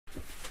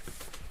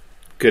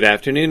Good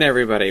afternoon,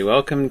 everybody.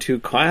 Welcome to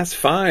Class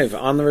 5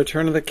 on the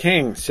Return of the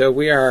King. So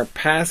we are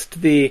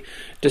past the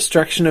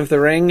destruction of the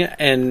ring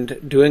and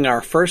doing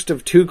our first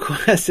of two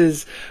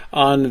classes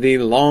on the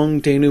long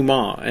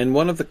denouement. And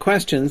one of the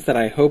questions that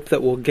I hope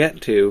that we'll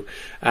get to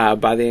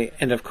by the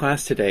end of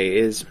class today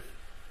is,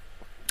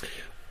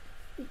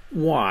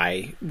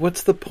 why?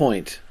 What's the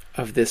point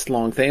of this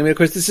long thing? I mean, of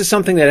course, this is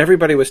something that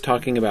everybody was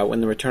talking about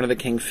when the Return of the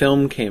King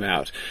film came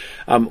out.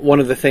 One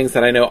of the things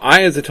that I know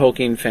I, as a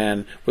Tolkien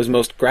fan, was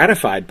most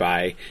gratified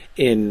by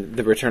in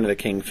the Return of the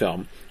King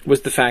film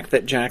was the fact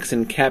that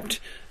Jackson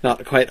kept,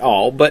 not quite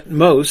all, but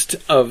most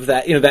of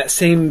that, that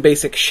same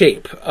basic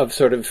shape of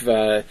sort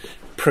of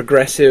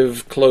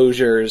progressive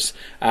closures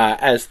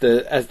as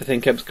the thing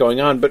kept going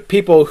on. But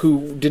people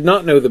who did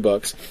not know the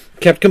books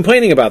kept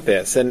complaining about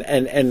this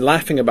and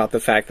laughing about the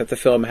fact that the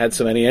film had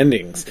so many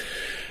endings.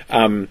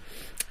 Anyway,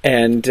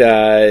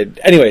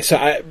 so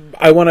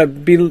I want to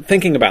be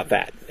thinking about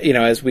that,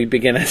 as we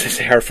begin, as I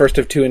say, our first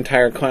of two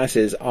entire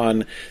classes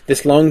on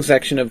this long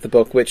section of the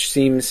book, which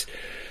seems,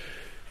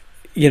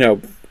 to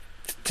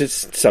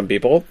some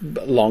people,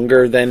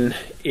 longer than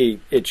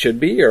it should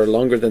be, or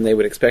longer than they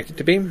would expect it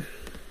to be. And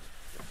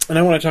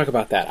I want to talk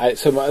about that.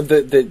 So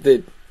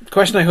the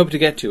question I hope to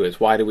get to is,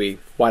 why do we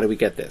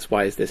get this?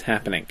 Why is this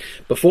happening?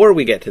 Before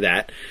we get to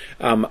that,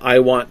 I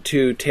want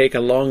to take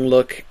a long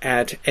look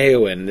at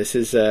Éowyn. This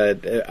is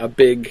a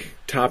big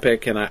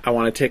topic, and I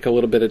want to take a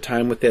little bit of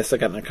time with this.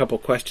 I've gotten a couple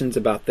questions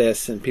about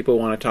this, and people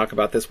want to talk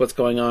about this. What's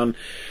going on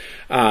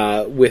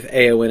with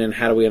Éowyn, and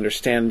how do we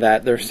understand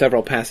that? There are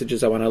several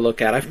passages I want to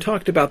look at. I've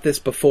talked about this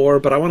before,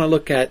 but I want to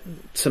look at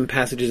some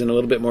passages in a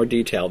little bit more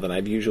detail than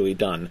I've usually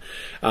done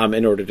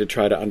in order to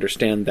try to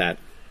understand that.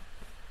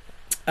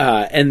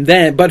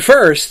 But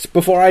first,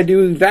 before I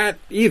do that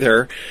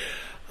either,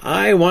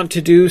 I want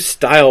to do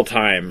style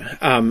time.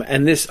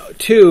 And this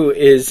too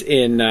is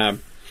in a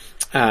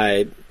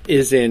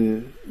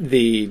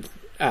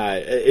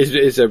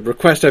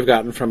request I've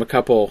gotten from a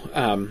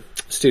couple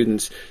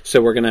students.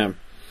 So we're gonna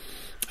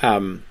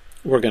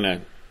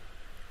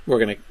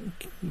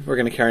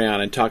carry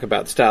on and talk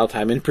about style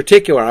time. In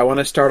particular, I want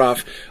to start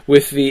off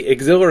with the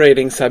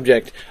exhilarating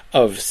subject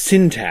of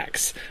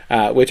syntax,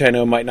 which I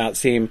know might not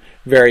seem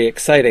very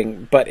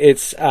exciting, but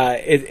it's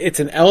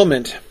an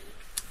element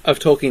of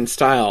Tolkien's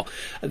style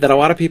that a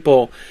lot of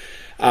people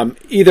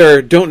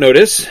either don't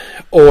notice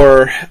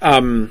or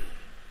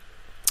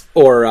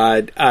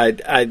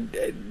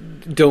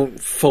don't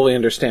fully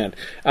understand.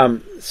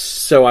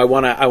 So I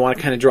want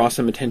to kind of draw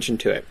some attention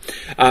to it.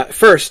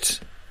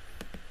 First,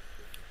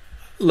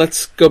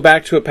 let's go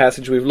back to a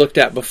passage we've looked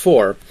at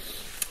before.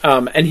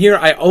 And here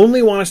I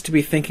only want us to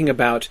be thinking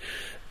about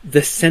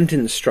the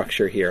sentence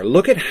structure here.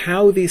 Look at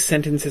how these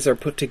sentences are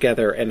put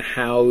together and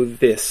how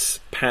this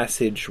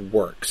passage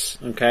works.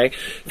 Okay?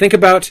 Think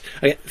about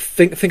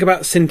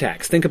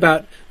syntax. Think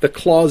about the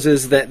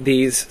clauses that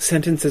these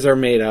sentences are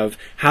made of,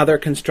 how they're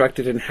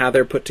constructed and how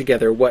they're put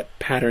together. What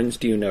patterns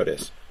do you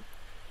notice?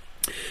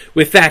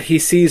 With that he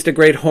seized a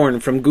great horn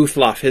from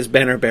Guthlaf his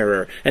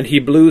banner-bearer, and he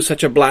blew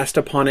such a blast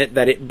upon it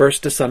that it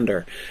burst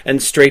asunder.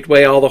 And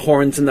straightway all the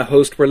horns in the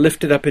host were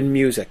lifted up in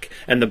music,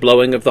 and the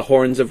blowing of the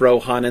horns of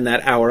Rohan in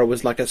that hour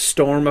was like a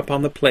storm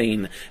upon the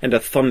plain, and a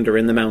thunder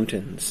in the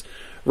mountains.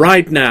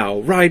 Ride now,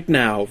 ride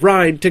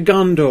to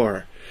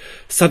Gondor!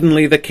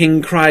 Suddenly the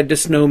king cried to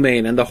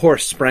Snowmane, and the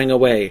horse sprang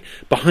away.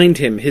 Behind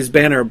him his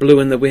banner blew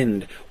in the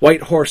wind,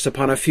 white horse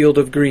upon a field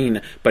of green,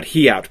 but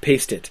he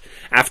outpaced it.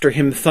 After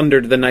him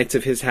thundered the knights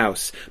of his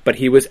house, but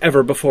he was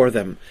ever before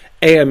them.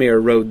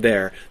 Éomer rode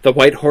there, the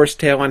white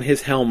horse-tail on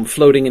his helm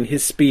floating in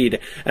his speed,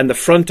 and the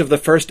front of the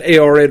first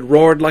Eored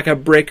roared like a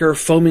breaker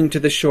foaming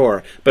to the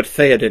shore, but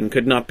Theoden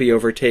could not be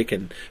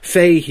overtaken.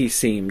 Fey he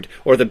seemed,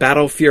 or the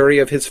battle-fury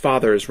of his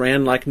fathers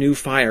ran like new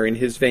fire in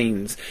his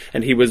veins,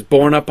 and he was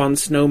borne up on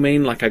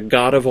Snowmane like a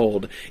god of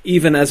old,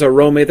 even as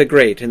Arome the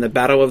Great in the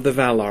battle of the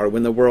Valar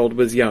when the world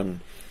was young.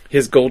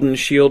 His golden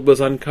shield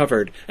was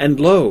uncovered, and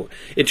lo!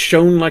 It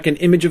shone like an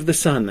image of the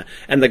sun,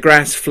 and the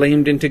grass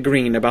flamed into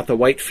green about the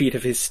white feet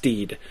of his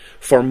steed.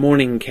 For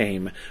morning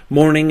came,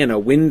 morning and a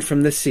wind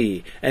from the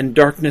sea, and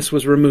darkness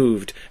was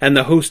removed, and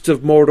the hosts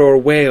of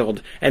Mordor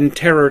wailed, and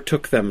terror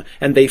took them,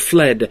 and they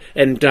fled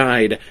and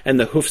died, and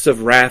the hoofs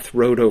of wrath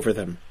rode over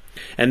them.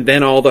 And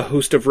then all the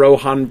host of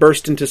Rohan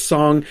burst into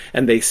song,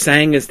 and they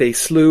sang as they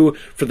slew,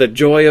 for the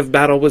joy of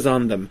battle was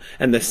on them,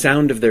 and the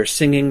sound of their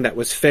singing that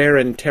was fair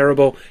and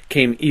terrible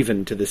came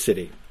even to the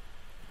city.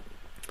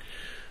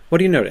 What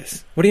do you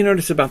notice? What do you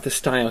notice about the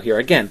style here?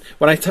 Again,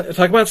 when I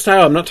talk about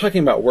style, I'm not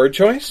talking about word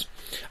choice.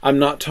 I'm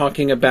not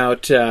talking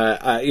about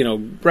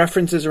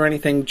references or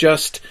anything,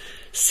 just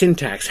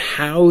syntax,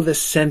 how the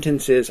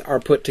sentences are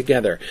put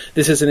together.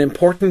 This is an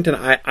important and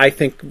I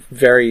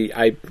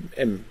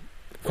am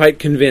quite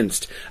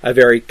convinced, a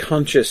very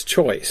conscious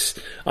choice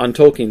on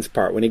Tolkien's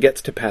part when he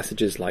gets to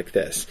passages like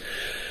this.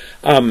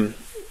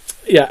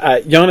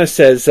 Yana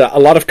says, a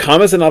lot of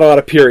commas and not a lot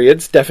of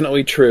periods.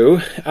 Definitely true.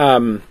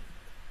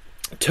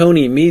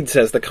 Tony Mead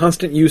says the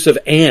constant use of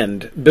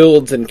 "and"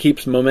 builds and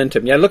keeps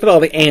momentum. Yeah, look at all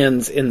the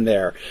 "ands" in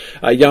there.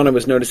 Jana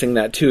was noticing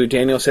that too.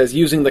 Daniel says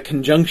using the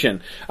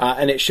conjunction,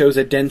 and it shows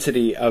a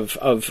density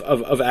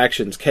of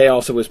actions. Kay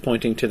also was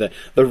pointing to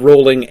the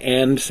rolling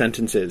 "and"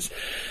 sentences.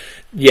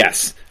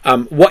 Yes.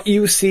 What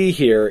you see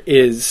here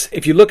is,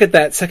 if you look at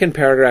that second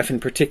paragraph in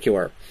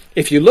particular,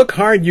 if you look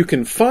hard, you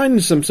can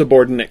find some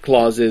subordinate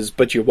clauses,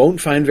 but you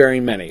won't find very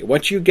many.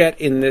 What you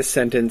get in this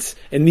sentence,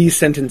 in these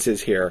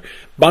sentences here,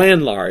 by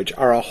and large,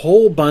 are a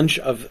whole bunch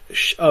of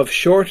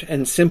short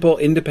and simple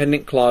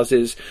independent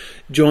clauses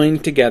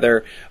joined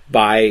together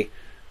by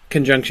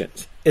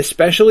conjunctions.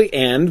 Especially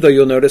 "and," though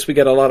you'll notice we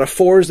get a lot of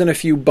 "fors" and a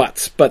few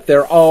 "buts," but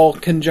they're all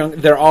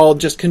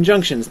just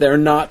conjunctions. They're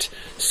not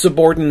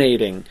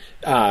subordinating.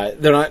 They're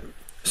not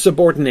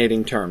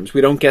subordinating terms. We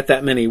don't get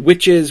that many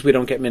 "whiches." We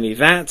don't get many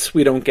 "that's."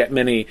 We don't get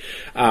many.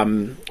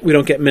 We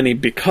don't get many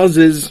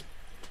 "becauses."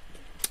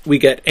 We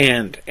get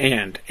and.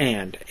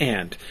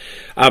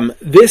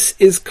 This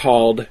is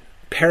called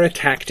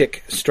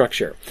paratactic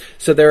structure.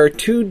 So there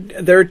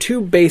are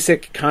two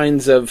basic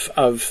kinds of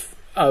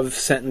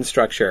sentence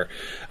structure,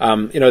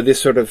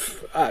 this sort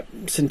of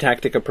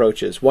syntactic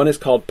approaches. One is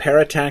called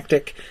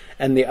paratactic,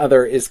 and the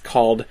other is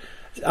called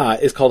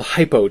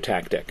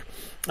hypotactic.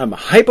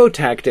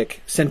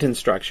 Hypotactic sentence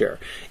structure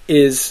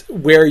is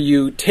where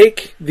you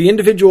take the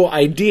individual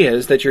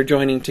ideas that you're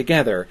joining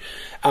together,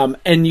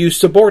 and you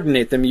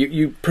subordinate them.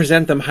 You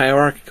present them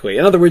hierarchically.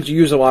 In other words, you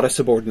use a lot of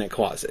subordinate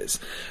clauses.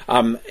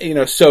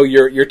 So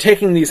you're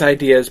taking these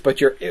ideas, but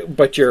you're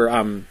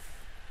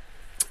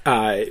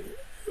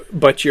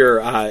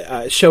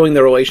showing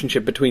the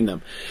relationship between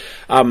them.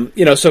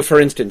 So for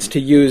instance, to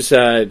use,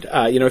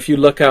 if you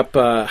look up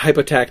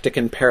hypotactic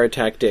and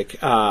paratactic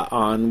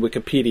on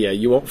Wikipedia,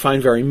 you won't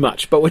find very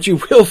much. But what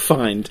you will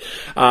find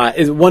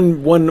is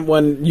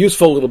one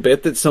useful little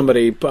bit that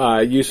somebody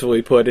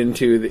usefully put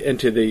into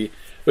the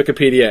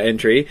Wikipedia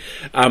entry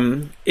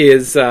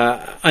is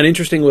an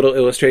interesting little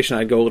illustration.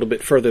 I'd go a little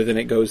bit further than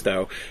it goes,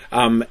 though,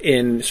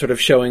 in sort of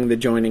showing the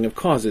joining of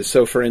clauses.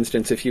 So, for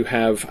instance, if you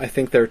have, I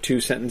think there are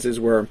two sentences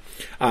where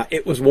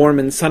it was warm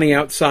and sunny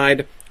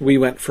outside, we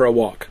went for a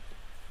walk.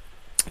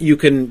 You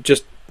can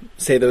just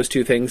say those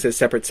two things as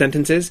separate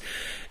sentences.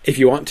 If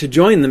you want to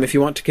join them, if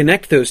you want to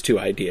connect those two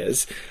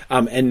ideas,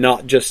 and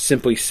not just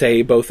simply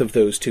say both of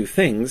those two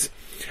things,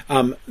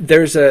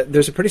 there's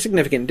a pretty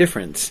significant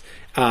difference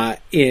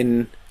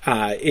in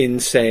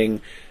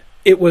saying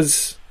it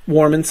was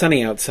warm and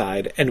sunny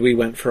outside and we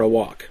went for a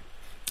walk,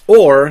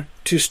 or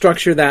to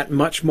structure that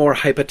much more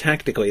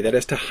hypotactically, that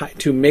is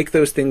to make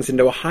those things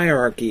into a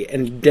hierarchy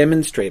and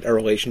demonstrate a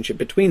relationship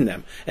between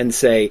them, and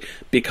say,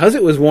 because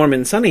it was warm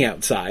and sunny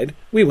outside,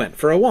 we went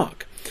for a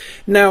walk.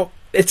 Now,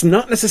 it's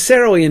not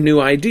necessarily a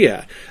new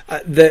idea.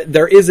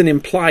 There is an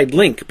implied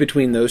link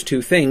between those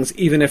two things,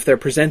 even if they're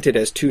presented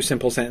as two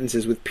simple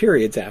sentences with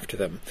periods after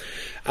them.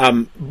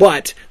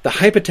 But the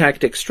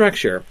hypotactic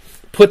structure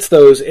puts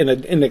those in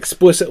an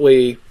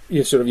explicitly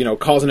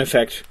cause and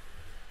effect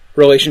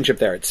relationship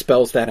there. It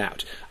spells that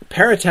out.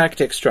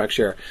 Paratactic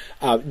structure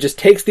just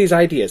takes these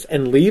ideas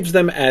and leaves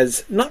them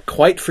as not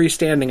quite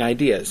freestanding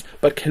ideas,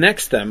 but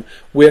connects them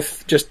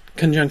with just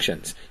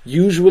conjunctions,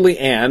 usually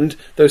 "and,"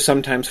 though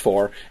sometimes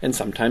 "for" and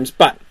sometimes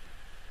 "but."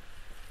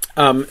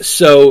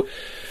 So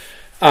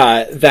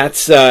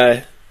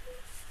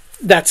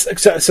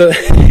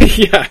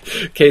yeah.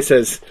 Kay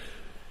says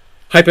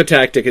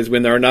hypotactic is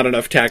when there are not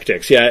enough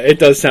tactics. Yeah, it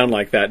does sound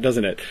like that,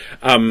 doesn't it?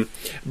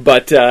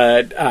 But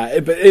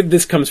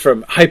this comes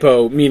from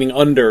hypo, meaning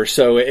under,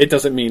 so it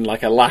doesn't mean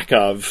like a lack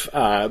of,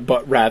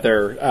 but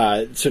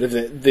rather sort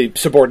of the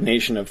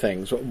subordination of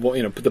things.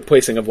 The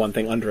placing of one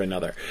thing under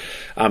another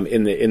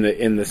in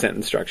the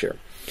sentence structure.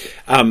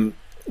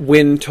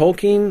 When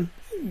Tolkien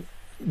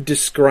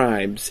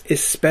describes,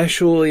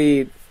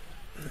 especially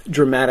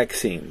dramatic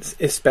scenes,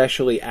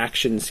 especially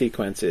action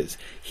sequences,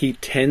 he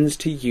tends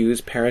to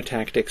use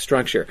paratactic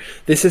structure.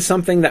 This is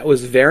something that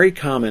was very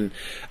common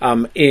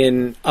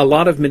in a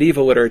lot of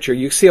medieval literature.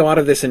 You see a lot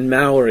of this in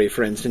Malory,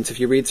 for instance. If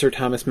you read Sir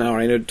Thomas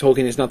Malory, I know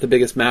Tolkien is not the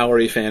biggest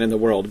Malory fan in the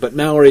world, but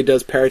Malory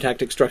does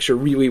paratactic structure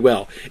really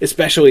well,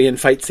 especially in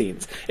fight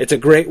scenes. It's a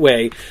great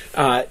way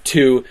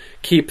to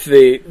keep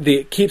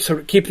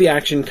the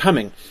action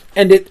coming,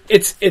 and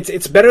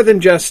it's better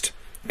than just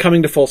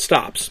coming to full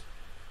stops,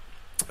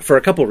 for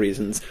a couple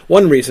reasons.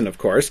 One reason, of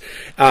course,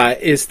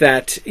 is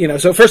that,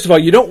 so first of all,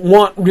 you don't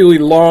want really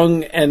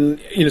long and,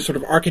 sort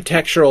of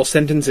architectural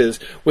sentences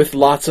with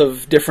lots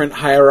of different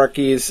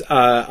hierarchies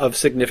of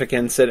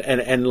significance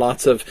and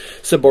lots of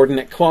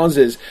subordinate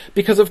clauses,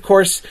 because, of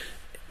course,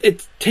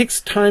 it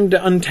takes time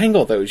to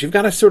untangle those. You've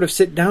got to sort of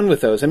sit down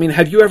with those. I mean,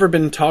 have you ever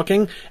been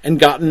talking and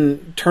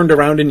gotten turned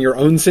around in your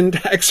own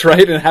syntax,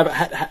 right? And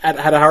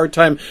had a hard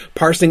time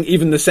parsing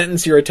even the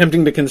sentence you're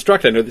attempting to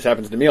construct? I know this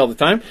happens to me all the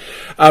time.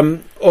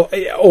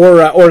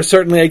 Or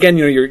certainly, again,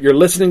 you're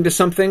listening to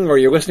something, or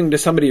you're listening to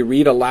somebody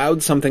read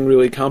aloud something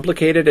really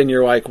complicated, and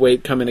you're like,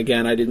 wait, come in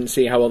again. I didn't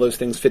see how all those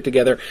things fit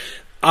together.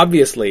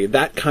 obviously,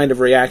 that kind of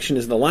reaction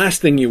is the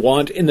last thing you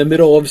want in the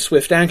middle of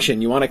swift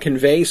action. You want to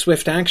convey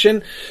swift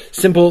action?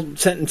 Simple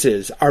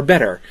sentences are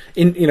better.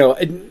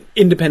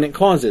 Independent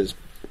clauses.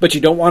 But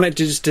you don't want it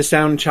just to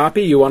sound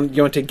choppy. You want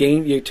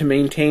to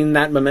maintain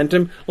that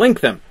momentum.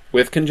 Link them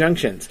with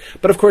conjunctions.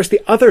 But of course,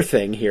 the other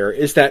thing here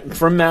is that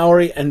from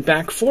Maori and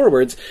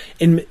backwards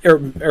in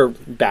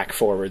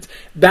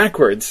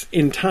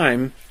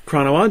time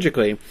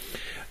chronologically,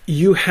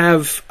 you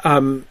have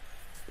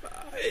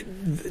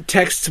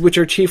texts which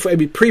are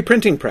chiefly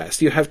pre-printing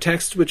press. You have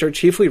texts which are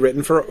chiefly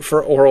written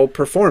for oral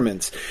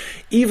performance,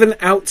 even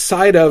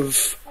outside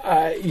of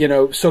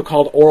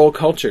so-called oral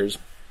cultures,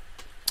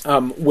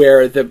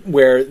 where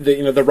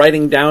the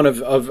writing down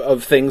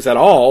of things at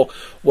all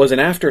was an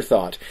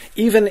afterthought.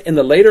 Even in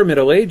the later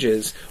Middle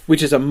Ages,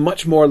 which is a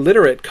much more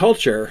literate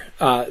culture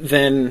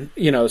than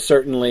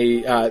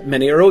certainly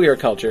many earlier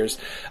cultures,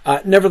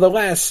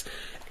 nevertheless,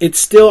 it's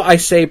still, I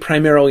say,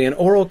 primarily an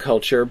oral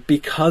culture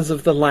because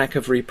of the lack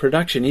of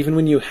reproduction. Even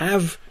when you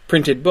have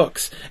printed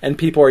books and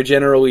people are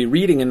generally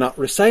reading and not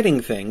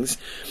reciting things,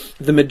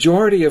 the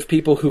majority of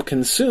people who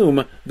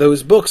consume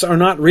those books are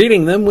not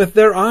reading them with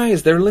their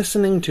eyes. They're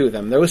listening to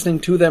them. They're listening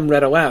to them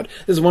read aloud.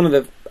 This is one of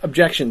the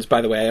objections,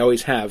 by the way, I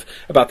always have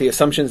about the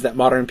assumptions that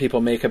modern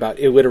people make about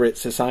illiterate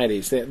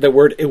societies. The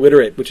word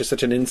illiterate, which is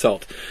such an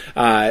insult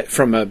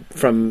from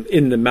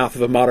in the mouth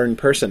of a modern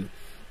person.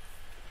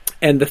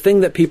 And the thing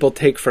that people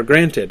take for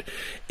granted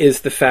is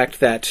the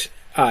fact that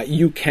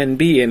you can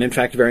be, and in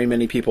fact very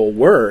many people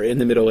were in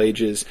the Middle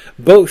Ages,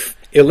 both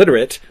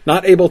illiterate,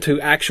 not able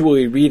to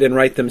actually read and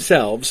write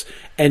themselves,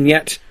 and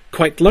yet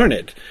quite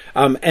learned,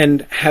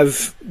 and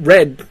have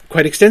read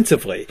quite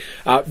extensively,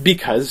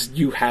 because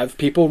you have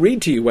people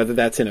read to you, whether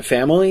that's in a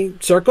family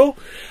circle,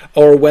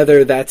 or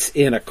whether that's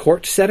in a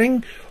court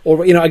setting,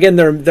 or, again,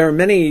 there are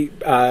many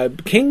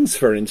kings,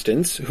 for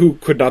instance, who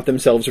could not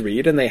themselves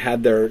read, and they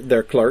had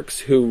their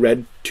clerks who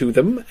read to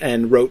them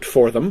and wrote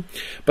for them,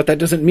 but that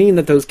doesn't mean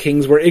that those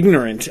kings were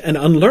ignorant and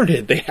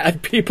unlearned. They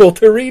had people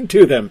to read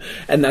to them,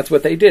 and that's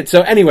what they did.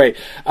 So anyway,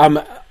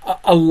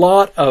 a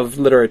lot of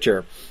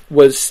literature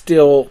was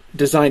still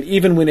designed,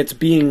 even when it's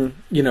being,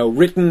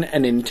 written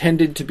and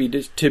intended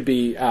to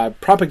be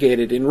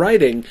propagated in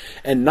writing,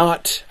 and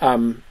not,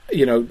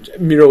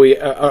 merely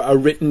a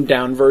written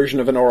down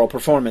version of an oral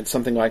performance,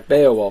 something like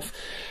Beowulf.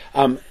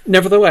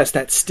 Nevertheless,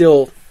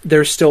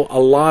 there's still a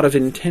lot of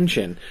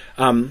intention,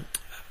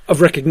 of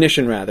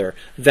recognition rather,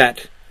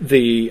 that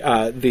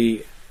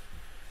the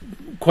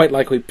quite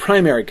likely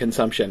primary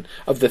consumption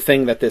of the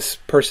thing that this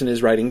person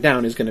is writing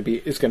down is going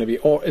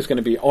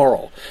to be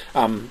oral,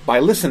 by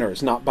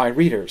listeners, not by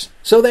readers.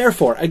 So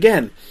therefore,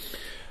 again,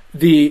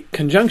 the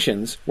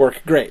conjunctions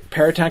work great.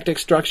 Paratactic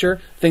structure,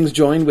 things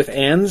joined with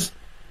ands,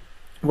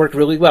 work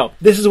really well.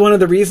 This is one of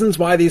the reasons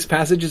why these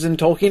passages in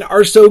Tolkien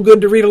are so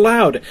good to read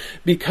aloud,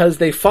 because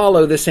they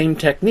follow the same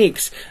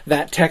techniques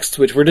that texts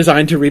which were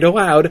designed to read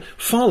aloud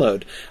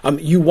followed.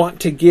 You want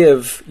to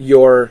give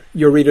your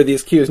reader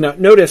these cues. Now,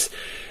 notice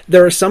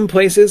there are some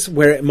places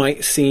where it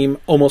might seem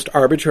almost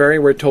arbitrary,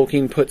 where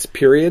Tolkien puts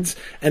periods,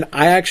 and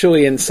I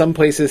actually, in some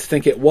places,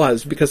 think it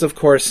was, because, of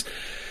course,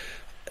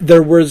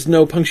 there was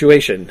no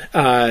punctuation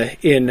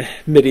in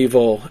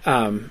medieval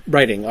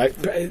writing.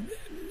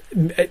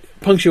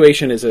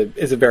 Punctuation is a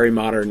very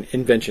modern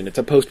invention. It's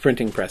a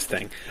post-printing press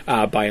thing,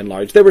 by and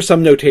large. There were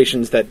some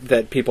notations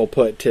that people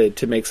put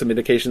to make some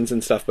indications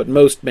and stuff, but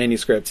most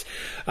manuscripts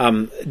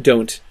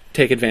don't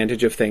take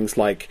advantage of things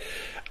like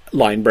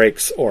line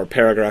breaks or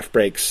paragraph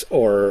breaks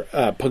or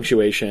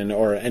punctuation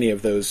or any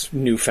of those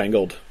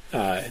newfangled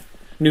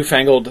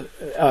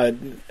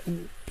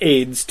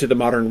aids to the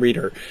modern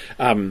reader.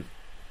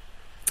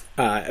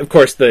 Of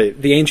course,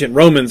 the ancient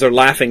Romans are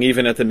laughing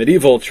even at the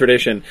medieval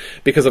tradition,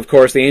 because, of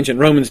course, the ancient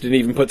Romans didn't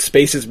even put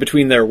spaces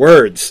between their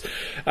words.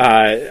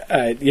 Again,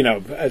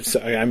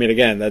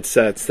 that's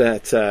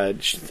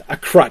a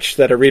crutch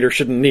that a reader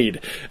shouldn't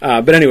need.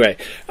 But anyway,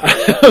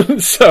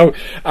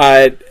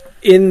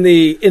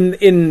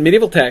 in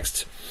medieval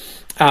texts,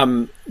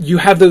 you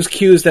have those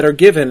cues that are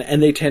given,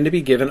 and they tend to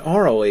be given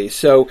orally.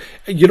 So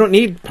you don't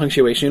need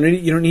punctuation,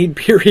 you don't need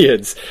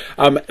periods.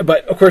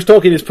 But, of course,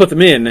 Tolkien has put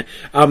them in.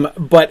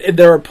 But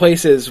there are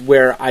places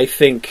where I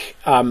think,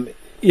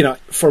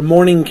 for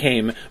morning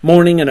came,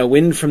 morning and a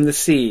wind from the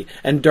sea,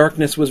 and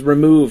darkness was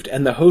removed,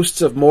 and the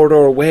hosts of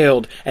Mordor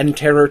wailed, and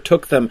terror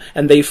took them,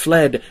 and they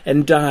fled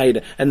and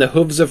died, and the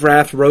hooves of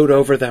wrath rode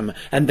over them.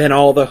 And then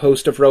all the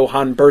host of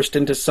Rohan burst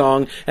into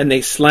song, and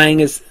they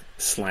sang as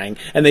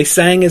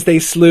they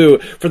slew,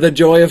 for the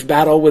joy of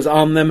battle was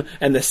on them,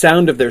 and the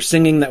sound of their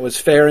singing that was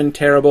fair and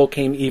terrible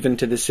came even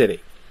to the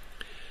city.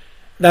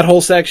 That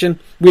whole section,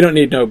 we don't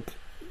need no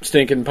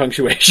stinking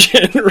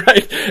punctuation,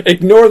 right?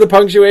 Ignore the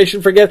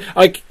punctuation, forget,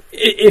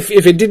 if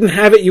it didn't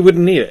have it, you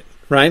wouldn't need it,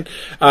 right?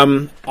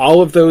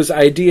 All of those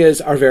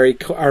ideas are very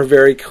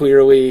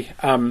clearly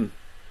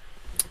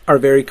are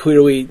very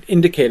clearly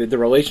indicated. The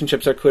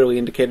relationships are clearly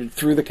indicated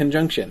through the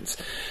conjunctions.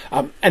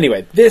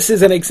 Anyway, this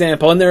is an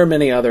example, and there are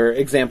many other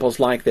examples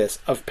like this,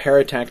 of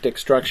paratactic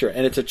structure,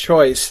 and it's a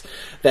choice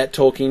that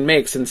Tolkien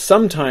makes, and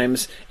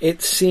sometimes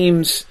it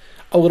seems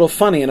a little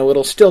funny and a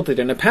little stilted.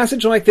 In a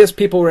passage like this,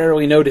 people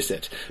rarely notice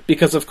it,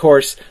 because, of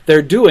course,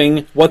 they're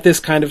doing what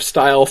this kind of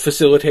style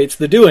facilitates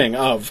the doing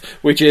of,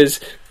 which is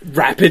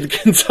rapid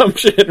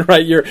consumption,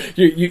 right?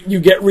 You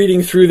get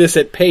reading through this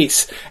at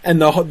pace,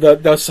 and the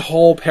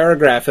whole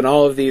paragraph and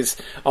all of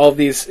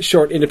these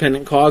short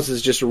independent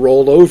clauses just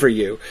roll over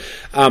you.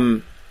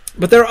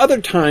 But there are other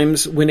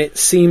times when it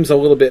seems a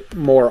little bit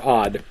more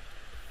odd.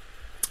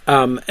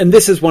 And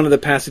this is one of the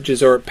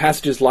passages, or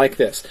passages like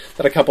this,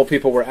 that a couple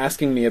people were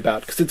asking me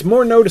about, because it's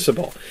more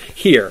noticeable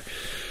here.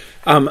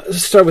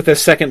 Let's start with the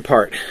second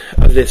part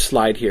of this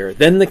slide here.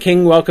 Then the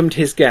king welcomed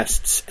his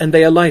guests, and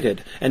they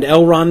alighted, and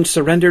Elrond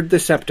surrendered the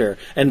scepter,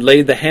 and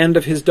laid the hand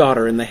of his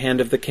daughter in the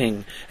hand of the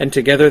king. And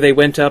together they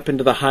went up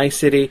into the high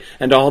city,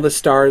 and all the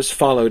stars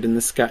followed in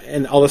the sky,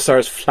 and all the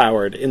stars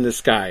flowered in the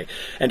sky.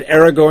 And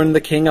Aragorn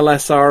the king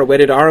Elessar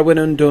wedded Arwen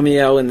and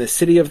Dumiel in the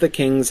city of the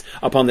kings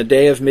upon the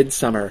day of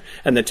midsummer,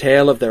 and the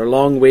tale of their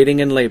long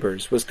waiting and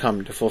labors was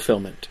come to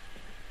fulfillment.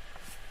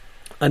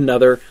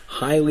 Another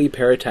highly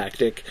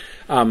paratactic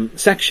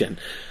section.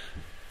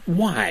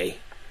 Why?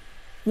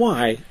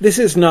 This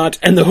is not,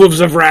 and the hooves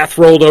of wrath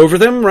rolled over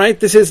them, right?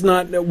 This is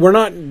not, we're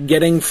not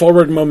getting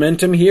forward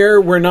momentum here.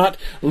 We're not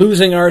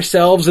losing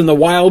ourselves in the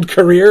wild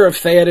career of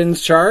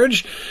Theoden's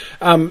charge.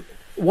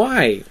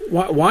 Why?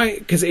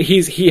 Because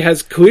he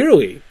has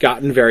clearly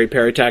gotten very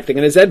paratactic,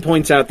 and as Ed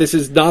points out, this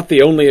is not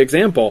the only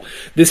example.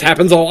 This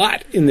happens a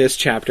lot in this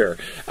chapter.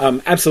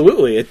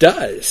 Absolutely, it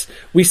does.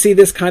 We see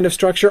this kind of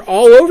structure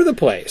all over the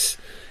place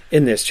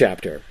in this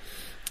chapter.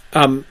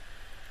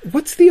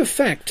 What's the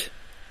effect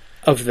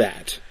of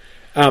that?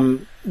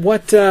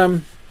 What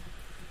do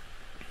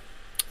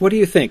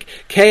you think?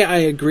 Kay, I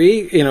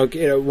agree.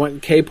 When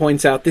Kay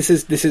points out, this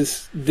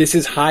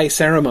is high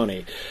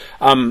ceremony.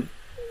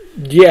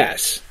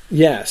 Yes,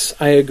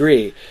 I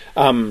agree.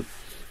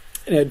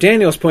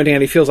 Daniel's pointing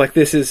out he feels like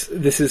this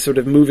is sort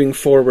of moving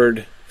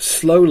forward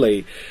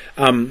slowly.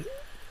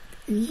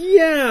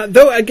 Yeah,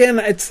 though again,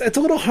 it's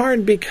a little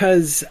hard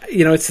because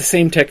it's the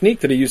same technique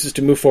that he uses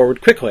to move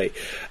forward quickly.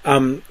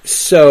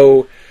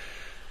 So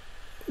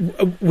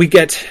we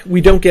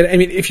don't get. I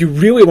mean, if you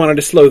really wanted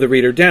to slow the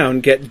reader down,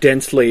 get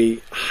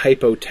densely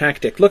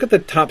hypotactic. Look at the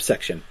top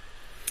section.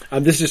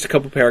 This is just a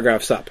couple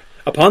paragraphs up.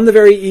 Upon the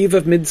very eve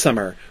of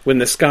midsummer, when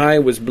the sky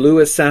was blue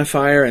as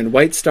sapphire and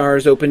white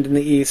stars opened in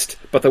the east,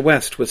 but the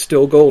west was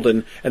still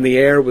golden, and the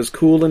air was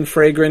cool and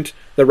fragrant,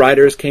 the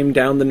riders came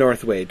down the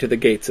north way to the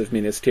gates of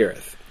Minas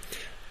Tirith.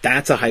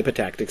 That's a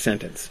hypotactic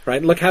sentence,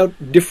 right? Look how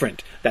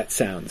different that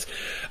sounds.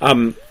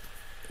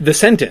 The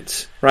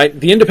sentence, right?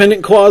 The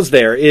independent clause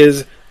there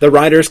is, the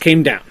riders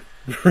came down.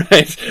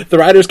 Right? The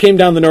riders came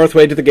down the north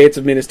way to the gates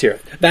of Minas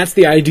Tirith. That's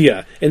the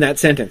idea in that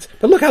sentence.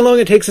 But look how long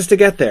it takes us to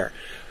get there.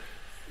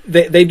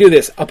 They do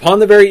this. Upon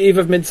the very eve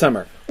of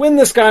midsummer, when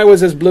the sky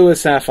was as blue as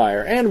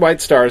sapphire, and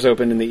white stars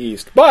opened in the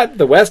east, but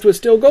the west was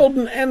still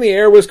golden, and the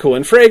air was cool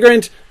and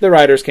fragrant, the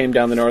riders came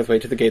down the north way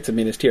to the gates of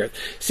Minas Tirith.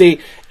 See,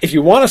 if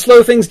you want to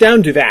slow things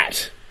down, do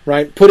that.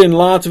 Right? Put in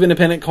lots of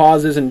independent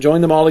clauses and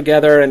join them all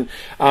together, and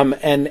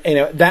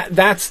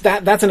that's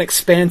an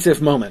expansive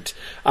moment.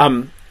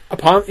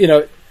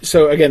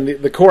 So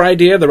again, the core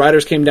idea: the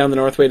riders came down the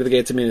north way to the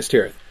gates of Minas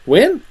Tirith.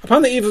 When?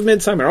 Upon the eve of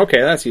midsummer. Okay,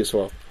 that's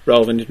useful,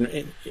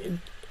 relevant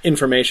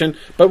information.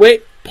 But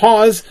wait,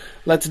 pause.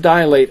 Let's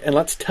dilate and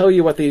let's tell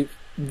you what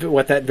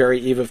that very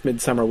eve of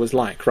midsummer was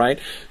like. Right?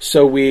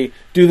 So we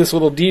do this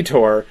little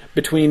detour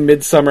between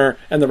midsummer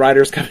and the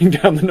riders coming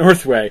down the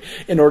north way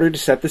in order to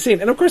set the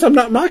scene. And of course, I'm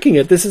not mocking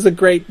it. That's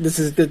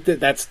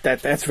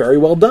very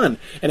well done,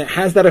 and it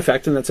has that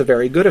effect, and that's a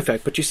very good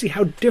effect. But you see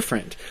how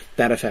different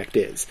that effect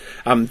is.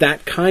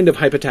 That kind of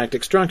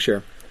hypotactic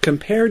structure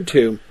compared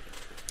to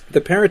the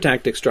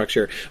paratactic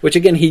structure, which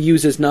again he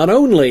uses not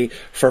only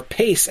for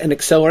pace and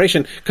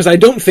acceleration, because I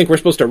don't think we're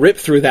supposed to rip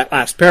through that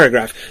last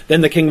paragraph.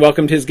 Then the king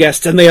welcomed his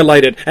guests, and they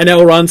alighted, and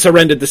Elrond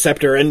surrendered the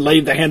scepter, and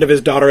laid the hand of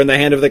his daughter in the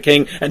hand of the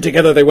king, and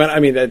together they went. I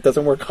mean, it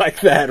doesn't work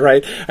like that,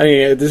 right? I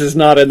mean, this is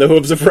not, and the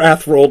hooves of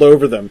wrath rolled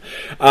over them.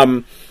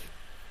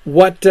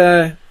 What's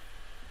the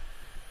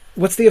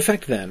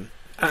effect then?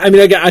 I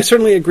mean, again, I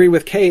certainly agree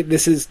with Kate.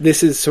 This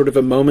is sort of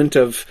a moment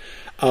of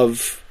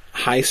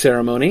high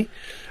ceremony.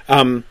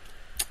 I'm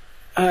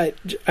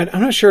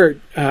not sure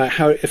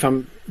if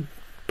I'm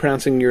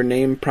pronouncing your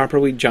name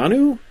properly.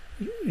 Janu?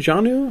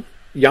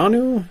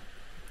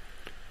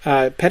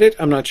 Pettit?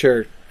 I'm not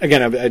sure.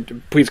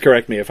 Again, please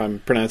correct me if I'm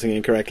pronouncing it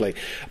incorrectly.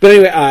 But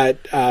anyway,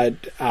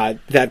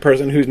 that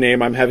person whose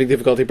name I'm having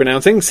difficulty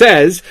pronouncing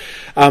says,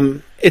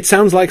 it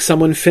sounds like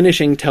someone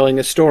finishing telling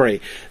a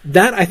story.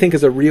 That, I think,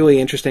 is a really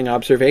interesting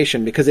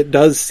observation, because it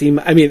does seem,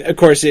 I mean, of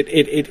course,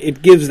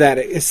 it gives that,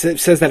 it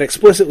says that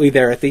explicitly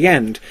there at the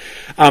end.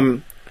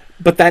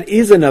 But that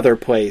is another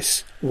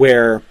place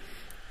where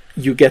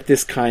you get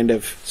this kind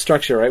of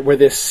structure, right, where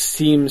this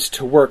seems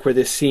to work, where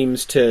this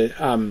seems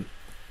to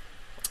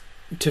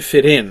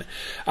fit in,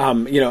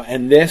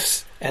 and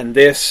this, and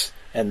this,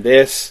 and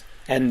this,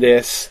 and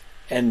this,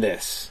 and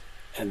this,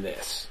 and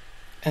this,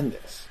 and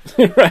this.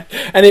 Right,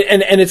 and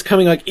it's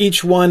coming like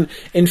each one.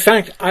 In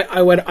fact,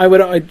 I would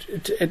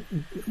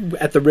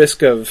at the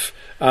risk of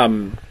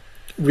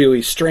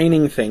really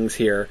straining things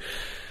here,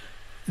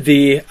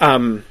 the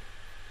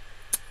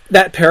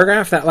that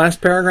paragraph, that last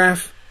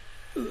paragraph,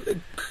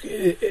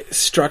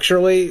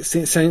 structurally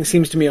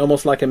seems to me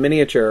almost like a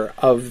miniature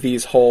of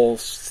these whole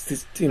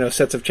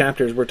sets of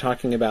chapters we're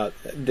talking about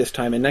this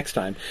time and next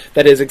time.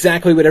 That is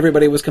exactly what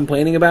everybody was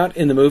complaining about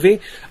in the movie,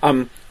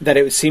 that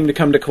it seemed to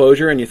come to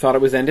closure and you thought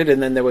it was ended,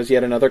 and then there was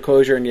yet another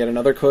closure and yet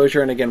another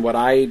closure. And again, what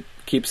I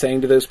keep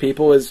saying to those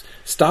people is,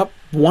 stop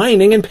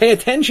whining and pay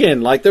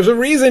attention. Like, there's a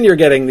reason you're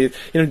getting these,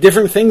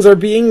 different things are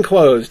being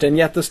closed, and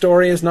yet the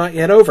story is not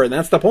yet over. And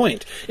that's the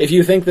point. If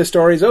you think the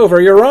story's over,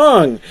 you're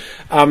wrong.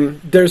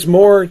 There's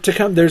more to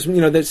come.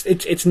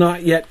 It's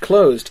not yet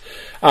closed.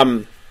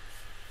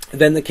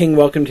 Then the king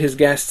welcomed his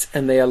guests,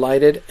 and they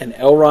alighted, and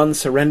Elrond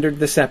surrendered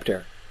the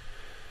scepter.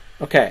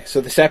 Okay,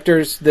 so the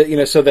scepters,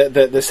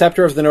 the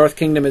scepter of the North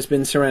Kingdom has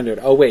been surrendered.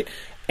 Oh, wait.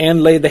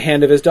 And laid the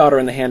hand of his daughter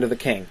in the hand of the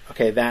king.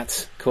 Okay,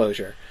 that's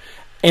closure.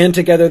 And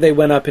together they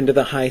went up into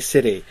the high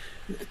city.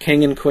 The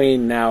king and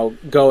queen now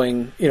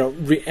going,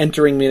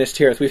 entering Minas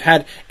Tirith. We've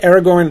had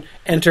Aragorn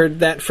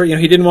entered that for,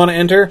 he didn't want to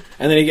enter,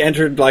 and then he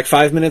entered like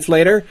 5 minutes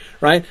later,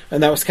 right?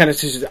 And that was kind of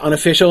just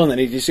unofficial, and then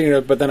he just,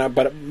 but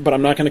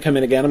I'm not going to come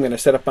in again. I'm going to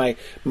set up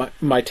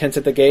my tents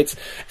at the gates.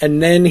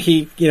 And then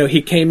he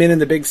came in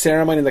the big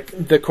ceremony,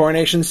 the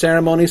coronation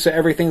ceremony, so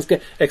everything's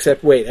good.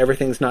 Except, wait,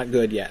 everything's not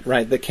good yet,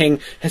 right? The king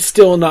has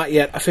still not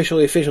yet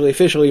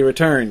officially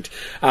returned,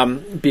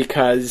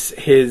 because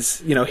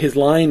his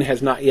line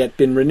has not yet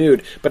been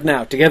renewed. But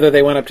now, together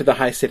they went up to the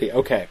high city.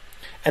 Okay.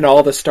 And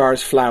all the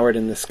stars flowered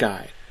in the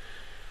sky.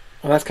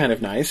 Well, that's kind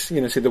of nice. See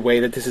the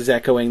way that this is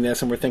echoing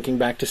this, and we're thinking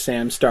back to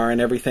Sam's star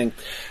and everything.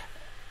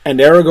 And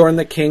Aragorn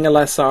the king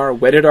Elessar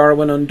wedded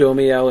Arwen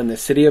Undomiel in the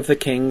city of the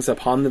kings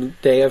upon the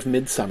day of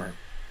midsummer.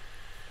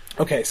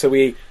 Okay, so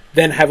we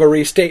then have a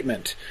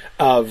restatement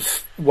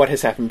of what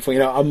has happened before,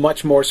 a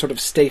much more sort of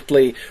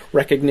stately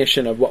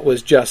recognition of what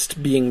was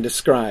just being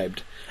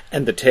described.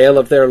 And the tale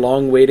of their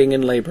long waiting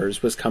and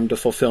labors was come to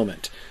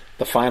fulfillment.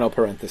 The final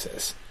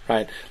parenthesis,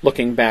 right?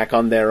 Looking back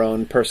on their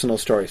own personal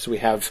story. So we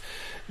have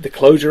the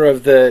closure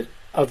of the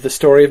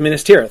story of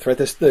Minas Tirith, right?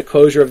 The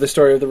closure of the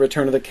story of the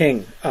return of the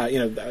king,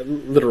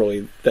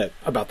 literally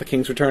about the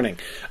king's returning.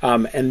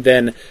 And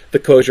then the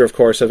closure, of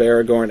course, of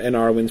Aragorn and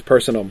Arwen's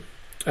personal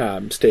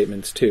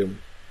statements too.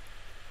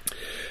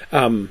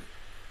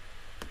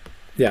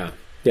 Yeah.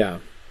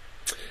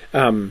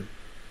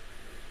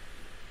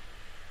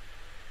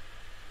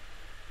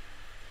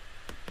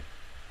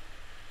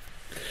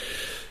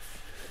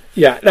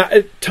 Yeah, now,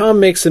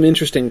 Tom makes some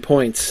interesting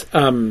points.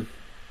 There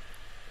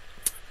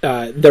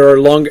are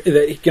longer,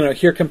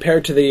 here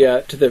compared to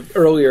the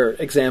earlier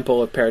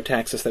example of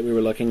parataxis that we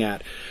were looking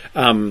at,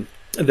 the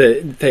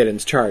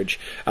Theoden's charge.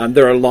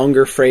 There are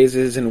longer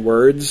phrases and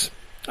words,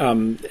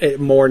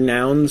 more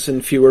nouns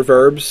and fewer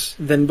verbs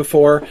than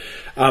before.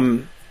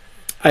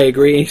 I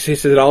agree. He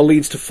says it all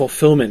leads to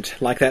fulfillment,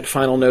 like that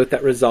final note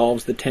that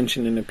resolves the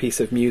tension in a piece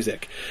of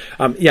music.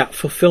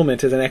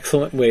 Fulfillment is an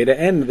excellent way to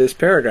end this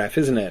paragraph,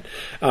 isn't it?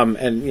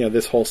 And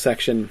this whole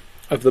section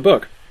of the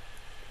book.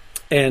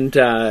 And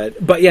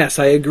but yes,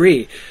 I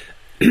agree.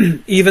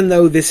 Even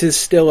though this is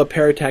still a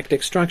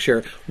paratactic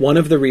structure, one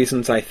of the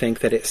reasons I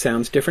think that it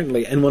sounds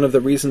differently, and one of the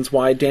reasons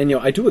why,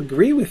 Daniel, I do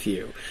agree with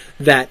you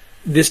that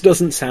this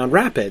doesn't sound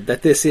rapid,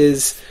 that this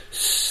is,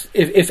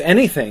 if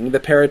anything, the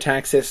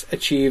parataxis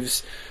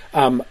achieves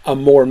a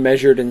more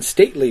measured and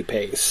stately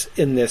pace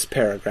in this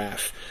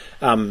paragraph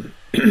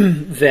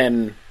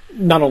than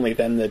not only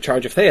than the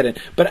charge of Theoden,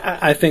 but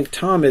I think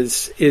Tom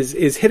is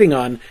hitting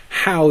on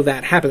how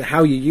that happens,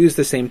 how you use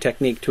the same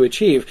technique to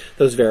achieve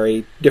those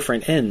very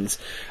different ends.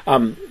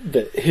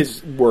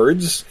 His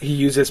words, he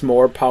uses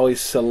more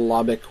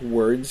polysyllabic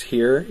words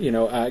here,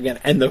 again,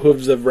 and the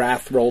hooves of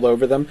wrath rolled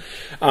over them.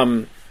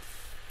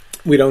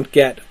 We don't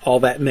get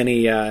all that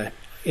many,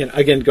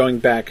 again, going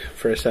back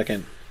for a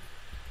second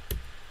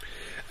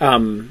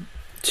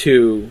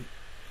to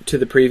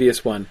the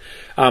previous one,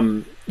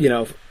 and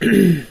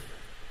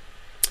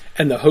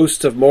the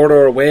hosts of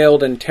Mordor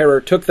wailed, and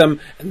terror took them,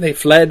 and they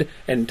fled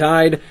and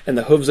died, and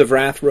the hooves of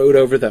wrath rode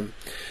over them.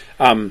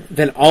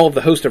 Then all of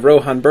the host of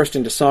Rohan burst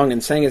into song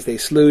and sang as they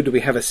slew. Do we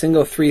have a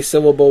single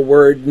 3-syllable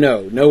word?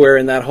 No. Nowhere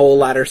in that whole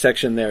latter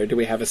section there do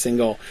we have a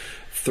single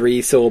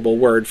 3-syllable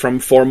word. From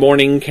for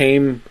morning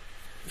came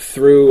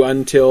through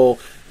until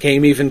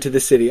came even to the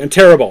city. And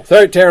terrible.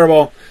 Sorry,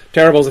 terrible.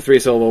 Terrible is a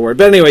 3-syllable word.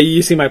 But anyway,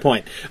 you see my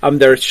point.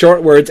 There are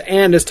short words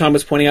and, as Tom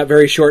was pointing out,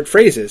 very short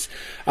phrases.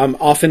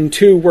 Often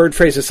 2-word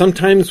phrases,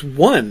 sometimes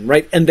 1,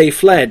 right? And they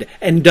fled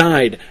and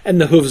died,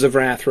 and the hooves of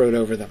wrath rode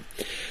over them.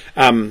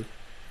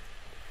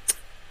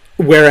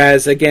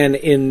 Whereas, again,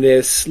 in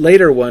this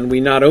later one, we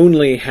not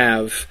only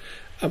have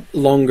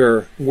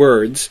longer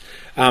words,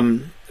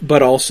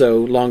 but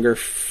also longer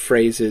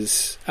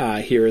phrases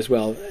here as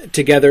well.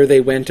 Together they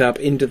went up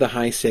into the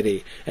high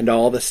city, and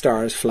all the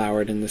stars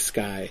flowered in the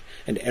sky.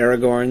 And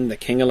Aragorn, the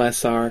king of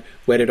Lesar,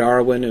 wedded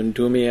Arwen and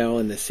Dumiel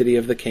in the city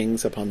of the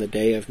kings upon the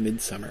day of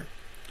midsummer.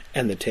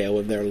 And the tale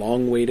of their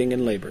long waiting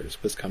and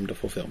labors was come to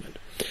fulfillment.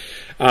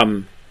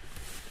 I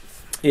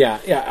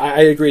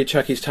agree.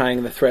 Chucky's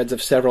tying the threads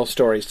of several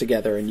stories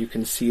together, and you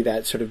can see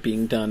that sort of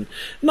being done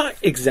not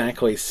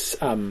exactly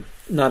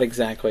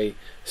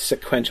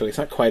sequentially. It's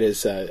not quite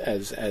as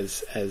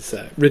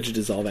rigid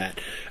as all that.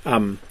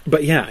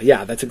 But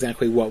that's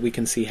exactly what we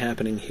can see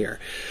happening here.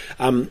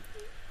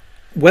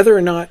 Whether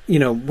or not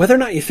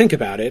you think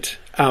about it,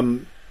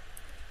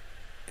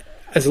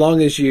 as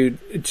long as you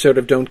sort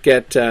of don't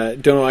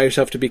allow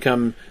yourself to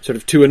become sort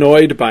of too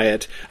annoyed by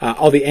it,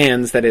 all the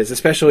ands, that is,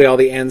 especially all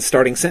the ands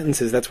starting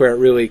sentences, that's where it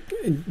really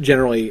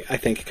generally, I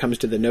think, comes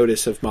to the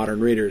notice of modern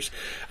readers,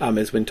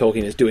 is when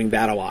Tolkien is doing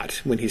that a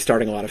lot, when he's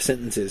starting a lot of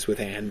sentences with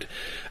and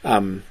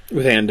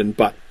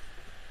but,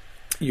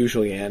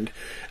 usually and.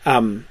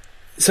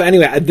 So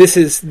anyway, this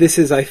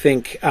is I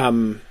think,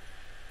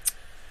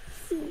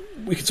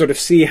 we can sort of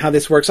see how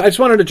this works. I just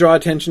wanted to draw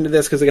attention to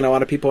this because, again, a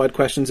lot of people had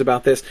questions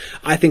about this.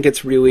 I think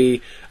it's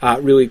really,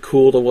 really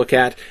cool to look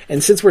at.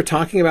 And since we're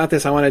talking about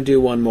this, I want to do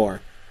one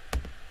more.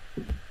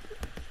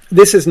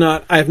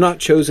 I have not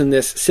chosen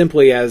this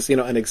simply as,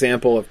 an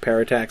example of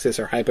parataxis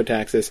or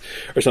hypotaxis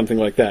or something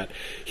like that.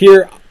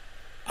 Here,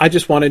 I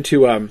just wanted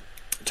to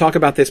talk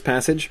about this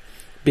passage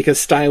because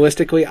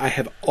stylistically, I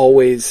have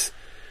always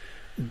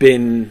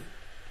been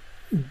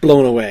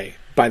blown away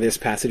by this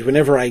passage.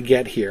 Whenever I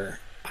get here,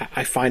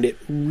 I find it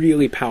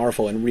really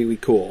powerful and really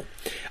cool.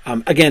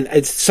 Again,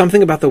 it's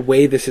something about the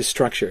way this is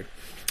structured.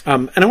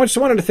 And I just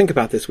wanted to think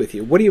about this with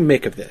you. What do you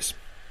make of this?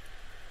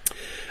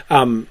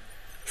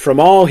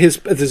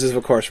 This is,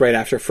 of course, right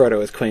after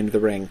Frodo has claimed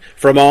the ring.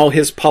 From all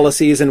his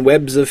policies and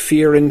webs of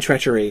fear and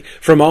treachery,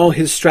 from all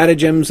his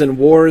stratagems and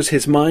wars,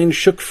 his mind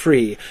shook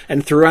free,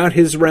 and throughout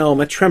his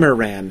realm a tremor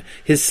ran.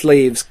 His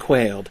slaves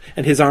quailed,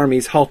 and his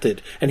armies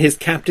halted, and his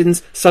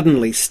captains,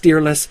 suddenly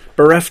steerless,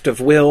 bereft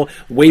of will,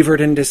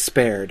 wavered and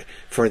despaired,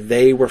 for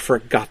they were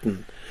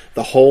forgotten.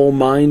 The whole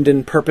mind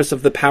and purpose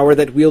of the power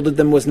that wielded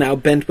them was now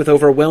bent with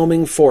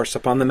overwhelming force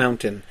upon the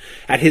mountain.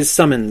 At his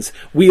summons,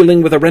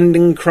 wheeling with a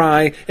rending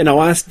cry, in a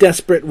last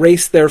desperate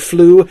race there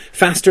flew,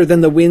 faster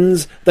than the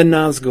winds, the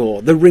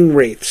Nazgul, the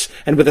ring-wraiths,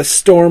 and with a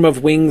storm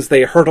of wings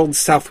they hurtled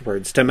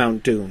southwards to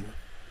Mount Doom.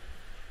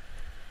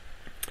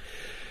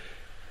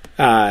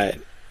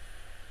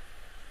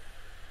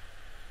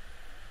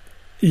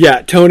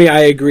 Yeah, Tony, I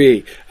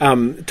agree.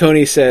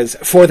 Tony says,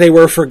 for they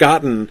were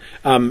forgotten,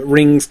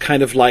 rings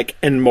kind of like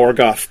 "and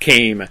Morgoth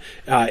came"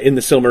 in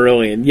the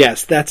Silmarillion.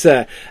 Yes, that's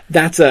a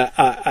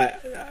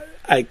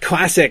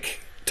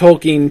classic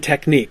Tolkien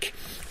technique,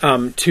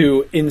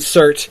 to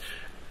insert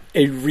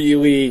a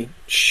really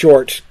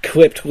short,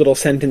 clipped little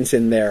sentence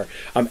in there.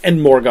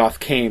 "And Morgoth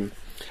came."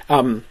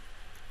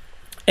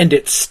 And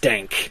it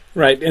stank,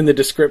 right, in the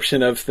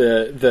description of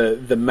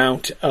the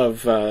mount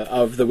of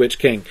the Witch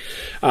King,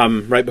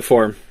 right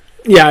before.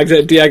 Yeah,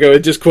 Diego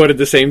had just quoted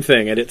the same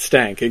thing, and it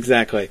stank,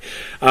 exactly.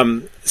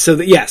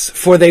 Yes,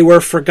 for they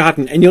were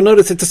forgotten. And you'll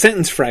notice it's a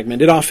sentence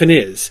fragment. It often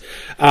is.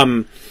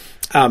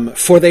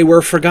 For they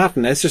were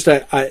forgotten. That's just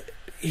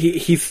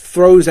he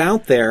throws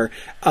out there,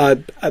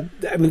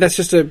 that's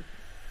just a,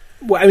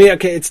 well,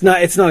 it's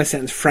not a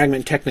sentence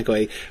fragment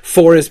technically.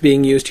 For is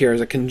being used here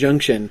as a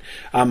conjunction.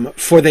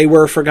 For they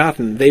were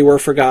forgotten. They were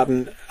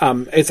forgotten.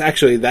 It's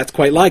actually, that's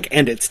quite like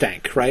 "and it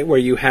stank," right? Where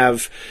you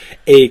have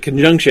a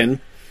conjunction,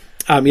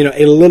 a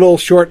little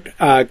short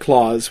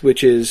clause,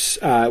 which is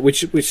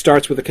which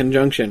starts with a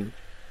conjunction,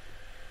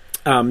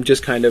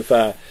 just kind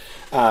of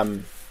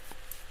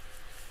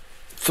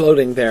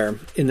floating there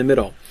in the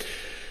middle.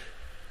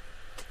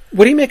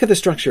 What do you make of the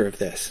structure of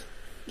this?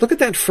 Look at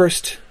that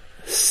first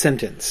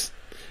sentence.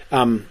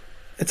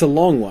 It's a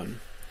long one.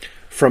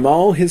 From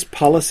all his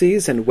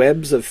policies and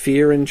webs of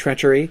fear and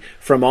treachery,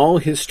 from all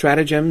his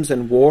stratagems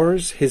and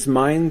wars, his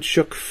mind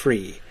shook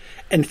free,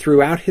 and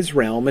throughout his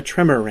realm a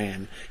tremor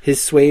ran.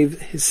 His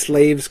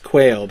slaves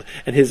quailed,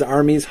 and his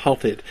armies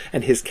halted,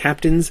 and his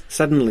captains,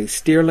 suddenly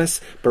steerless,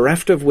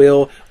 bereft of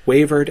will,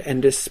 wavered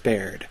and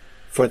despaired,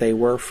 for they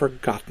were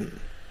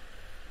forgotten.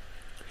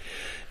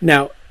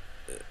 Now,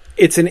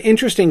 it's an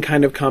interesting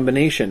kind of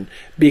combination,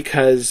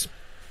 because,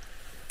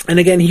 and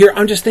again, here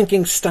I'm just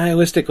thinking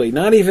stylistically,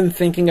 not even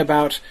thinking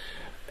about,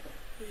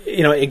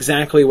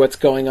 exactly what's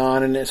going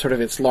on and sort of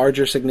its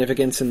larger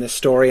significance in this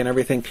story and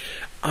everything.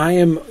 I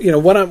am,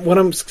 what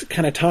I'm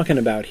kind of talking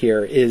about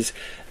here is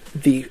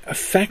the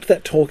effect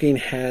that Tolkien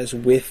has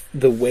with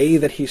the way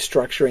that he's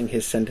structuring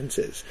his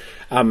sentences,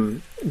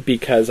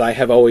 because I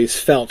have always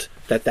felt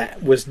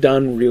that was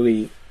done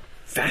really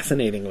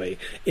fascinatingly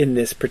in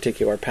this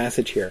particular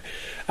passage here.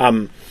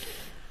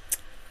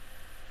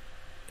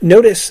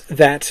 Notice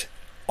that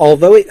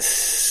although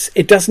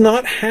it does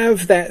not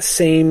have that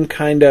same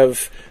kind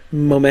of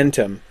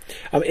momentum,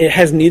 It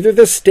has neither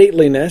the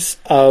stateliness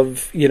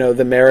of,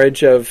 the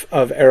marriage of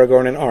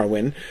Aragorn and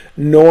Arwen,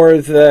 nor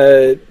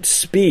the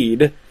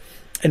speed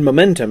and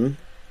momentum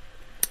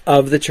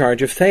of the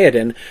charge of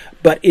Theoden,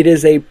 but it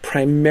is a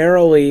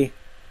primarily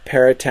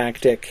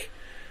paratactic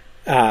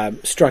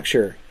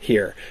structure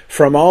here.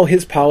 From all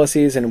his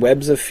policies and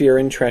webs of fear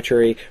and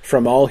treachery,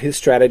 from all his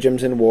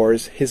stratagems and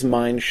wars, his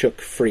mind shook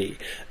free.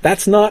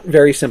 That's not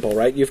very simple,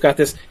 right? You've got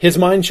this, his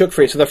mind shook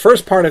free. So the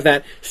first part of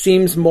that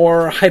seems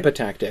more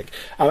hypotactic.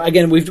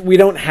 Again, we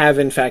don't have,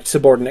 in fact,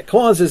 subordinate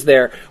clauses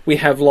there. We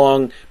have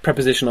long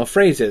prepositional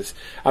phrases.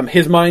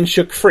 His mind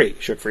shook free.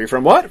 Shook free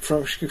from what?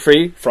 Shook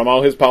free from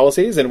all his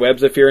policies and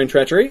webs of fear and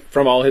treachery,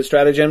 from all his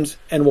stratagems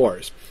and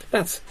wars.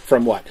 That's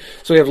from what?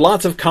 So we have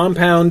lots of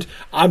compound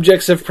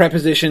objects of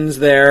prepositions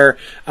there,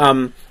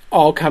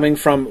 all coming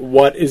from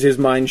what is his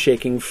mind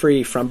shaking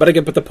free from. But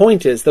the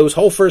point is, those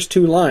whole first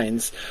two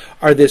lines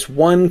are this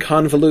one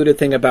convoluted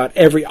thing about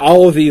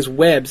all of these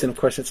webs, and of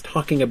course it's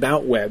talking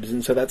about webs,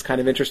 and so that's kind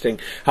of interesting,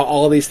 how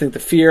all of these things, the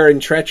fear and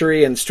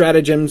treachery and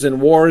stratagems and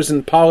wars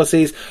and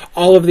policies,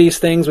 all of these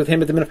things with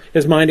him at the middle,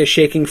 his mind is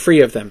shaking free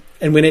of them.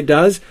 And when it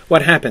does,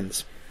 what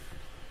happens?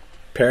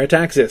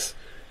 Parataxis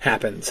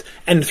happens,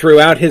 and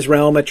throughout his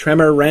realm a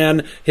tremor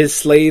ran, his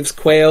slaves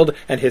quailed,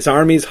 and his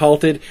armies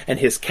halted, and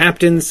his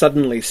captains,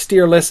 suddenly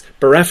steerless,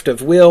 bereft of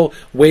will,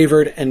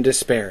 wavered and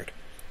despaired.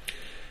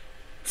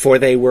 For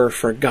they were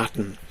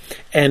forgotten.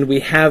 And we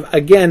have,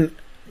 again,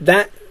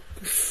 that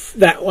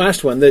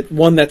last one, the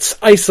one that's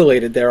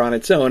isolated there on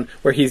its own,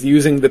 where he's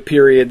using the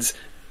periods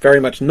very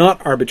much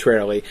not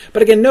arbitrarily.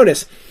 But again,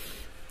 notice,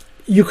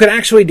 you could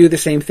actually do the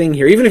same thing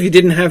here, even if you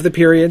didn't have the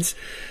periods,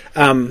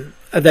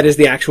 that is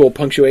the actual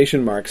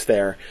punctuation marks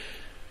there.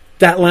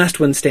 That last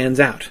one stands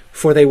out,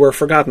 for they were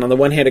forgotten. On the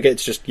one hand, again,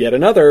 it's just yet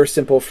another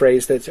simple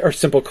phrase or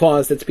simple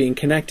clause that's being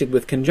connected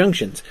with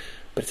conjunctions,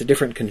 but it's a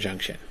different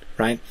conjunction,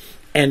 right?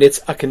 And it's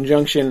a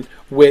conjunction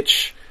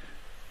which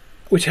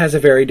has a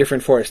very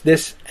different force.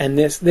 This and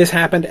this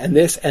happened, and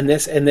this and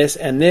this and this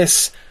and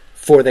this,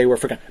 for they were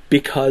forgotten,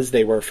 because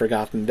they were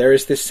forgotten. There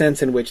is this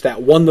sense in which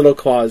that one little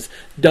clause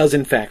does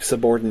in fact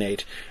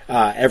subordinate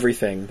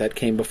everything that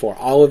came before.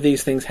 All of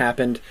these things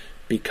happened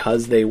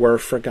because they were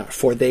forgotten,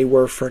 for they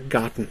were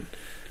forgotten,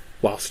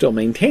 while still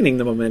maintaining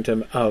the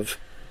momentum of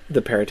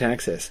the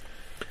parataxis.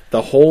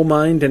 The whole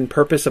mind and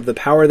purpose of the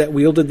power that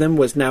wielded them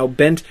was now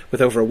bent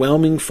with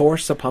overwhelming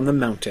force upon the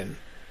mountain.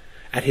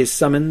 At his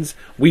summons,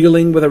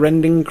 wheeling with a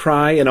rending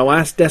cry, in a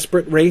last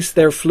desperate race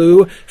there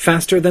flew,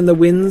 faster than the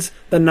winds,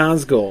 the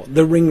Nazgul,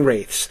 the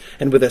ring-wraiths,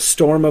 and with a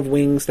storm of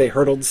wings they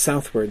hurtled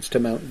southwards to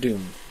Mount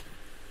Doom.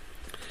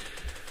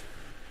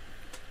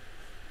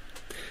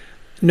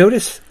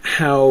 Notice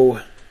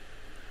how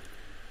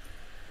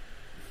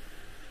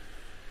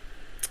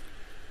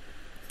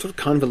sort of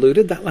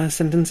convoluted that last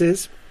sentence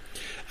is.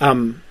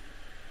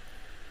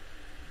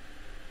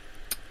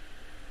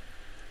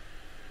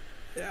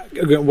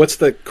 What's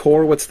the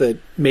core, what's the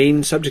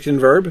main subject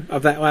and verb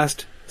of that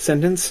last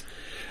sentence?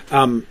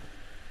 The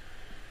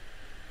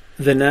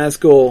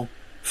Nazgul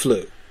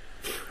flew,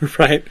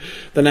 right?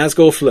 The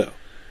Nazgul flew.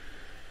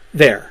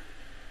 There.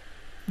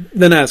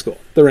 The Nazgul,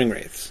 the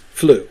ring-wraiths,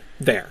 flew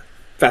there,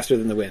 faster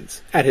than the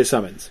winds, at his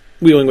summons,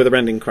 wheeling with a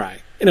rending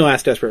cry, in a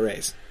last desperate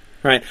race,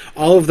 right?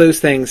 All of those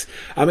things,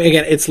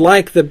 again, it's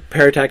like the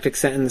paratactic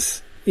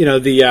sentence,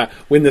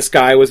 when the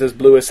sky was as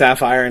blue as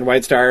sapphire and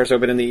white stars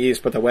opened in the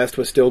east, but the west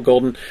was still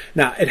golden.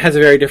 Now, it has a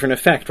very different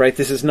effect, right?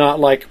 This is not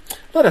like,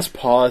 let us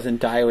pause and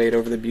dilate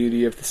over the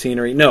beauty of the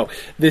scenery. No,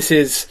 this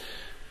is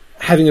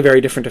having a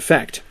very different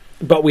effect.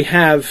 But we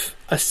have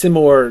a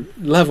similar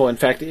level, in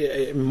fact,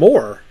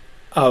 more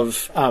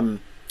of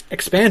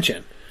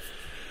expansion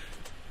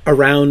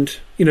around,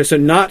 so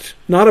not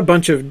a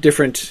bunch of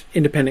different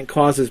independent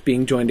clauses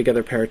being joined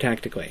together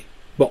paratactically,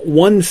 but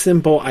one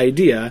simple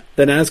idea,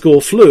 the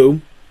Nazgul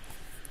flew,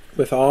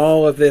 with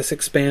all of this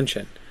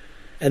expansion,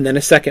 and then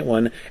a second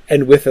one,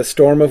 and with a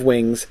storm of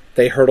wings,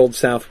 they hurtled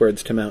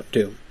southwards to Mount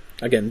Doom.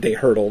 Again, they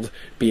hurtled,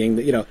 being,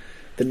 the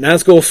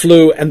Nazgul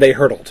flew and they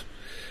hurtled.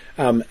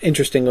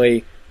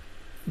 Interestingly,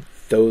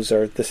 those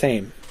are the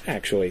same,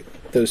 actually.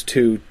 Those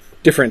two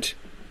different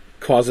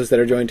clauses that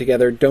are joined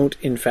together don't,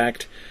 in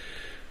fact,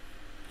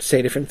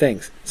 say different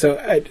things. So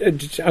I'm going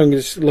to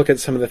just look at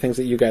some of the things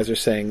that you guys are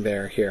saying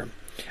there here.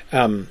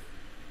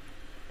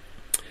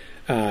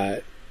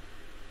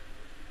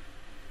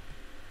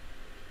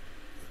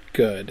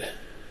 Good.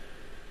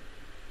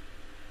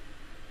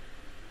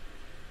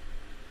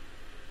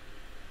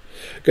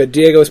 Good.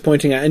 Diego is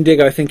pointing out, and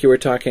Diego, I think you were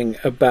talking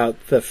about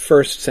the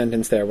first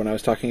sentence there when I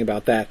was talking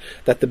about that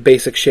the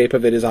basic shape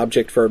of it is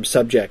object, verb,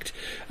 subject.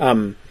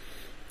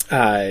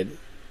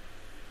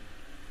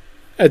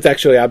 It's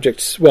actually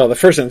objects. Well, the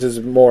first sentence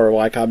is more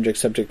like object,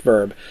 subject,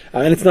 verb,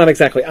 and it's not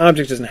exactly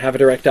object. Doesn't have a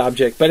direct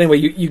object, but anyway,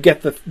 you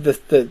get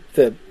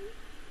the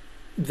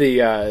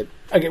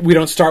again, we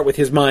don't start with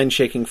his mind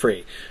shaking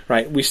free,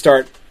 right? We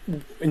start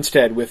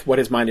instead with what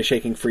his mind is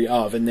shaking free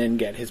of, and then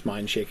get his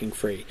mind shaking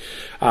free.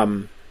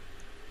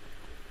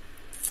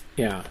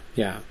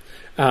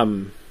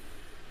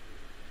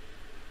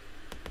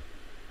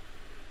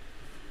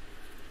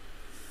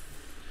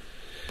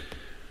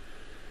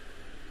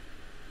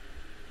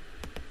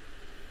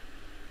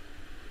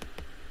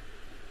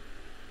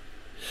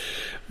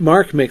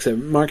 Mark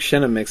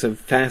Shenham makes a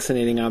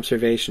fascinating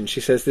observation.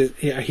 He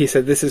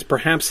said this is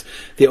perhaps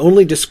the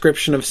only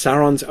description of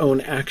Sauron's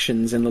own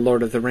actions in The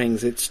Lord of the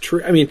Rings. It's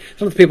true. I mean,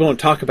 some of the people don't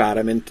talk about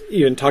him and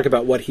even talk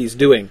about what he's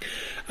doing.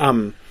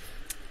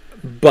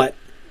 But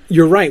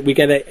you're right. We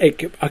get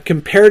a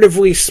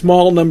comparatively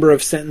small number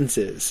of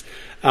sentences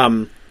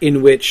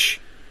in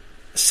which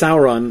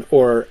Sauron,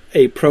 or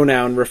a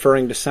pronoun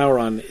referring to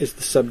Sauron, is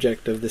the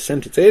subject of the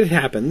sentence. It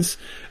happens.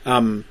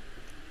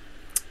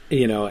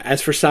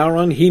 As for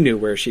Sauron, he knew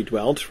where she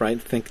dwelt, right?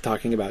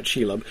 Talking about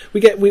Shelob. We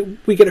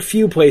get a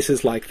few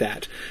places like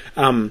that.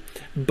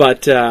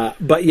 But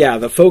yeah,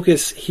 the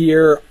focus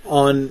here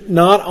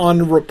not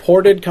on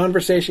reported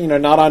conversation,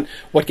 not on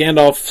what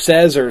Gandalf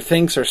says or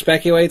thinks or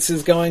speculates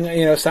is going,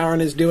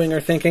 Sauron is doing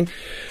or thinking.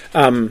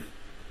 But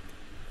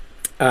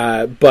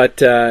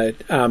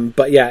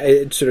yeah,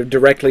 it's sort of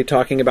directly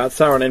talking about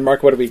Sauron. And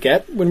Mark, what do we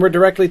get when we're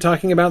directly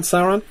talking about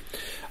Sauron?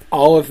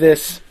 All of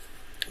this,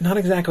 not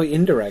exactly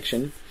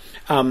indirection,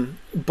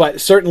 but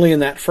certainly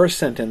in that first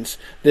sentence,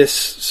 this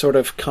sort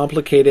of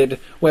complicated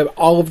web,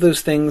 all of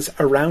those things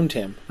around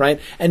him, right?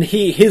 And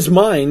his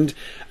mind,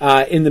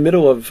 in the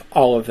middle of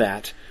all of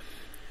that,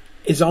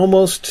 is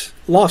almost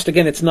lost.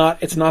 Again, it's not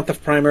the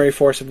primary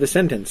force of the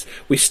sentence.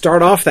 We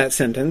start off that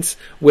sentence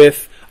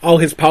with all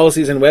his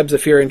policies and webs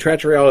of fear and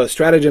treachery, all his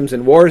stratagems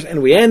and wars,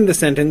 and we end the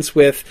sentence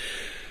with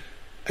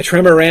a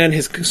tremor ran,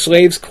 his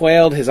slaves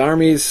quailed, his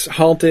armies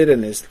halted,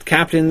 and his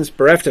captains,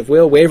 bereft of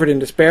will, wavered in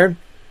despair,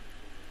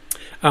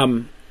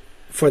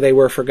 for they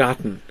were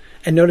forgotten.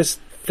 And notice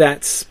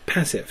that's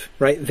passive,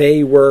 right?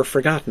 They were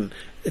forgotten.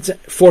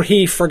 For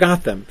he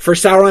forgot them. For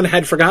Sauron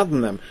had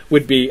forgotten them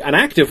would be an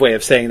active way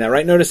of saying that,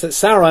 right? Notice that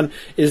Sauron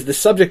is the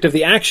subject of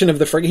the action of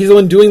he's the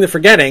one doing the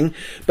forgetting,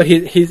 but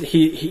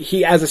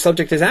he as a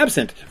subject is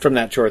absent from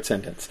that short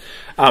sentence.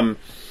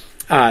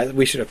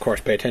 We should, of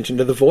course, pay attention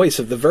to the voice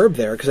of the verb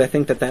there, because I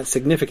think that's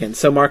significant.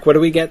 So, Mark, what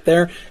do we get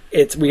there?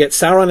 We get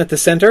Sauron at the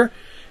center.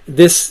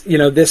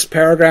 This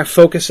paragraph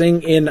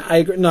focusing in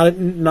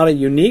not a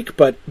unique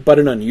but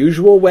an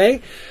unusual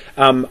way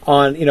on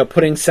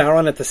putting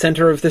Sauron at the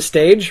center of the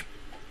stage.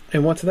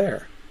 And what's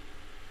there?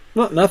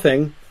 Not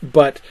nothing,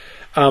 but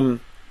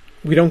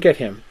we don't get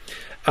him.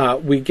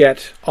 We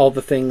get all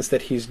the things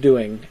that he's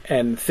doing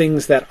and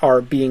things that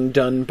are being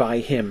done by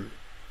him.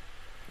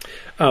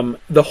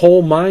 The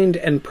whole mind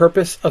and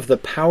purpose of the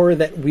power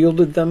that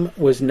wielded them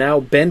was now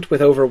bent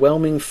with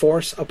overwhelming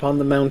force upon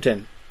the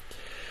mountain.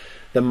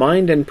 The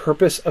mind and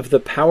purpose of the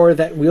power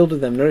that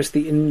wielded them. Notice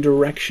the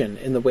indirection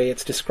in the way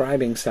it's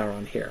describing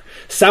Sauron here.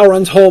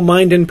 Sauron's whole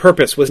mind and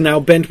purpose was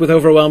now bent with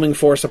overwhelming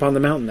force upon the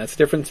mountain. That's a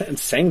different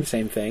sentence, saying the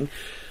same thing.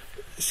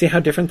 See how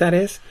different that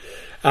is?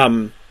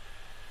 At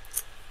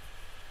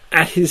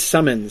his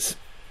summons.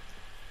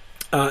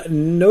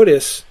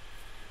 Notice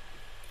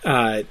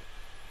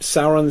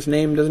Sauron's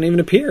name doesn't even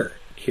appear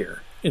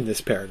here in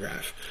this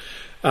paragraph.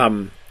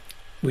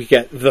 We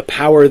get the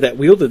power that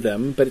wielded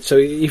them, but so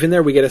even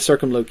there we get a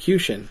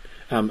circumlocution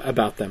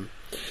about them.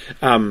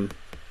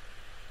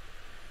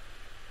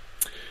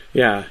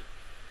 Yeah.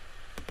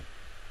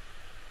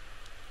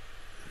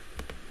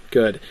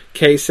 Good.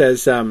 Kay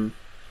says, I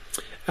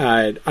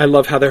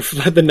love how the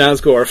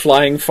Nazgul are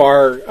flying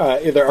far,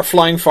 are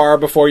flying far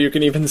before you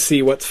can even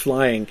see what's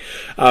flying.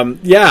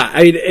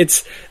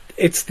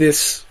 It's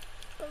this,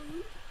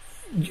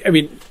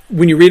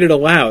 when you read it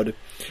aloud,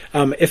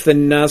 if the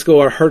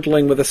Nazgul are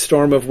hurtling with a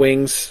storm of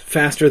wings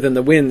faster than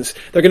the winds,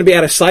 they're going to be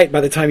out of sight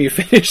by the time you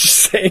finish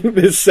saying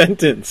this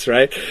sentence,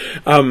 right?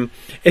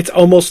 It's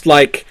almost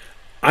like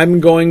I'm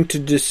going to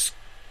this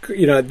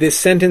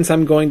sentence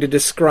I'm going to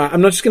describe.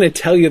 I'm not just going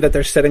to tell you that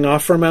they're setting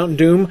off for Mount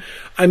Doom.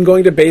 I'm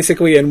going to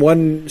basically, in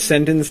one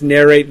sentence,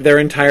 narrate their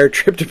entire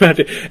trip to Mount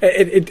Doom.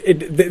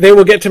 They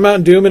will get to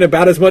Mount Doom in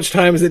about as much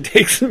time as it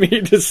takes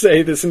me to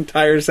say this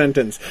entire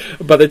sentence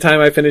by the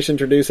time I finish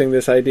introducing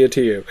this idea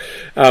to you.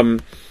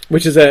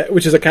 Which is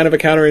a kind of a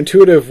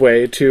counterintuitive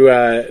way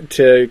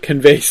to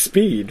convey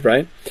speed,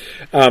 right?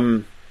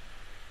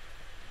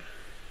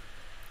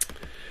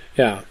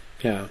 Yeah.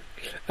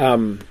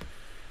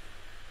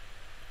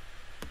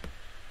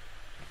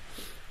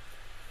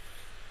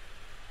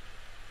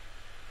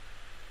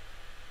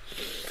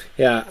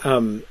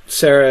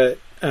 Sarah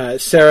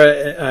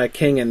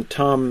King and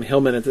Tom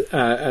Hillman at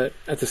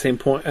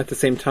the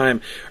same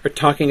time are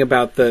talking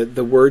about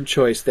the word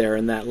choice there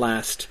in that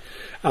last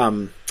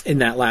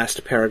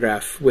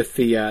paragraph with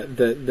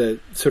the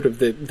sort of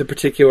the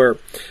particular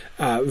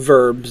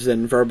verbs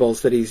and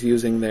verbals that he's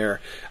using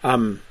there.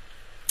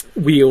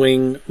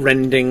 Wheeling,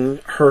 rending,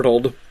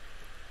 hurtled.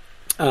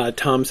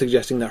 Tom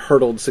suggesting that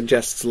hurtled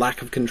suggests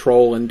lack of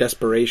control and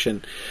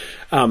desperation.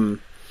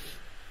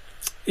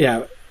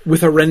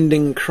 With a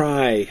rending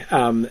cry,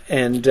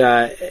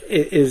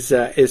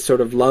 is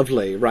sort of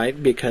lovely,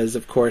 right? Because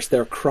of course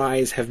their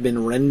cries have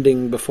been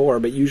rending before,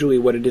 but usually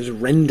what it is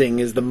rending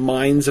is the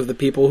minds of the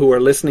people who are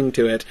listening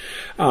to it.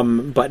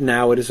 But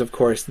now it is of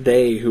course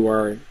they who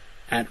are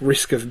at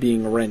risk of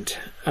being rent.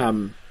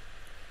 And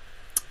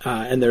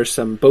there's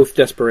some both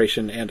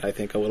desperation and I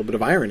think a little bit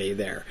of irony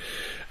there.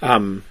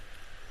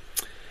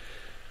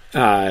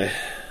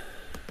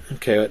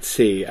 Okay, let's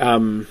see.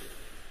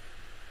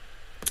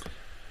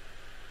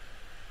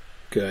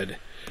 Good.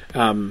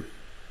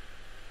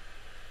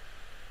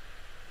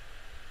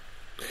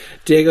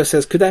 Diego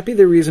says, could that be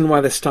the reason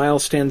why the style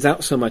stands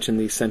out so much in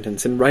these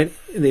sentences? In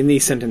writing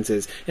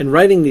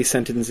these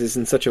sentences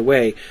in such a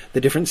way,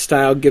 the different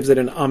style gives it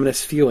an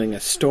ominous feeling, a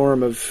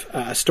storm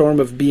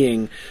of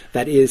being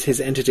that is his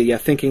entity. Yeah,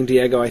 thinking,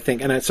 Diego, I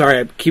think, and sorry,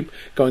 I keep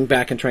going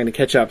back and trying to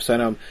catch up, so I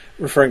know I'm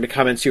referring to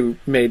comments you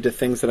made to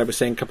things that I was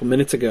saying a couple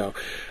minutes ago.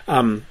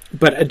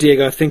 But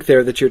Diego, I think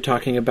there that you're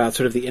talking about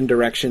sort of the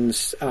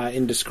indirections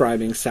in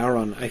describing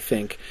Sauron, I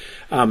think.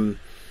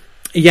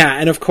 Yeah,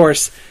 and of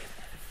course,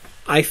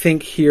 I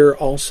think here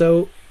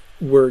also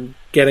we're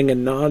getting a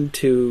nod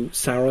to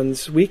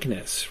Sauron's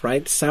weakness,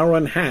 right?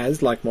 Sauron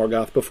has, like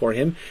Morgoth before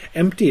him,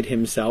 emptied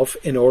himself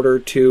in order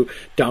to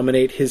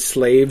dominate his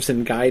slaves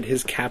and guide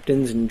his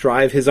captains and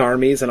drive his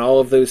armies and all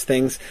of those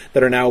things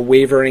that are now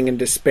wavering and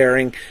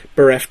despairing,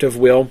 bereft of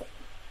will,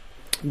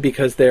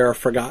 because they are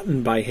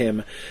forgotten by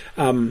him.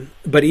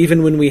 But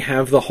even when we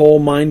have the whole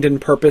mind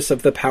and purpose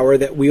of the power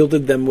that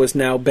wielded them was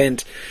now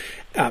bent,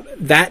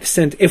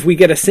 if we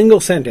get a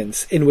single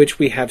sentence in which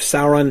we have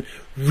Sauron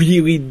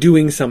really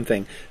doing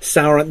something,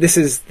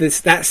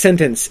 that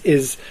sentence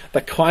is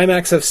the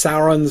climax of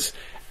Sauron's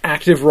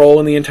active role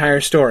in the entire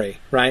story,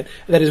 right?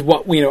 That is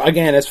what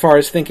again, as far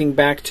as thinking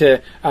back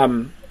to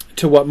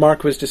what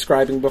Mark was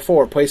describing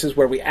before, places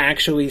where we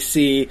actually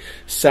see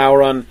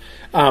Sauron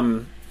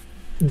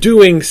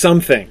doing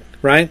something,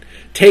 right?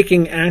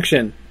 Taking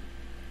action.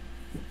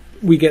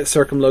 We get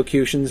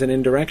circumlocutions and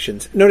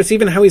indirections. Notice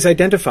even how he's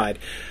identified.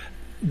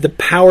 The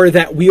power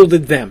that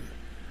wielded them.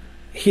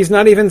 He's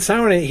not even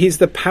Sauron. He's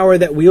the power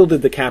that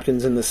wielded the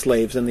captains and the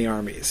slaves and the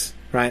armies,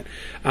 right?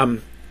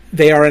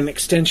 They are an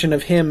extension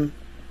of him,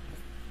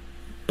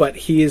 but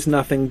he is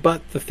nothing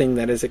but the thing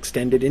that is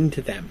extended into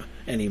them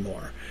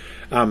anymore.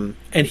 And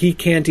he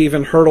can't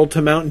even hurtle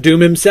to Mount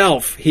Doom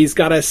himself. He's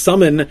got to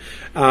summon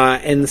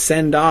and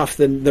send off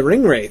the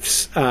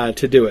ringwraiths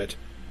to do it.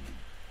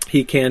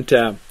 He can't,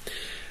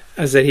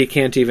 as that he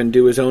can't even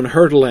do his own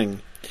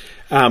hurtling.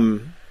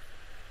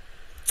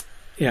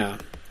 Yeah.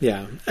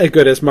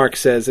 Good, as Mark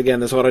says, again,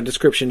 there's a lot of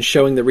description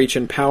showing the reach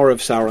and power of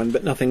Sauron,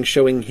 but nothing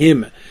showing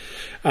him.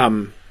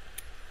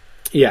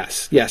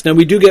 Yes. Now,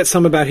 we do get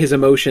some about his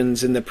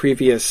emotions in the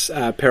previous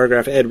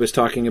paragraph. Ed was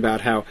talking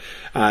about how,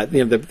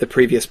 the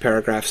previous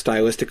paragraph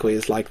stylistically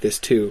is like this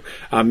too.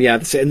 And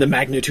the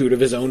magnitude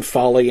of his own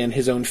folly and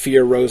his own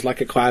fear rose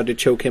like a cloud to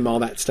choke him, all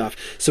that stuff.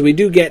 So we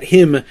do get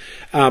him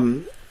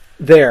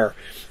there,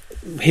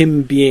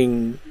 him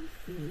being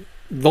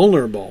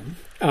vulnerable.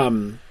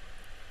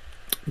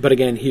 But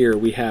again, here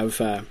we have,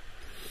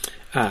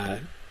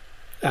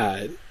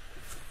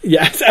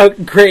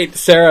 great.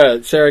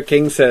 Sarah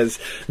King says,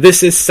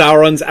 this is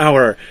Sauron's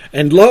hour,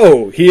 and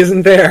lo, he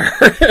isn't there.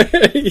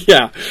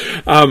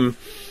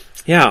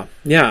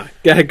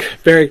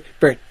 Very,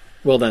 very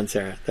well done,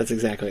 Sarah. That's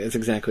exactly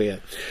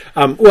it.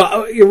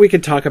 We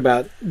could talk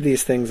about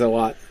these things a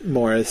lot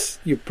more, as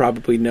you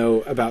probably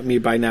know about me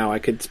by now. I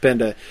could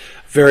spend a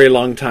very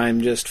long time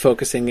just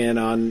focusing in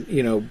on,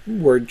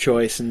 word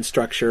choice and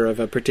structure of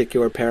a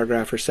particular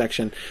paragraph or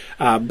section.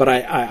 But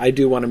I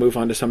do want to move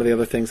on to some of the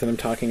other things that I'm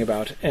talking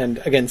about. And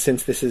again,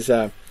 since this is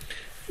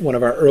one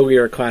of our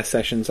earlier class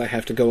sessions, I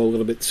have to go a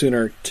little bit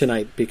sooner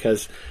tonight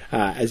because,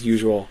 as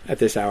usual, at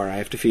this hour, I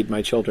have to feed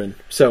my children.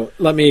 So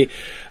let me,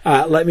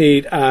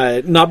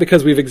 not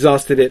because we've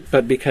exhausted it,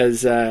 but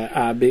because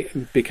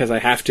I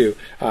have to.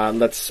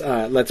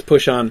 Let's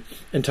push on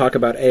and talk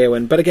about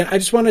Eowyn. But again, I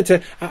just wanted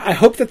to. I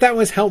hope that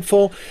was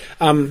helpful.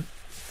 Sort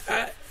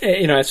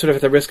of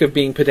at the risk of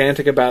being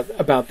pedantic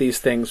about these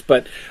things,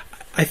 but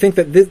I think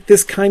that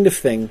this kind of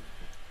thing.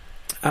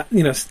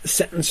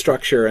 Sentence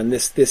structure and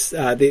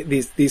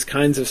these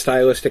kinds of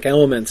stylistic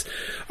elements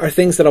are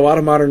things that a lot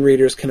of modern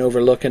readers can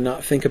overlook and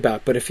not think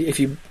about. But if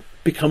you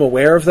become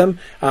aware of them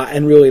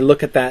and really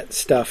look at that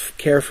stuff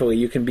carefully,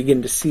 you can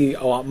begin to see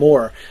a lot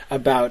more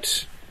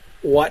about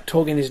what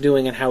Tolkien is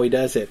doing and how he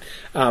does it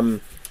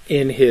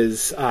in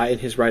his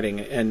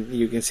writing, and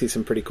you can see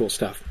some pretty cool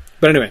stuff.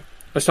 But anyway,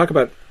 let's talk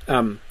about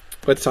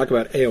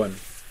Eowyn.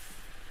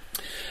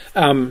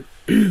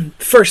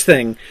 First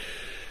thing.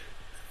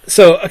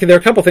 So, okay, there are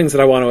a couple things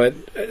that I want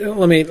to...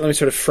 Let me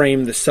sort of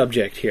frame the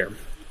subject here.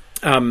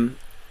 In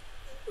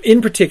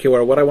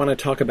particular, what I want to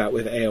talk about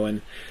with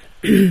Eowyn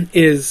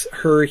is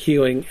her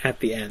healing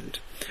at the end.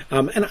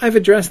 And I've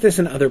addressed this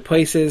in other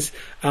places.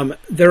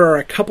 There are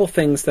a couple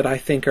things that I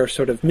think are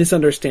sort of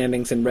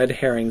misunderstandings and red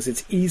herrings.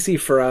 It's easy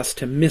for us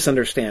to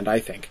misunderstand, I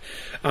think,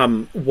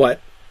 what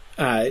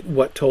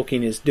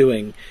Tolkien is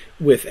doing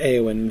with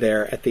Eowyn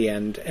there at the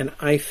end. And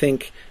I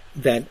think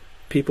that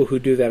people who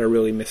do that are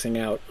really missing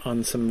out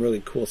on some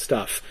really cool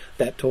stuff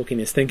that Tolkien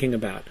is thinking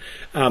about.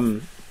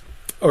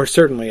 Or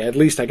certainly, at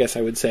least I guess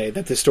I would say,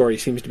 that the story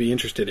seems to be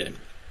interested in.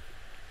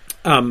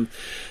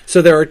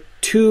 So there are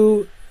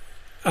two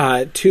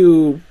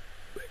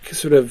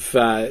sort of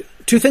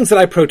two things that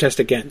I protest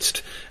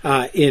against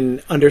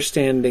in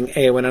understanding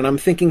Éowyn, and I'm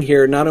thinking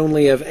here not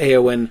only of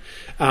Éowyn,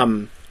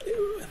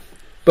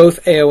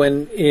 both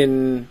Éowyn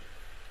in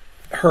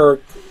her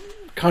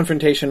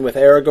confrontation with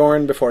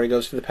Aragorn before he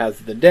goes to the Paths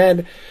of the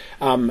Dead,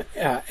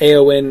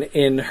 Éowyn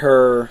in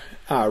her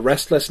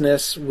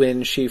restlessness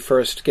when she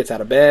first gets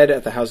out of bed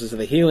at the Houses of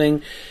the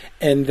Healing,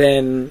 and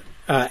then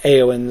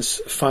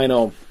Éowyn's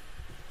final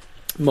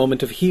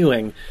moment of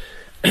healing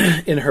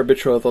in her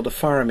betrothal to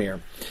Faramir.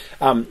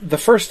 The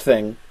first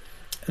thing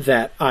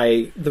that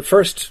I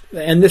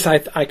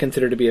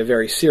consider to be a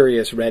very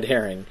serious red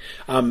herring,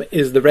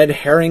 is the red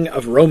herring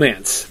of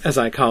romance, as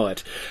I call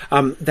it.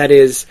 That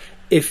is,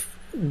 if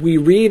we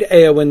read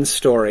Éowyn's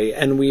story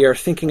and we are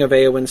thinking of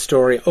Éowyn's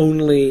story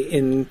only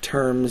in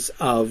terms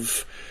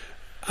of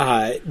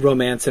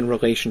romance and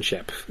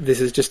relationship.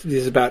 This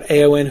is about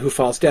Éowyn who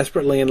falls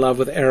desperately in love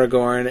with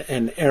Aragorn,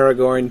 and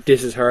Aragorn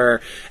disses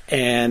her,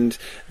 and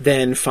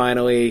then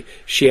finally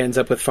she ends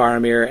up with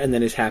Faramir and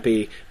then is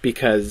happy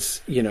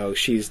because,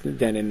 she's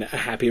then in a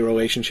happy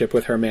relationship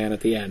with her man at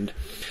the end.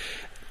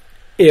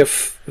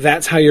 If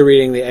that's how you're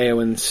reading the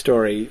Éowyn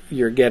story,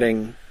 you're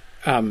getting...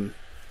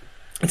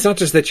 it's not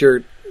just that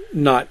you're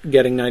not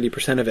getting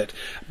 90% of it,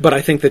 but I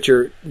think that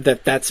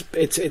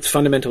it's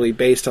fundamentally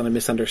based on a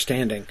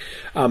misunderstanding.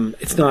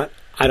 It's not,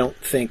 I don't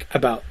think,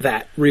 about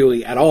that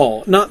really at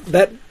all. Not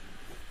that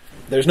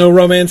there's no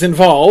romance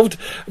involved,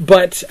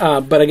 but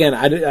again,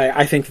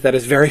 I think that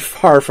is very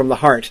far from the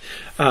heart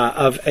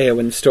of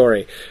Éowyn's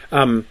story.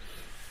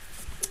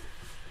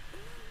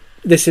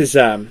 This is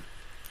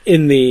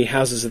in the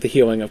Houses of the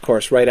Healing, of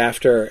course, right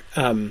after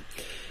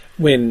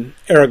when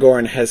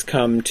Aragorn has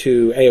come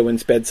to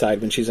Éowyn's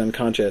bedside when she's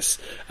unconscious,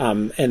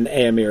 and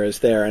Éomer is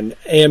there. And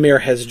Éomer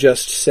has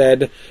just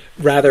said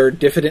rather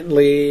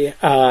diffidently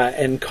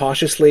and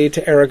cautiously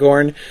to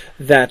Aragorn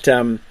that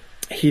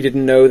he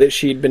didn't know that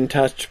she'd been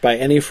touched by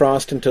any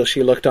frost until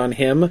she looked on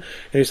him. And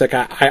he's like,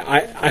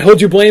 I hold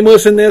you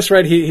blameless in this,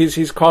 right?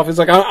 He's coughing. He's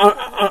like,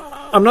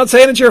 I'm not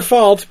saying it's your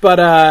fault, but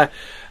I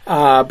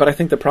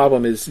think the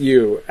problem is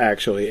you,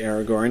 actually,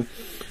 Aragorn.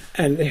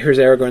 And here's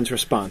Aragorn's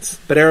response.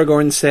 But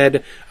Aragorn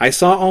said, I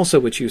saw also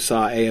what you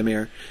saw,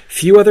 Éomer.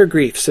 Few other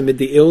griefs amid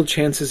the ill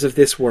chances of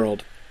this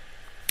world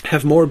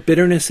have more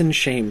bitterness and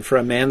shame for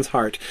a man's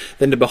heart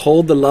than to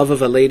behold the love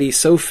of a lady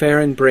so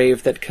fair and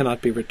brave that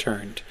cannot be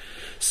returned.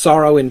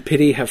 Sorrow and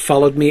pity have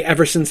followed me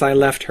ever since I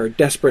left her,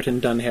 desperate in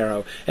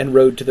Dunharrow, and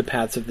rode to the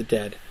Paths of the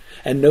Dead.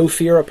 And no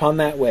fear upon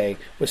that way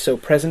was so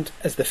present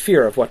as the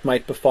fear of what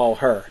might befall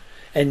her.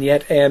 And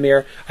yet,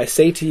 Éomer, I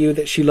say to you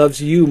that she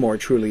loves you more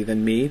truly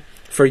than me.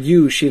 For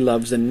you she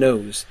loves and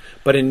knows,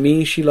 but in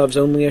me she loves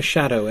only a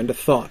shadow and a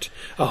thought,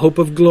 a hope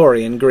of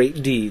glory and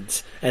great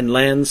deeds, and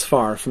lands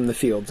far from the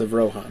fields of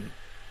Rohan.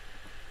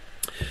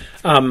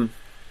 Okay,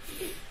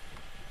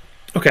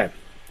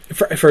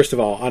 first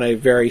of all, on a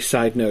very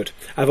side note,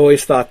 I've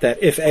always thought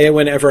that if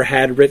Éowyn ever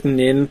had written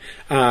in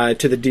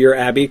to the Dear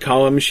Abby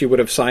column, she would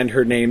have signed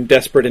her name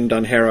Desperate in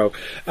Dunharrow.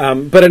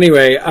 But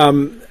anyway,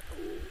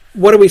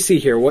 what do we see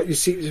here? We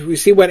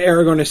see what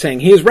Aragorn is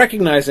saying. He is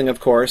recognizing, of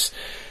course,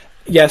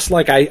 yes,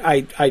 like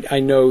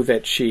I know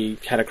that she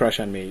had a crush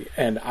on me,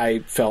 and I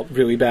felt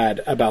really bad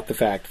about the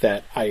fact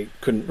that I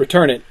couldn't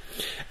return it.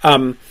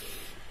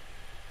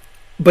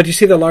 But you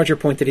see the larger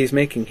point that he's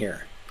making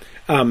here.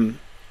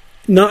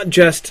 Not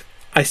just,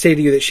 I say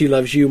to you that she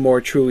loves you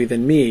more truly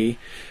than me,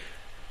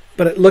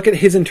 but look at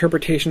his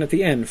interpretation at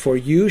the end. For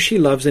you she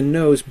loves and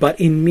knows, but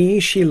in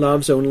me she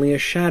loves only a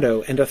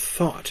shadow and a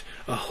thought,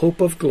 a hope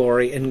of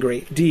glory and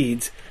great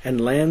deeds, and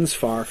lands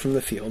far from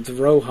the fields of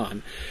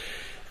Rohan.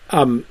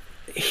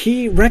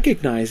 He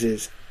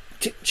recognizes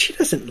she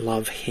doesn't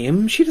love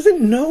him. She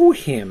doesn't know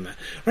him,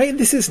 right?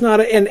 This is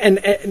not and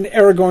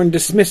Aragorn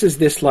dismisses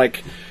this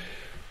like,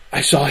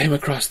 I saw him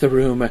across the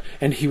room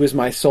and he was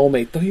my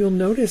soulmate. Though you'll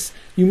notice,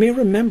 you may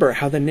remember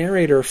how the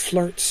narrator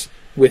flirts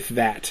with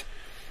that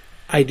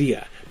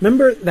idea.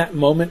 Remember that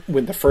moment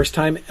when the first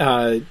time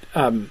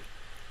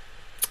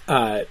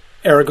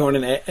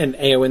Aragorn and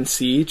Éowyn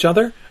see each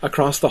other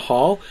across the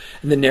hall,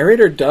 and the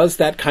narrator does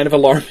that kind of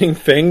alarming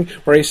thing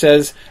where he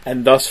says,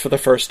 and thus for the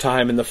first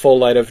time in the full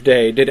light of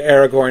day did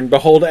Aragorn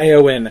behold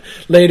Éowyn,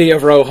 Lady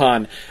of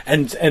Rohan,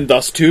 and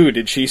thus too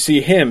did she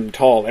see him,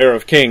 tall heir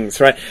of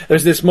kings, right?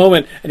 There's this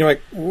moment, and you're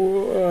like,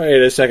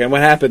 wait a second, what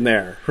happened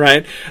there,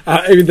 right?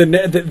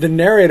 The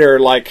narrator,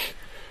 like,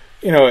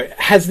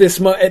 has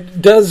this,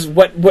 it does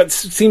what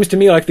seems to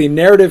me like the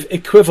narrative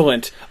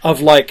equivalent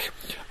of like,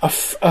 a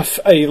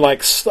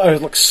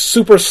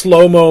super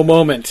slow-mo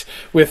moment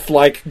with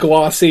like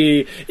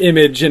glossy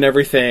image and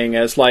everything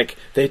as like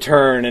they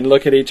turn and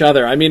look at each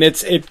other. I mean,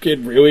 it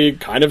really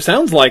kind of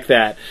sounds like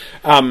that.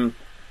 Yeah,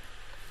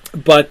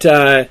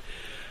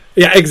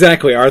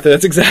 exactly, Arthur.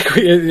 That's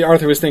exactly,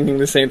 Arthur was thinking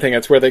the same thing.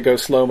 That's where they go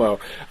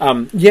slow-mo.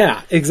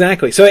 Yeah,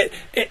 exactly. So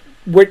it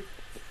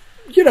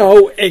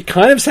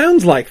kind of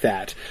sounds like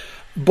that,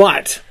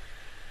 but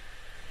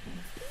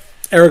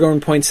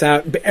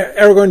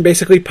Aragorn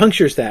basically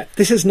punctures that.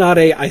 This is not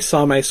I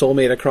saw my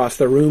soulmate across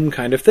the room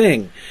kind of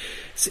thing.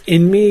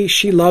 In me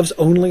she loves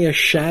only a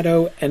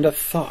shadow and a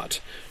thought.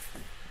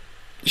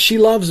 She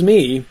loves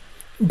me,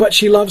 but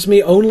she loves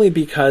me only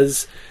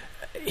because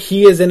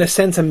he is, in a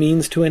sense, a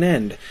means to an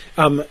end.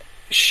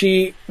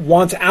 She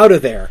wants out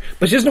of there,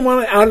 but she doesn't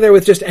want out of there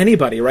with just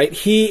anybody, right?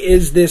 He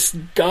is this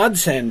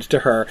godsend to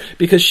her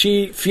because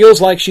she feels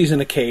like she's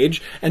in a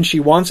cage and she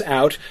wants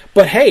out.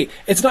 But hey,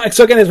 it's not.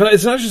 So again,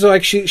 it's not just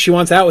like she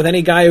wants out with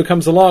any guy who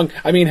comes along.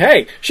 I mean,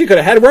 hey, she could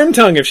have had worm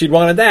tongue if she'd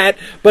wanted that,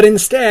 but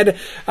instead,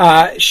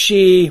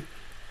 she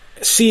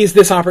sees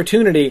this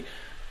opportunity.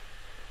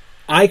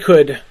 I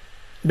could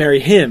marry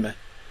him.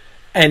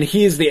 And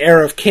he's the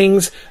heir of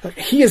kings.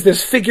 He is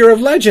this figure of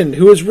legend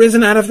who has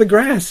risen out of the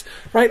grass,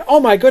 right? Oh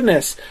my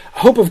goodness.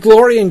 Hope of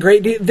glory and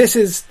great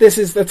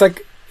that's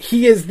like,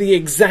 he is the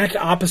exact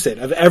opposite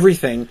of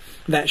everything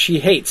that she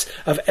hates,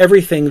 of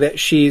everything that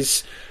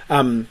she's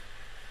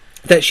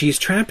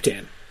trapped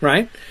in,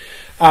 right?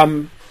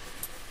 So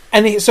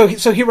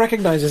he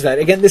recognizes that.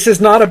 Again, this is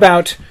not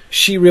about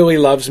she really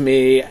loves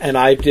me and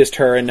I've dissed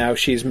her and now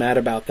she's mad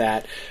about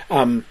that.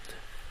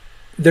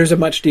 There's a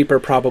much deeper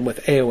problem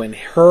with Éowyn.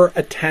 Her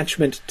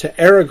attachment to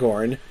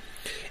Aragorn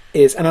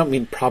is, and I don't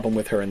mean problem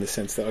with her in the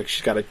sense that like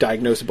she's got a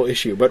diagnosable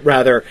issue, but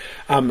rather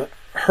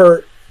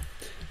her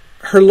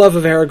love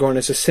of Aragorn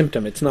is a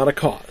symptom. It's not a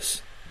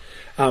cause.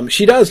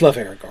 She does love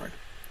Aragorn,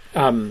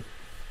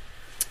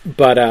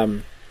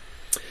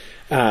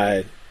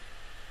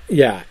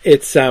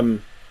 it's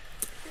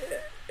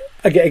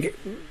again,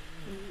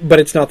 but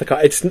it's not the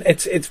cause.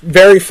 It's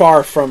very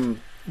far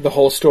from the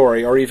whole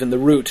story or even the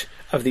root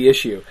of the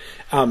issue.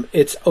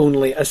 It's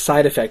only a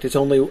side effect. It's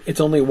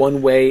only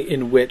one way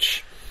in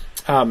which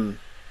her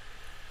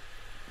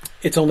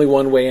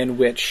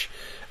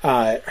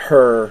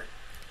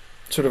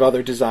sort of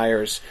other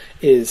desires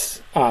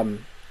is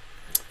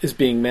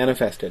being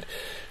manifested.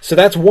 So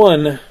that's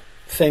one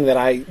thing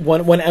that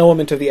one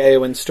element of the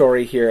Éowyn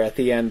story here at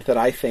the end that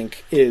I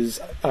think is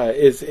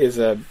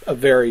a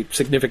very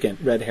significant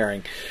red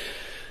herring.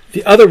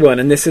 The other one,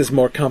 and this is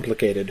more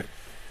complicated,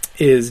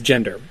 is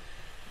gender.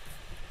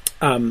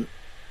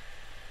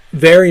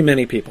 Very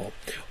many people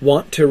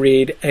want to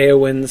read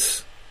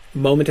Éowyn's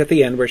moment at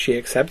the end where she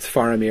accepts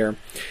Faramir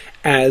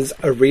as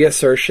a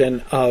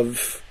reassertion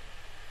of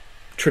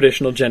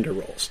traditional gender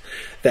roles.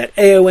 That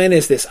Éowyn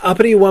is this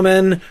uppity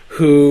woman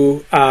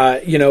who,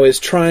 is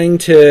trying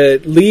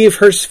to leave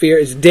her sphere,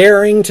 is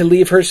daring to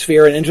leave her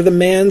sphere and enter the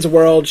man's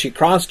world. She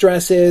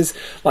cross-dresses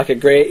like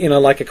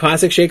a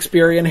classic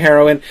Shakespearean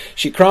heroine.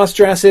 She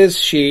cross-dresses.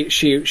 She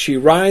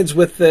rides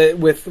with the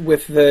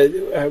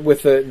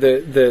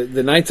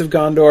Knights of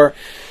Gondor.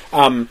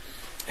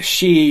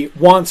 She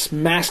wants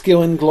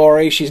masculine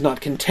glory. She's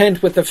not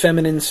content with the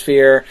feminine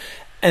sphere.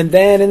 And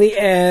then in the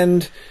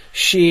end,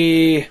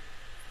 she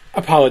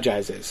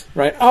apologizes,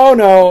 right? Oh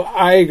no,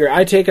 I agree.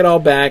 I take it all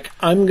back.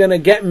 I'm gonna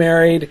get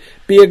married,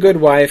 be a good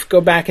wife, go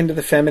back into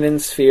the feminine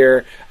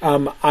sphere.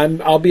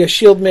 I'll be a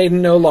shield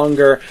maiden no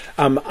longer.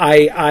 I'm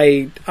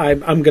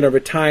gonna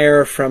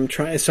retire from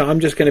trying. So I'm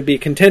just gonna be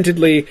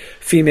contentedly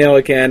female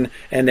again,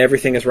 and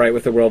everything is right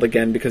with the world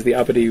again because the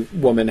uppity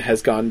woman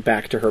has gone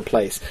back to her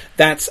place.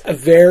 That's a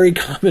very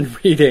common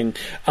reading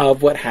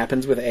of what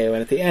happens with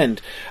Éowyn at the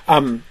end.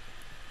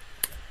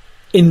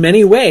 In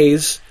many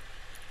ways,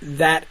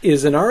 that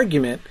is an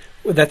argument,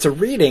 that's a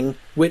reading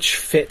which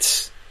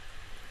fits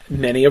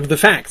many of the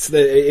facts.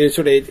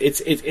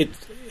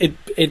 It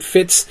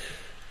fits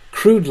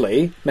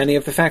crudely many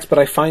of the facts, but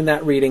I find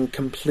that reading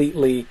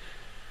completely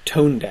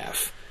tone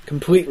deaf.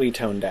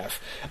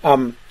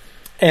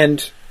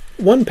 And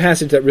one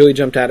passage that really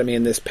jumped out at me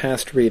in this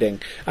past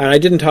reading, and I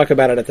didn't talk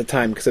about it at the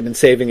time because I've been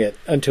saving it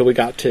until we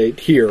got to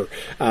here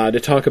to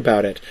talk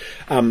about it.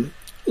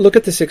 Look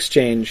at this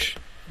exchange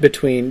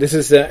between, this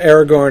is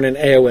Aragorn and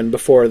Éowyn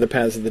before the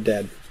Paths of the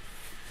Dead.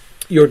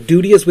 "Your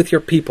duty is with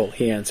your people,"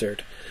 he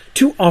answered.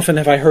 "Too often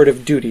have I heard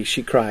of duty,"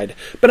 she cried.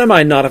 "But am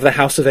I not of the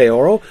house of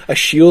Eorl, a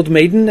shield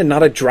maiden and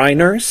not a dry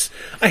nurse?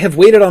 I have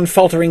waited on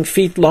faltering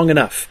feet long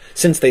enough.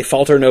 Since they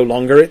falter no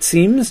longer, it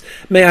seems,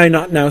 may I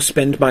not now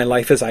spend my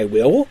life as I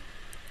will?"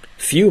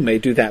 "Few may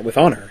do that with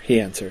honor," he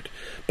answered.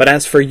 "But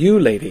as for you,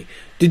 lady,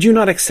 did you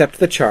not accept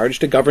the charge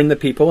to govern the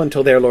people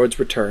until their lord's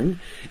return?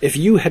 If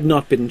you had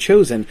not been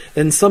chosen,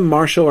 then some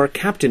marshal or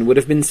captain would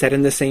have been set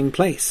in the same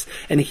place,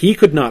 and he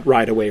could not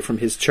ride away from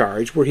his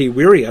charge, were he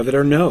weary of it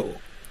or no."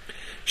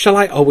 "Shall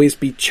I always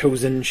be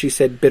chosen?" she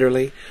said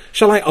bitterly.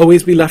 "Shall I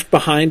always be left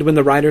behind when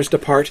the riders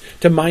depart,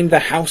 to mind the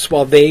house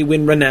while they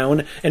win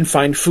renown, and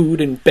find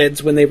food and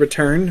beds when they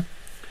return?"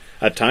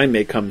 "A time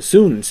may come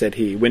soon," said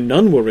he, "when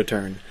none will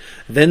return.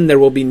 Then there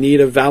will be need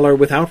of valor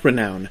without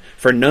renown,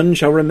 for none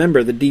shall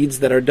remember the deeds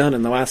that are done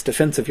in the last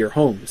defence of your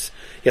homes.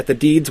 Yet the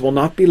deeds will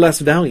not be less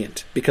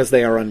valiant, because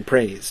they are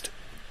unpraised."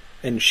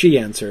 And she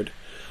answered,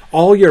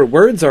 "All your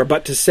words are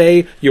but to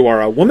say, you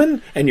are a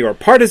woman, and your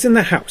part is in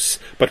the house.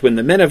 But when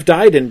the men have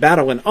died in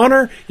battle and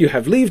honour, you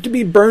have leave to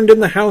be burned in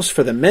the house,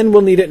 for the men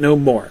will need it no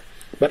more.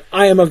 But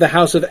I am of the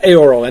house of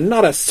Eorl, and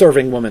not a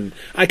serving woman.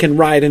 I can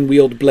ride and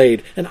wield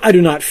blade, and I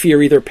do not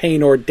fear either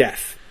pain or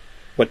death."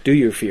 "What do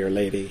you fear,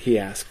 lady?" he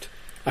asked.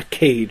 a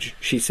cage,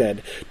 she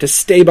said, to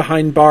stay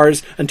behind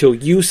bars until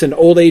use and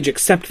old age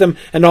accept them,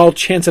 and all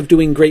chance of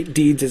doing great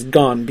deeds is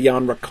gone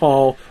beyond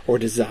recall or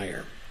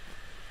desire.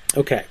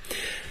 Okay,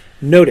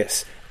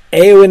 notice,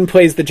 Éowyn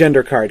plays the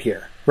gender card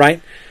here,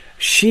 right?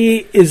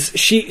 She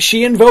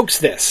invokes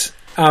this.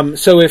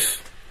 So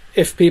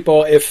if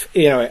people,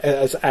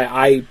 as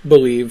I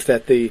believe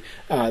that the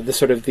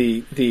sort of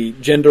the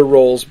gender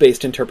roles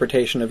based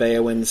interpretation of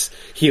Éowyn's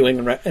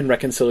healing and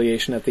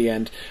reconciliation at the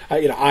end,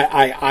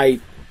 I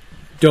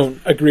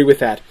don't agree with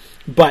that,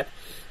 but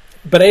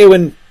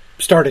Éowyn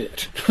started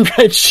it,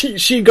 right?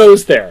 She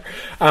goes there.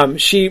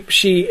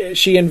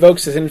 She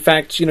invokes this. In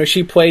fact,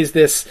 she plays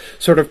this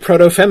sort of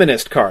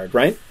proto-feminist card,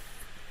 right?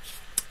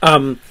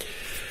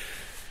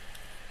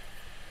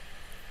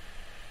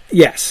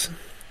 Yes.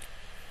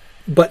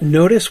 But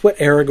notice what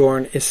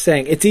Aragorn is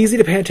saying. It's easy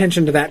to pay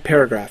attention to that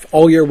paragraph.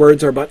 All your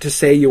words are but to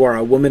say you are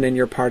a woman and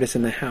your part is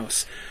in the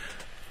house.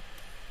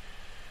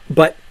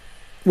 But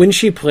when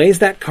she plays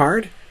that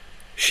card,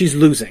 she's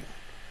losing.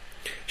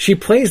 She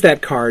plays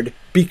that card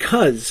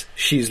because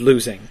she's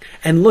losing.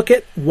 And look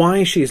at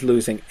why she's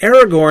losing.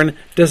 Aragorn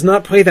does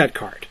not play that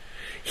card.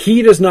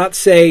 He does not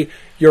say,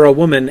 you're a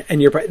woman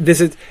and you're...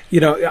 This is,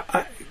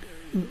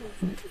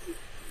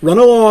 run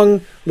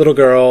along, little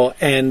girl,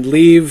 and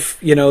leave,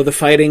 the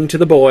fighting to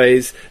the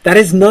boys. That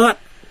is not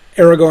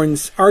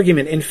Aragorn's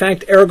argument. In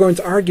fact, Aragorn's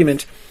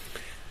argument,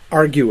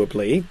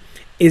 arguably,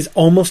 is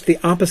almost the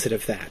opposite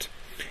of that.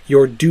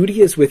 Your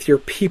duty is with your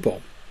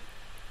people.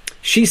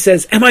 She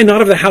says, am I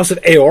not of the house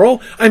of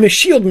Eorl? I'm a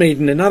shield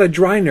maiden and not a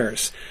dry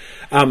nurse.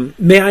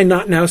 May I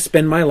not now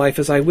spend my life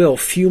as I will?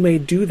 Few may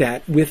do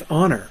that with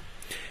honor.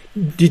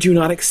 Did you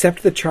not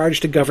accept the charge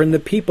to govern the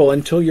people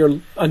until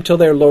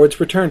their lord's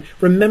return?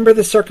 Remember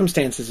the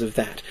circumstances of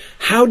that.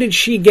 How did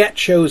she get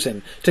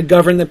chosen to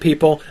govern the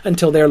people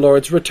until their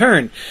lord's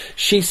return?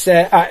 She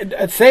said,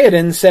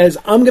 Theoden says,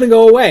 I'm going to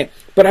go away,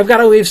 but I've got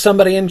to leave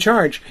somebody in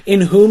charge. In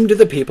whom do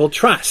the people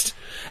trust?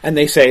 And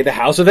they say, the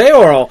house of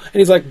Eorl. And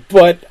he's like,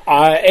 but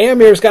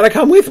Éomer's got to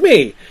come with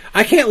me.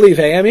 I can't leave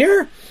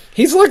Éomer.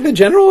 He's like the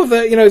general of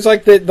the, he's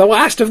like the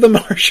last of the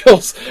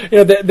marshals.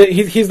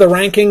 He's the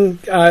ranking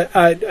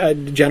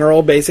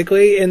general,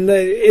 basically, in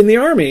the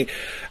army.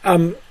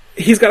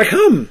 He's got to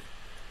come.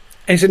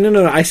 And he said,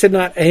 no, I said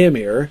not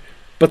Éomer,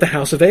 but the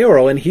house of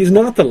Eorl, and he's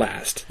not the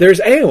last. There's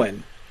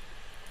Éowyn.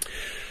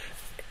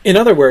 In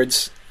other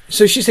words,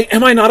 so she's saying,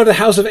 am I not of the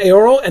house of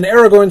Eorl? And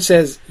Aragorn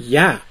says,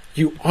 yeah,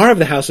 you are of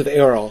the house of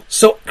Eorl,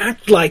 so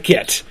act like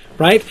it.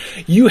 Right?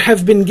 You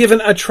have been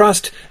given a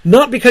trust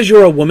not because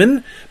you're a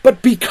woman,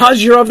 but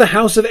because you're of the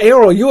house of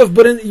Eorl. You have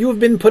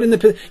been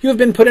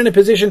put in a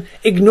position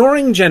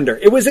ignoring gender.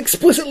 It was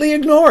explicitly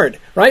ignored,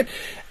 right?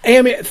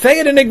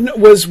 Theoden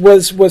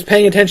was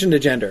paying attention to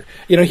gender.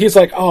 He's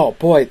like, oh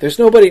boy, there's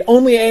nobody.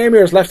 Only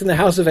Éomer is left in the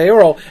house of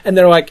Eorl, and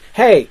they're like,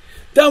 hey,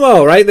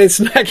 Dumbo, right? They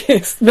smack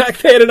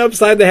Theoden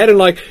upside the head and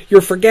like, you're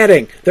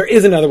forgetting. There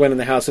is another one in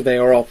the house of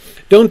Eorl.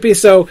 Don't be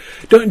so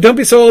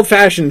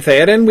old-fashioned,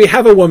 Theoden. We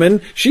have a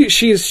woman.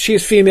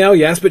 She's female,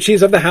 yes, but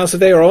she's of the house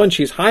of Eorl and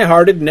she's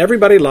high-hearted and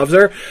everybody loves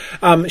her.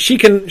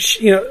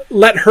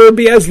 Let her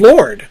be as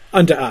lord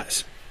unto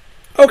us.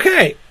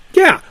 Okay.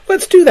 Yeah,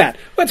 let's do that.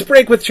 Let's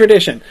break with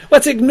tradition.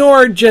 Let's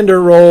ignore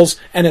gender roles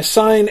and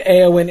assign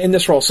Éowyn in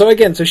this role. So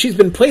she's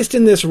been placed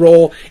in this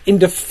role in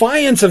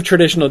defiance of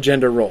traditional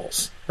gender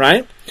roles,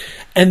 right?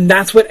 And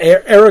that's what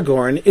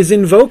Aragorn is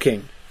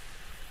invoking.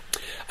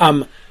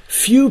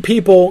 Few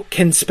people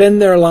can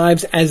spend their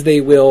lives as they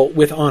will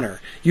with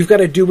honor. You've got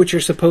to do what you're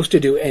supposed to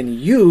do,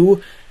 and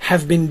you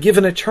have been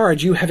given a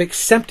charge. You have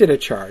accepted a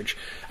charge,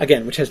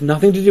 again, which has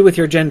nothing to do with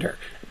your gender,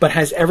 but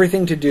has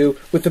everything to do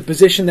with the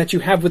position that you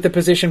have, with the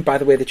position, by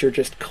the way, that you're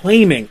just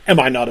claiming. Am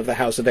I not of the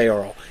house of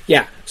Eorl?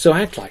 Yeah, so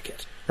act like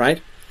it,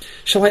 right?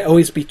 Shall I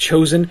always be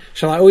chosen?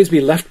 Shall I always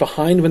be left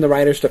behind when the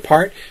riders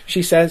depart?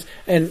 She says,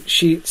 and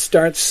she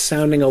starts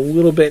sounding a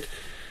little bit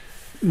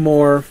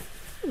more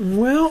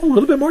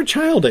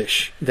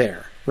childish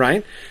there,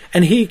 right?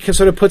 And he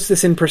sort of puts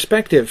this in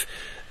perspective.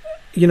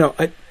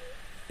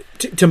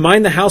 To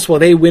mind the house while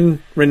they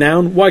win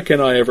renown, why can't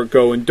I ever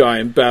go and die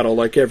in battle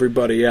like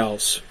everybody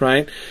else,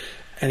 right?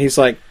 And he's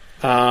like,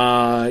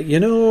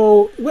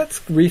 let's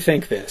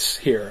rethink this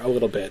here a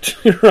little bit,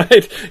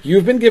 right?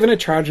 You've been given a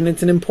charge, and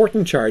it's an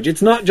important charge.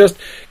 It's not just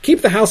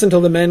keep the house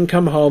until the men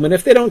come home, and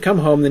if they don't come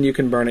home, then you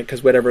can burn it,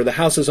 because whatever, the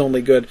house is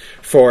only good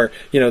for,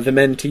 the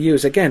men to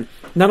use. Again,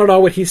 not at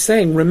all what he's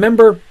saying.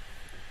 Remember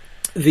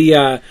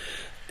the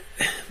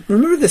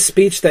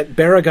speech that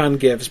Baragon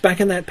gives back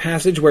in that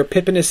passage where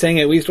Pippin is saying,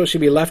 at least we should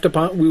be left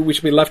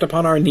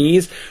upon our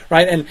knees,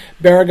 right? And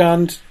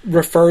Baragon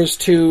refers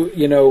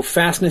to,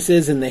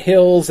 fastnesses in the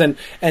hills and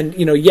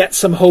yet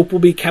some hope will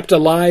be kept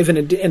alive in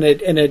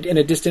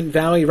a distant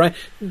valley, right?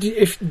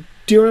 Do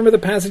you remember the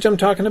passage I'm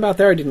talking about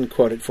there? I didn't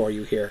quote it for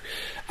you here.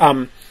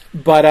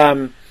 But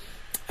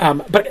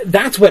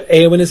that's what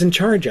Éowyn is in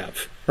charge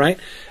of, right?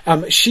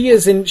 She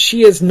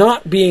is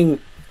not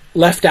being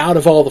left out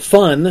of all the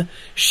fun.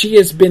 She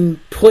has been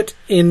put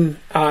in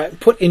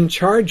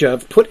charge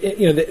of,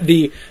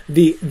 the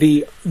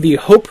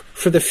hope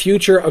for the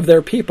future of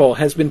their people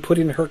has been put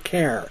in her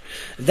care.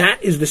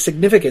 That is the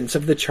significance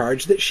of the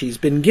charge that she's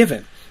been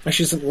given. Now,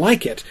 she doesn't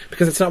like it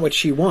because it's not what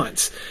she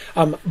wants.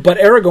 But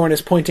Aragorn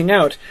is pointing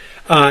out,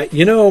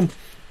 again,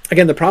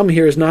 the problem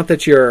here is not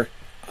that you're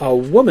a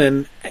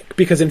woman,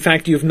 because in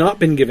fact you've not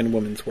been given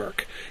woman's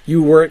work.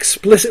 You were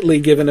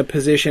explicitly given a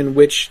position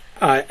which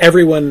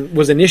everyone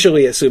was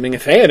initially assuming,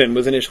 Theoden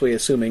was initially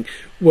assuming,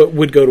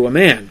 would go to a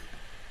man.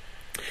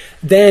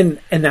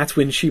 And that's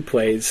when she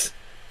plays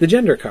the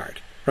gender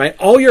card, right?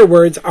 All your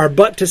words are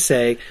but to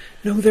say,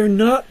 no, they're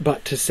not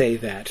but to say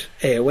that,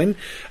 Éowyn.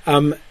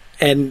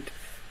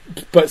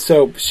 But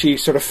so she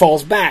sort of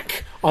falls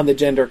back on the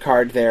gender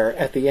card there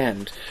at the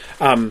end.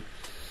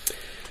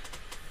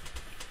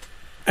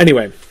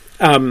 Anyway,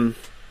 so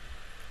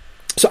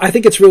I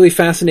think it's really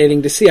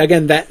fascinating to see,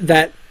 again,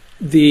 that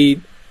the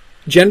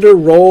gender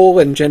role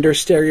and gender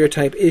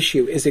stereotype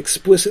issue is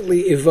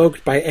explicitly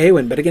evoked by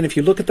Éowyn. But again, if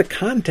you look at the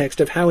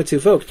context of how it's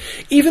evoked,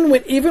 even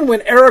when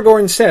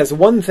Aragorn says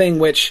one thing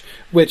which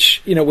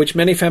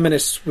many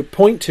feminists would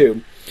point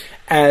to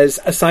as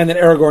a sign that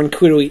Aragorn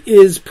clearly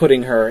is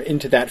putting her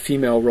into that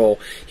female role.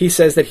 He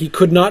says that he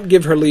could not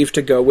give her leave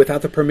to go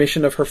without the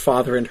permission of her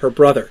father and her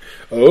brother.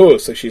 Oh,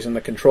 so she's in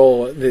the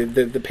control,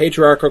 the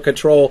patriarchal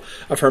control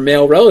of her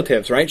male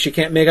relatives, right? She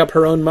can't make up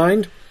her own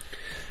mind?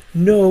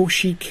 No,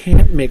 she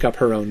can't make up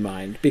her own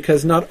mind,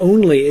 because not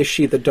only is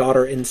she the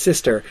daughter and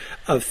sister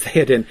of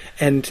Theoden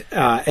and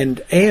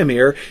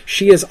Éomer,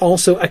 she is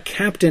also a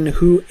captain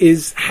who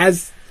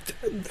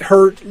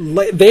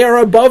they are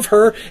above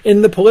her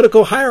in the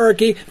political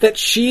hierarchy that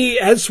she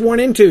has sworn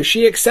into.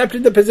 She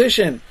accepted the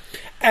position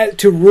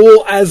to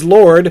rule as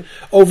lord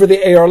over the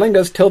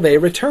Eorlingas till they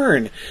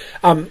return.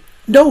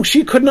 No,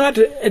 she could not,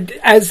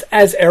 as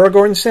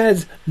Aragorn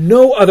says,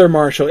 no other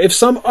marshal. If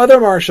some other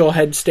marshal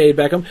had stayed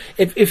back home,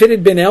 if it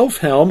had been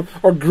Elfhelm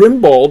or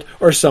Grimbold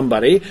or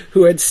somebody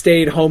who had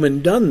stayed home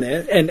and done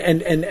this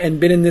and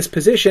been in this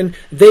position,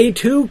 they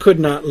too could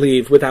not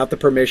leave without the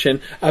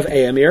permission of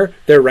Éomer,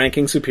 their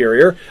ranking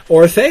superior,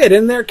 or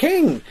Theoden, their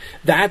king.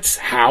 That's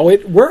how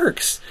it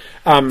works.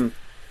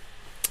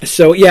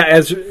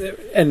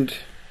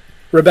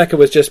 Rebecca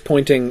was just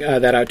pointing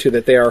that out too,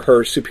 that they are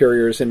her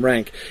superiors in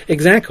rank.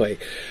 Exactly.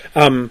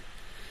 Carolyn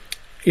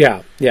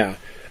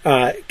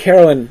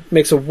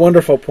makes a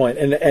wonderful point,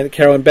 and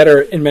Carolyn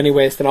better in many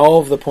ways than all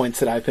of the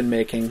points that I've been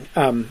making.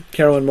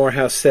 Carolyn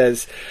Morehouse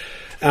says,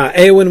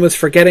 Éowyn was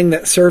forgetting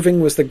that serving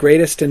was the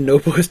greatest and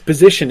noblest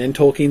position in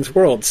Tolkien's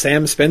world.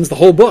 Sam spends the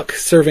whole book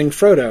serving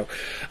Frodo.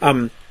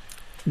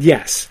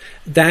 Yes,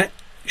 that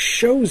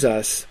shows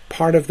us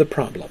part of the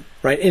problem,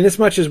 right? In as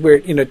much as we're,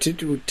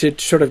 to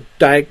sort of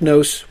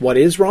diagnose what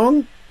is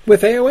wrong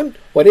with Éowyn,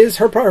 what is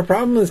her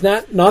problem is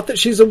not that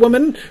she's a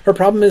woman. Her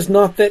problem is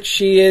not that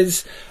she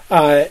is,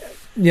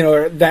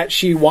 that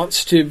she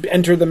wants to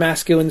enter the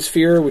masculine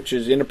sphere, which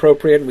is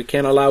inappropriate, and we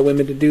can't allow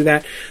women to do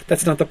that.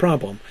 That's not the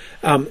problem.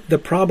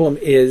 The problem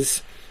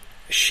is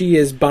she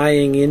is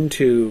buying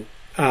into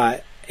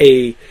a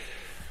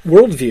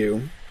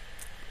worldview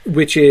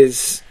which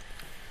is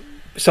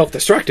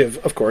self-destructive,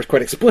 of course,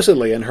 quite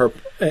explicitly in her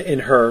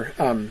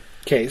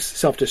case,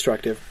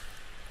 self-destructive,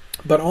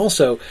 but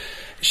also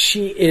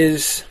she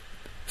is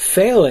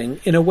failing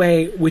in a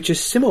way which is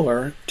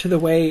similar to the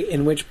way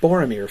in which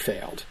Boromir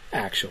failed,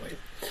 actually.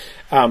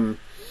 And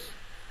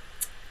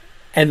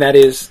that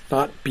is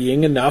not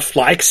being enough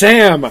like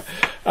Sam.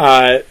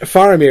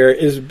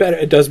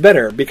 Faramir does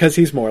better because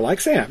he's more like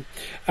Sam.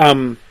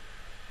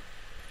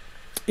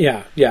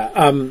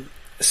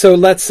 So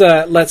let's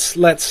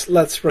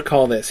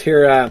recall this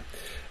here.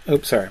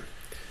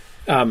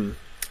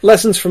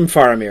 Lessons from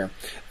Faramir.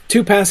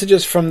 2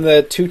 passages from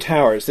the Two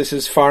Towers. This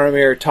is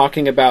Faramir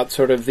talking about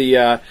sort of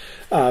the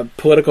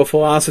political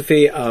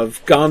philosophy of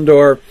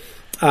Gondor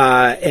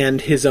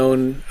and his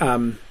own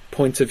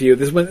points of view.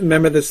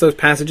 Remember those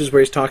passages where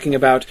he's talking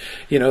about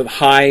the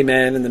high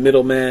men and the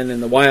middle men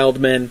and the wild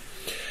men.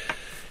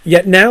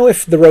 Yet now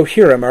if the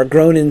Rohirrim are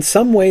grown in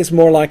some ways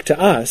more like to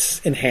us,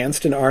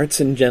 enhanced in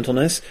arts and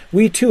gentleness,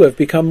 we too have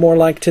become more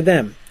like to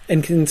them,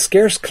 and can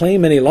scarce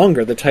claim any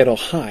longer the title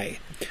high.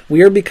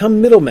 We are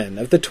become middlemen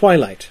of the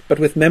twilight, but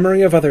with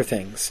memory of other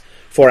things.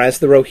 For as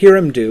the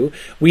Rohirrim do,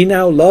 we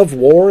now love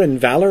war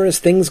and valour as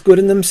things good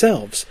in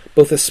themselves,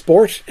 both a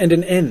sport and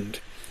an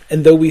end.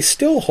 And though we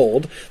still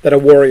hold that a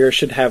warrior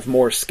should have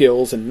more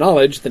skills and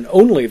knowledge than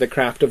only the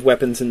craft of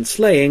weapons and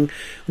slaying,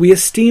 we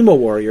esteem a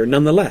warrior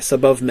none the less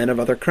above men of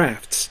other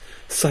crafts.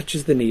 Such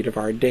is the need of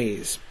our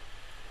days.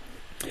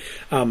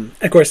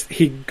 Of course,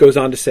 he goes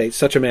on to say,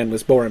 such a man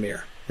was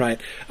Boromir, right?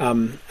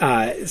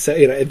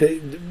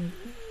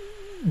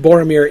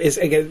 Boromir is,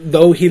 again,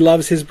 though he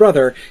loves his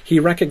brother, he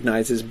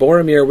recognizes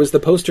Boromir was the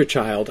poster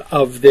child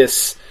of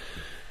this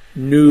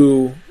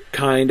new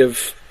kind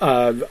of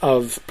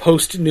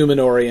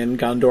post-Númenorian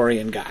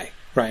Gondorian guy,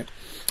 right?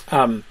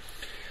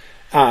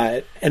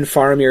 And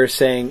Faramir is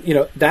saying,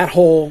 that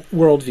whole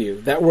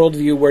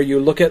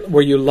worldview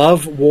where you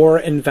love war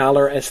and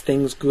valor as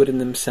things good in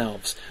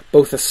themselves,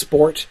 both a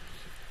sport,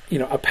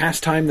 a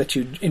pastime that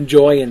you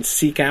enjoy and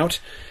seek out,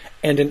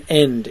 and an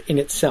end in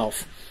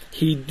itself.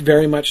 He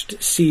very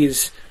much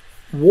sees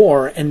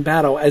war and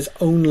battle as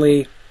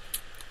only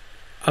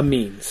a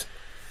means.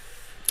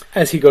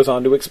 As he goes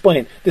on to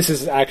explain, this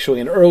is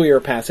actually an earlier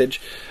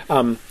passage.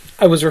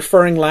 I was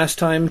referring last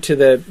time to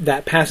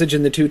that passage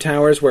in the Two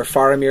Towers where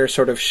Faramir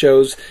sort of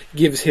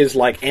gives his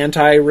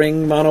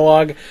anti-ring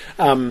monologue,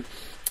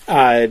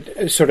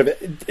 sort of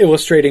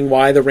illustrating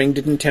why the ring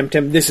didn't tempt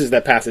him. This is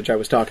that passage I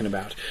was talking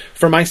about.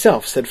 For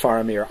myself, said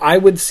Faramir, I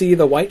would see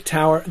the white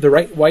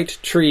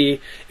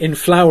tree in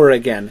flower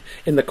again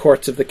in the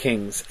courts of the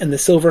kings, and the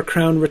silver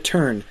crown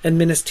return, and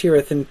Minas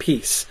Tirith in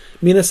peace.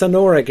 Minas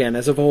Anor again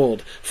as of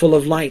old, full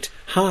of light,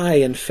 high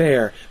and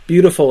fair,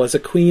 beautiful as a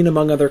queen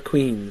among other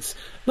queens.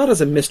 Not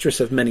as a mistress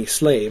of many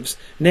slaves,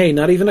 nay,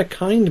 not even a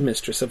kind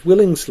mistress of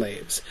willing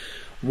slaves.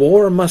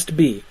 War must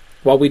be,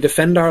 while we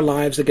defend our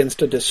lives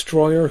against a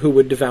destroyer who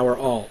would devour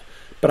all.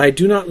 But I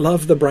do not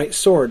love the bright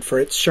sword for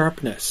its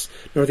sharpness,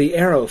 nor the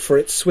arrow for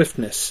its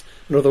swiftness,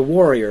 nor the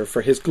warrior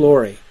for his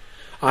glory.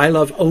 I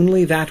love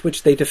only that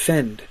which they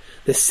defend,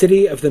 the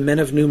city of the men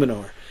of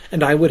Númenor,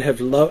 and I would have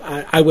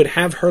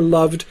her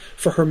loved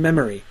for her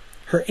memory,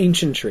 her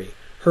ancientry,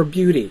 her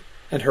beauty,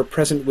 and her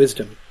present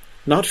wisdom,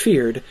 not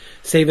feared,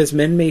 save as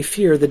men may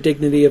fear the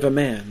dignity of a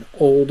man,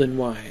 old and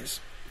wise.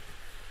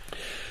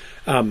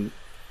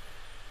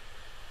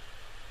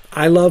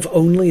 I love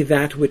only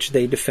that which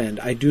they defend.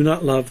 I do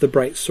not love the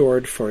bright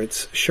sword for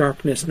its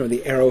sharpness, nor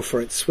the arrow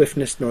for its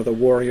swiftness, nor the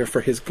warrior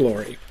for his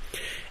glory.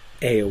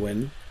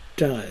 Éowyn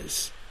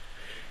does.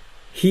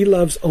 He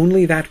loves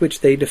only that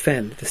which they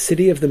defend, the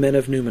city of the men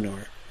of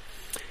Númenor.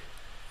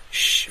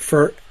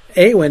 For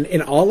Éowyn,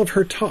 in all of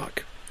her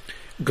talk,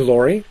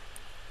 glory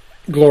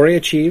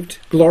achieved,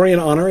 glory and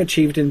honor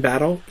achieved in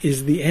battle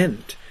is the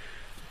end.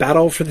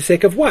 Battle for the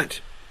sake of what?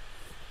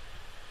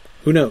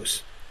 Who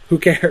knows? Who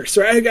cares?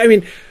 I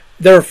mean,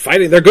 they're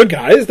fighting, they're good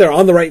guys, they're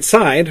on the right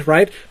side,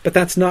 right? But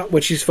that's not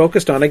what she's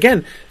focused on.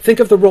 Again, think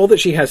of the role that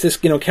she has. This,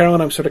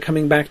 Carolyn, I'm sort of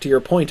coming back to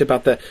your point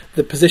about the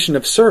position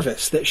of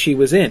service that she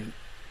was in.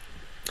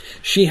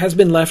 She has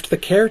been left the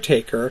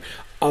caretaker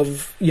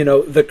of,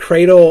 the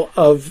cradle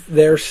of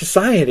their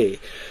society,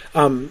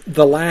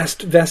 the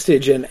last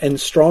vestige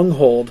and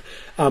stronghold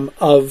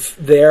of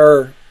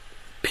their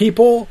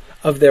people,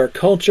 of their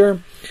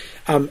culture.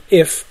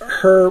 If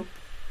her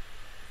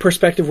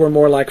perspective were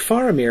more like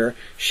Faramir,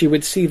 she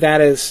would see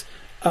that as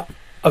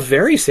a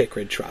very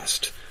sacred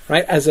trust,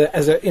 right?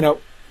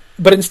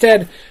 But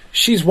instead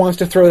she wants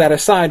to throw that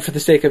aside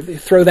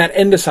throw that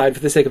end aside for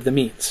the sake of the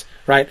means,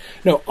 right?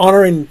 No,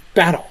 honor in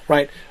battle,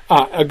 right?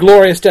 A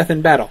glorious death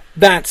in battle.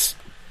 That's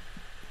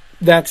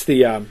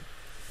the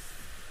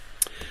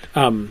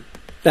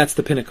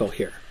pinnacle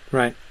here,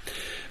 right?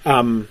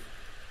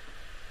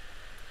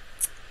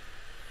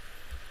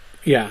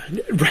 Yeah,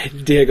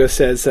 right. Diego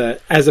says,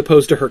 as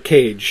opposed to her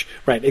cage,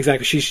 right?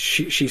 Exactly.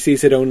 She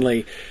sees it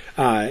only.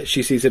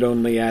 She sees it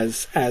only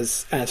as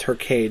her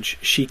cage.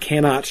 She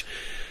cannot,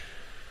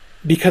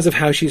 because of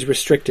how she's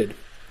restricted,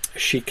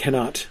 she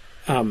cannot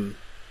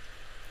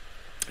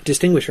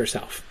distinguish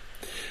herself.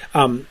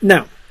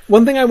 Now,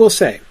 one thing I will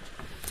say,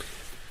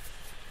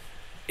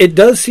 it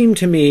does seem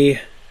to me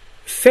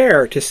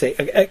fair to say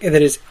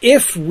that is,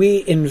 if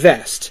we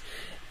invest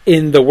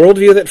in the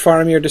worldview that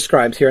Faramir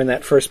describes here in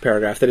that first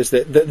paragraph, that is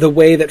the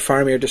way that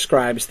Faramir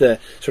describes the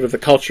sort of the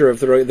culture of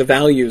the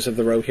values of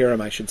the Rohirrim,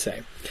 I should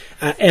say,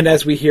 and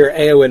as we hear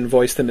Éowyn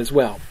voice them as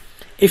well.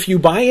 If you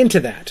buy into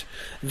that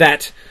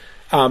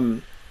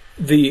war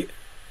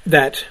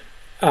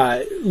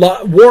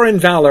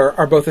and valor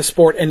are both a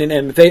sport and an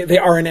end. They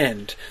are an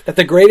end. That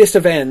the greatest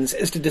of ends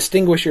is to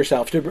distinguish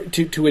yourself,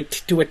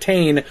 to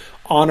attain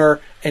honor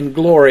and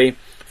glory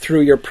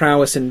through your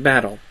prowess in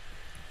battle.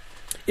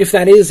 If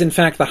that is, in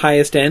fact, the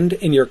highest end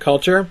in your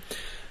culture,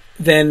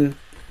 then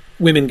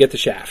women get the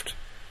shaft.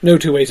 No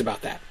two ways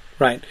about that,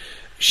 right?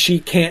 She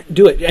can't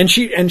do it. And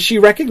she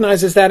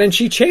recognizes that, and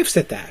she chafes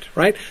at that,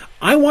 right?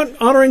 I want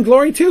honor and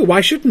glory too. Why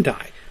shouldn't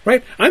I?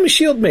 Right? I'm a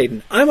shield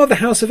maiden. I'm of the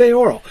house of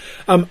Eorl.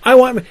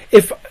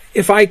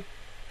 If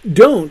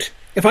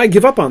I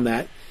give up on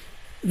that,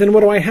 then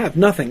what do I have?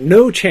 Nothing.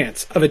 No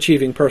chance of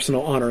achieving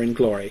personal honor and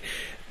glory.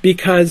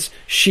 Because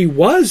she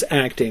was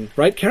acting,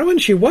 right, Carolyn?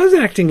 She was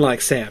acting like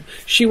Sam.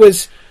 She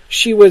was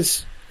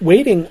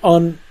serving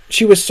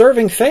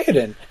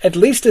Theoden at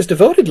least as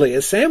devotedly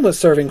as Sam was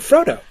serving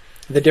Frodo.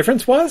 The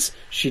difference was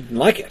she didn't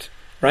like it,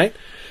 right?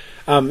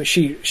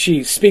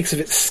 She speaks of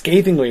it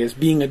scathingly as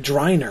being a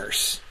dry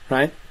nurse,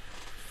 right?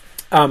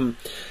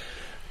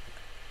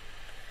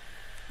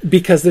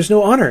 Because there's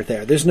no honor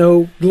there, there's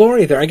no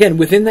glory there. Again,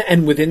 within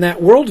that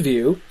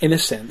worldview, in a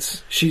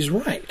sense, she's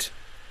right.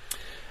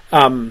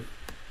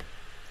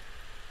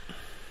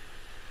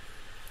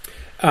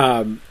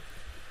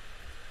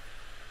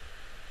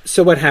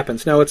 So what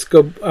happens? Now let's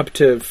go up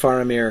to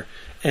Faramir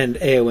and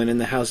Éowyn in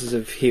the Houses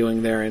of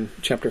Healing there in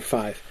chapter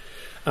 5.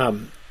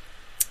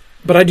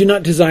 But I do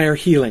not desire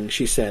healing,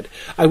 she said.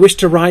 I wish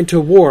to ride to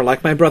war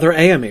like my brother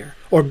Eomer,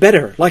 or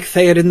better, like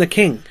Theoden the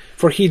king,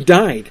 for he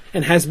died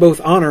and has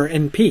both honor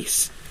and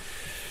peace.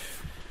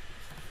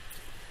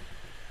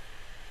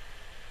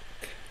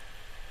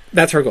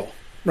 That's her goal,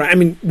 right? I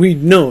mean,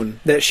 we've known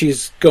that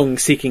she's going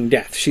seeking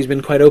death. She's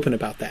been quite open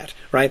about that,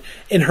 right?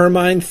 In her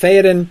mind,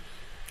 Theoden,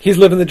 he's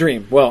living the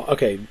dream. Well,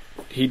 okay,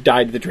 he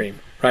died the dream,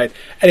 right?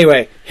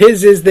 Anyway,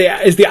 his is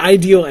the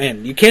ideal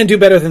end. You can't do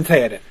better than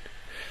Theoden.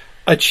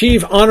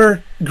 Achieve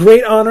honor,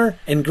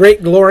 and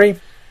great glory,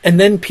 and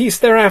then peace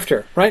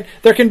thereafter, right?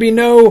 There can be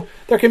no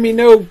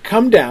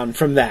come down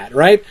from that,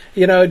 right?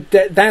 You know,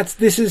 that's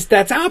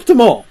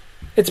optimal.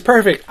 It's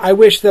perfect. I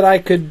wish that I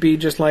could be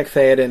just like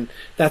Theoden.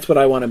 That's what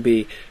I want to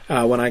be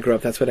when I grow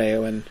up. That's what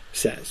Eowyn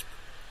says.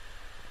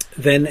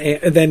 Then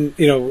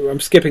I'm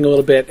skipping a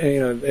little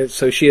bit.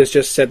 So she has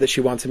just said that she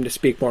wants him to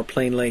speak more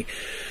plainly.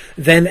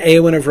 Then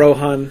Eowyn of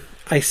Rohan,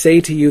 I say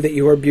to you that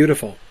you are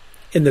beautiful.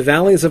 In the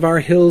valleys of our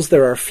hills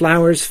there are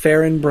flowers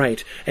fair and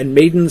bright, and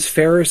maidens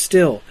fairer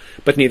still.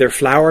 But neither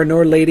flower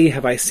nor lady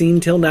have I seen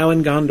till now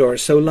in Gondor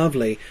so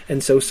lovely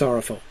and so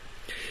sorrowful.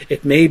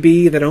 It may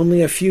be that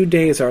only a few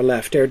days are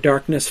left ere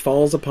darkness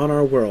falls upon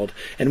our world,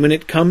 and when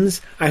it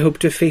comes, I hope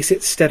to face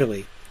it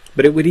steadily.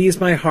 But it would ease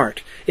my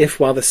heart if,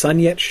 while the sun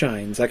yet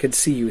shines, I could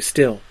see you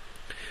still.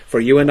 For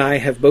you and I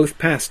have both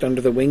passed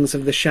under the wings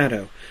of the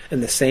shadow,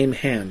 and the same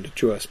hand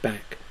drew us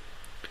back.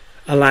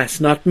 Alas,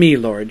 not me,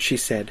 Lord, she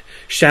said.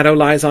 Shadow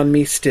lies on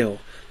me still.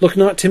 Look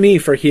not to me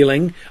for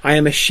healing. I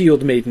am a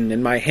shield maiden,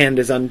 and my hand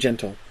is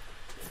ungentle.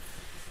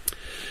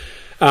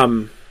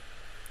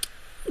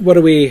 What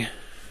do we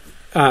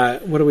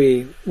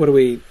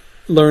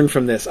learn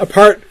from this?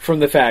 Apart from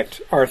the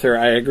fact, Arthur,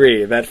 I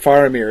agree, that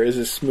Faramir is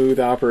a smooth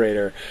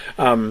operator.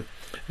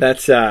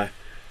 That's a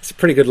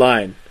pretty good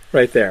line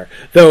right there.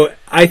 Though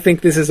I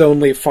think this is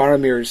only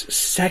Faramir's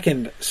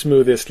second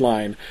smoothest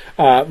line.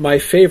 My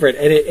favorite,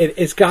 and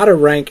it's got to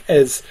rank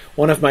as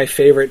one of my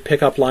favorite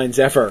pickup lines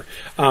ever,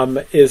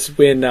 is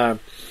when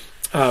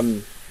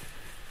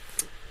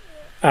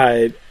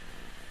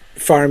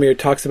Faramir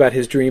talks about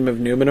his dream of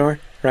Numenor.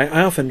 Right,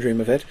 I often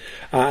dream of it,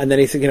 and then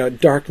he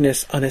said,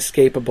 darkness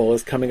unescapable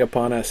is coming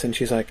upon us, and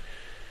she's like,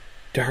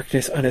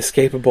 darkness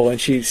unescapable, and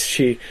she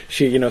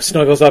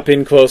snuggles up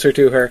in closer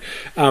to her.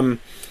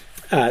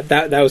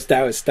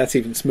 That's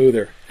even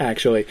smoother,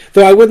 actually.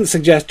 Though I wouldn't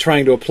suggest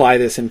trying to apply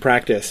this in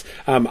practice.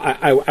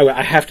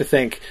 I have to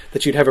think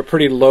that you'd have a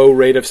pretty low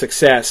rate of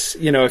success,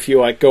 if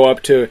you go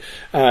up to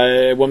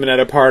a woman at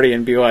a party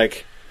and be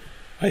like,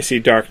 I see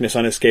darkness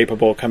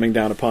unescapable coming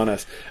down upon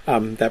us.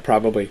 That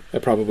probably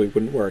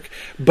wouldn't work.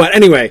 But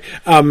anyway,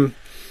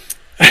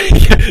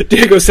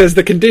 Diego says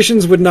the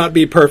conditions would not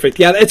be perfect.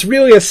 Yeah, it's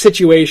really a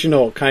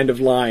situational kind of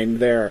line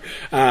there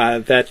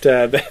that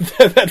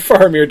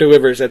Faramir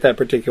delivers at that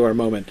particular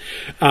moment.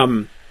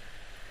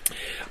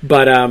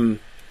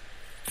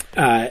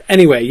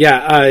 Anyway,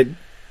 yeah.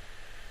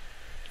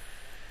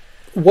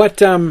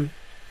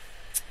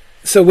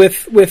 So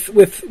with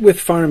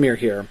Faramir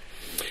here.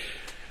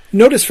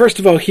 Notice, first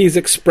of all, he's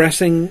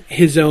expressing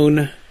his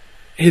own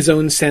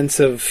sense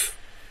of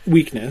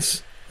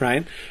weakness,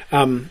 right?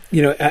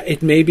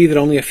 It may be that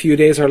only a few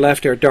days are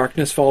left ere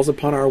darkness falls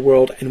upon our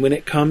world, and when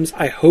it comes,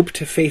 I hope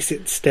to face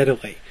it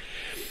steadily.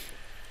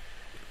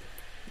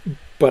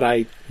 But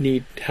I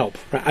need help.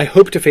 Right? I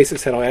hope to face it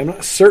steadily. I'm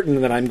not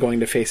certain that I'm going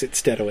to face it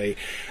steadily,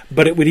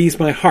 but it would ease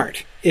my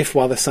heart if,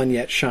 while the sun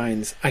yet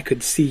shines, I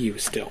could see you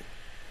still.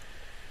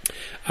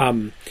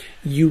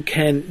 You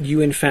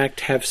in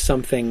fact have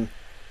something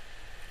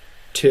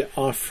to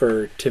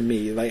offer to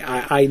me. Like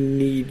I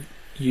need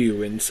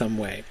you in some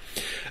way.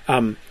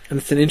 And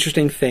it's an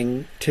interesting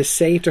thing to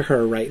say to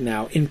her right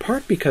now, in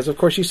part because, of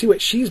course, you see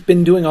what she's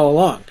been doing all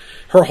along.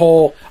 Her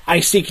whole,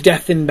 I seek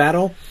death in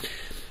battle.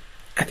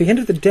 At the end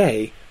of the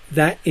day,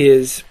 that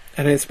is,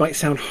 and this might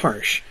sound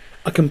harsh,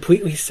 a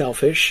completely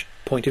selfish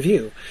point of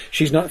view.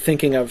 She's not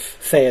thinking of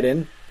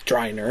Theoden,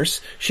 dry nurse.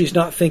 She's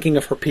not thinking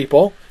of her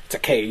people. It's a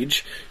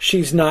cage.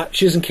 She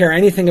doesn't care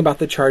anything about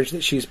the charge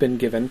that she's been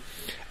given.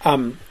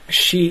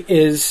 She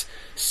is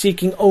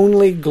seeking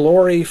only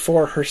glory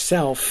for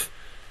herself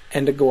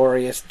and a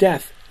glorious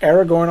death.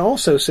 Aragorn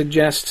also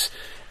suggests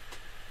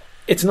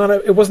it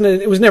was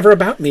never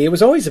about me. It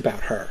was always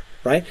about her,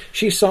 right?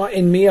 She saw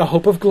in me a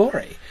hope of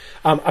glory,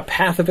 a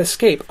path of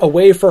escape, a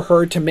way for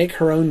her to make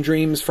her own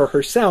dreams for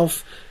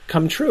herself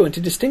come true and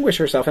to distinguish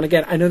herself. And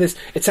again, I know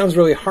it sounds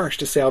really harsh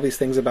to say all these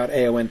things about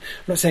Eowyn. I'm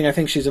not saying I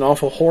think she's an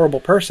awful, horrible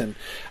person,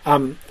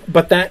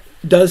 but that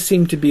does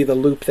seem to be the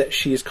loop that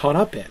she's caught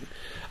up in.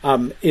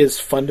 Is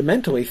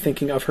fundamentally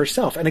thinking of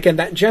herself. And again,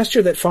 that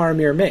gesture that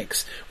Faramir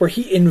makes, where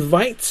he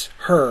invites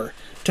her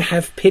to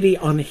have pity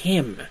on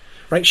him,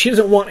 right? She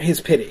doesn't want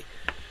his pity,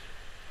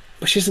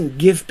 but she doesn't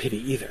give pity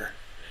either.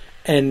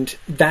 And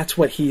that's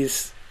what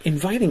he's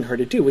inviting her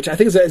to do, which I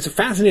think is a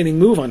fascinating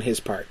move on his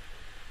part.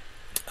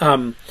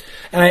 And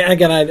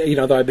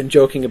though I've been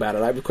joking about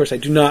it, of course I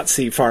do not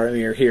see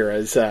Faramir here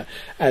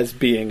as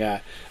being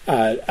a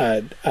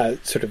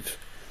sort of,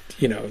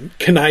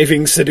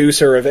 conniving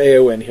seducer of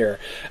Éowyn here.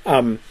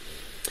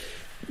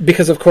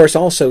 Because of course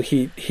also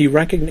he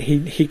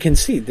can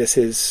see this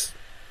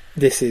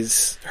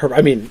is her.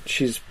 I mean,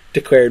 she's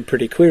declared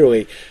pretty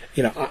clearly,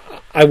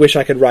 I wish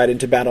I could ride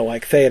into battle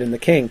like Theoden the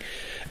king.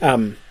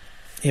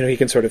 He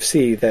can sort of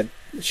see that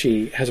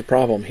she has a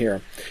problem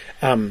here.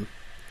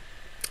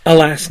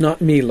 Alas,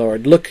 not me,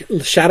 Lord. Look,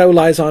 shadow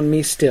lies on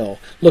me still.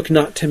 Look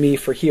not to me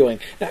for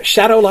healing. Now,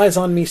 shadow lies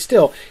on me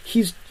still.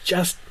 He's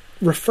just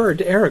referred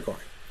to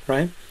Aragorn,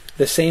 right?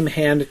 The same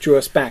hand drew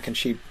us back, and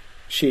she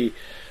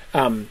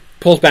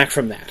pulls back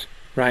from that,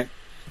 right?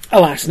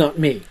 Alas, not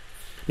me.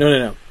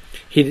 No.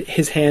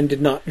 His hand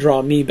did not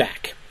draw me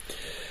back.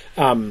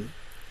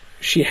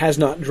 She has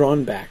not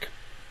drawn back.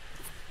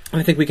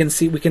 I think we can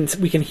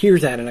hear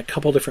that in a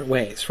couple different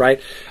ways,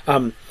 right?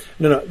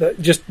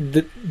 Just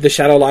the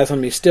shadow lies on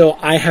me still.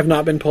 I have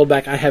not been pulled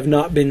back. I have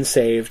not been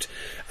saved.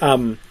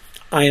 I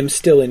am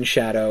still in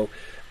shadow.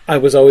 I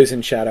was always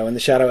in shadow, and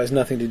the shadow has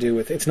nothing to do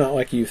with it. It's not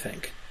like you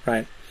think,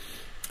 right?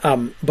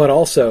 But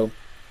also,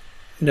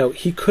 no,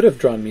 he could have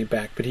drawn me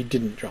back, but he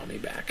didn't draw me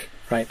back,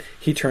 right?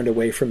 He turned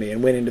away from me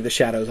and went into the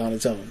shadows on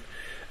his own.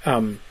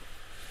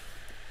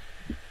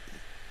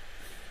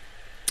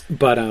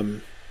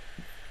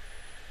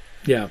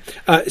 Yeah.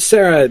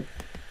 Sarah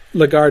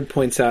Lagarde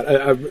points out,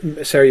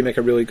 Sarah, you make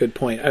a really good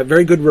point. A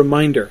very good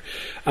reminder.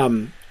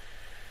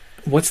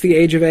 What's the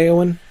age of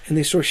Éowyn in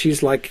these stories?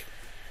 She's like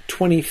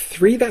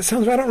 23. That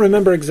sounds right. I don't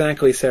remember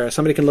exactly, Sarah.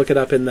 Somebody can look it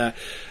up in the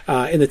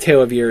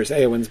Tale of Years.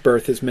 Éowyn's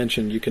birth is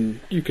mentioned. You can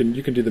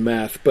do the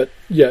math. But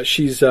yeah,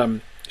 she's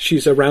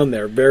around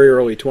there, very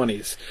early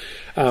 20s,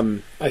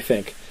 I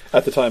think,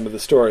 at the time of the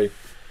story.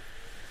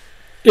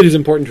 It is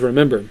important to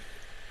remember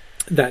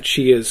that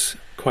she is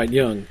quite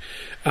young.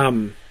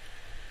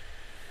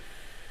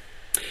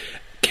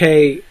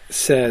 Kay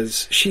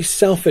says she's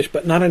selfish,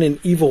 but not in an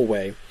evil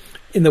way,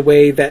 in the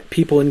way that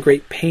people in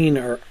great pain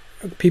are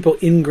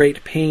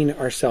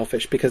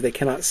selfish because they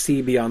cannot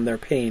see beyond their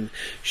pain.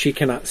 She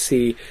cannot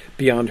see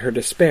beyond her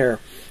despair.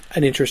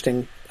 An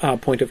interesting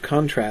point of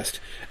contrast,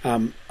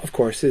 of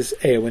course, is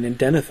Éowyn and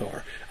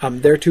Denethor.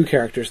 They're two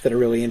characters that are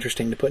really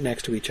interesting to put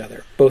next to each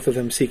other. Both of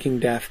them seeking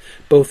death,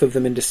 both of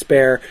them in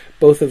despair,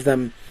 both of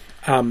them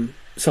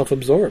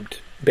self-absorbed,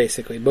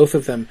 basically. Both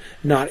of them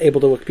not able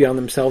to look beyond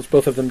themselves,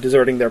 both of them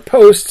deserting their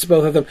posts,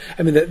 both of them...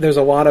 I mean, there's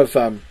a lot of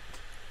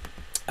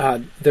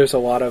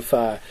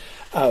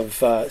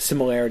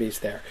similarities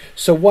there.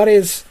 So what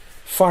is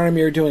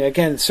Faramir doing?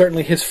 Again,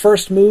 certainly his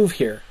first move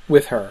here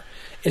with her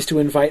is to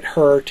invite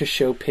her to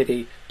show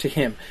pity to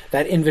him.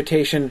 That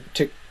invitation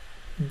to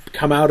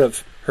come out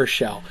of her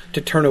shell,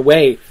 to turn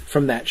away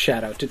from that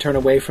shadow, to turn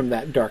away from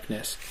that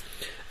darkness,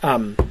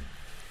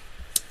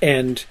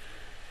 and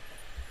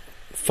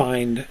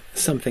find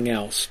something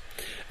else.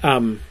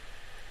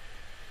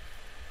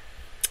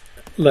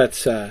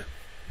 Let's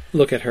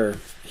look at her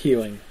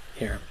healing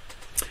here.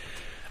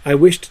 I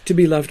wished to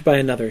be loved by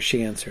another,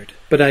 she answered,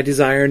 but I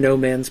desire no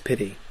man's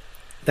pity.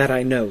 That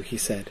I know, he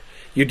said.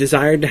 You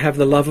desired to have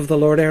the love of the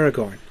Lord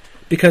Aragorn,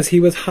 because he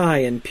was high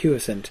and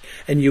puissant,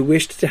 and you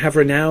wished to have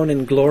renown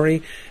and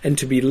glory, and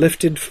to be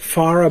lifted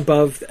far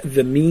above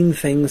the mean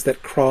things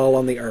that crawl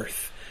on the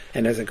earth.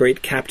 And as a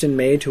great captain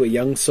may to a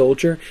young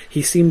soldier,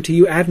 he seemed to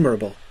you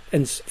admirable,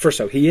 and for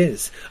so he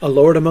is, a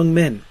lord among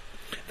men,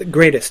 the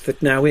greatest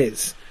that now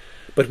is.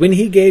 But when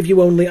he gave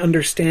you only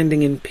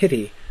understanding and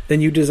pity,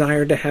 then you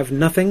desired to have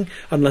nothing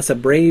unless a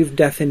brave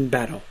death in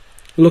battle.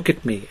 Look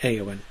at me,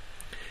 Éowyn.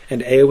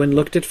 And Éowyn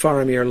looked at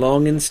Faramir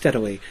long and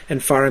steadily, and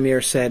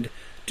Faramir said,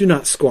 Do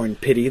not scorn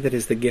pity that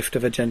is the gift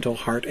of a gentle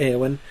heart,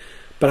 Éowyn,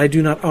 but I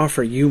do not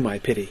offer you my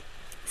pity.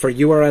 For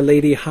you are a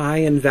lady high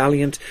and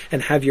valiant,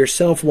 and have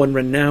yourself won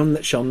renown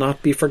that shall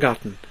not be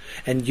forgotten.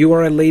 And you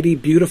are a lady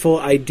beautiful,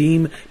 I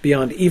deem,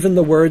 beyond even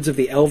the words of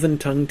the elven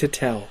tongue to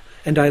tell.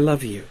 And I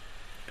love you.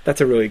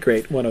 That's a really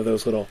great one of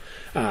those little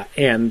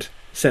and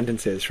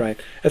sentences, right?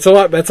 It's a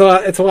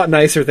lot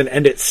nicer than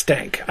 "and it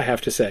stank," I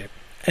have to say.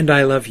 And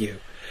I love you.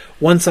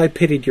 Once I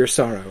pitied your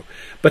sorrow,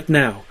 but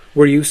now,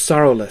 were you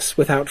sorrowless,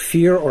 without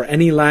fear or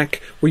any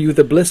lack, were you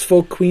the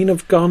blissful queen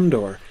of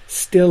Gondor,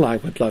 still I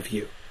would love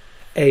you.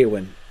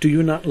 Éowyn, do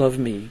you not love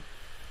me?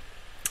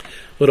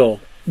 Little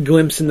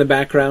glimpse in the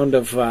background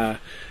of a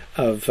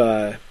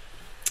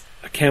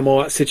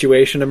Camelot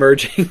situation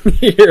emerging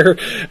here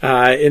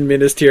in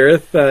Minas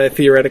Tirith,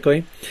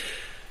 theoretically.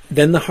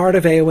 Then the heart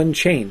of Éowyn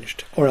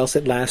changed, or else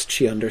at last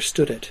she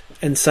understood it,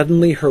 and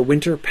suddenly her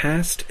winter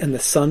passed, and the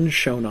sun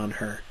shone on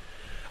her.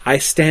 I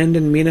stand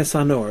in Minas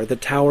Anor, the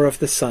tower of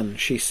the sun,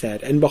 she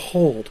said, and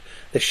behold,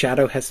 the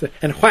shadow has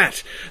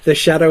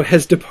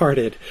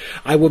departed.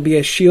 I will be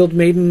a shield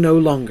maiden no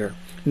longer,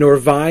 nor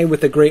vie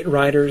with the great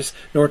riders,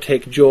 nor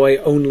take joy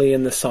only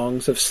in the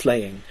songs of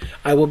slaying.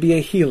 I will be a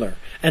healer,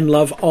 and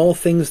love all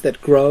things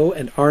that grow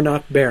and are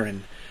not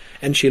barren.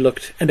 And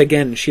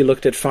again she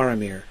looked at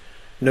Faramir.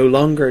 No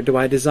longer do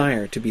I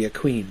desire to be a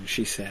queen,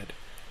 she said.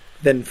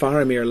 Then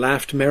Faramir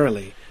laughed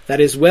merrily. That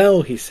is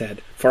well, he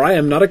said, for I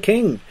am not a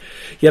king.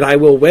 Yet I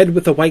will wed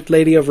with the White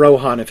Lady of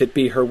Rohan if it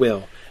be her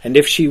will, And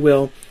if she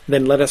will,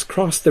 then let us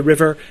cross the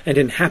river, and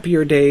in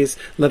happier days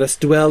let us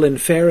dwell in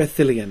fair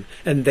Ithilien,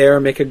 and there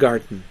make a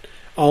garden.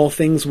 All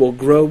things will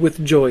grow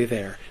with joy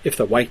there, if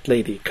the White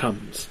Lady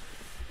comes.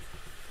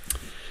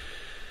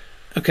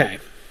 Okay.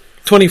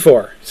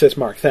 24, says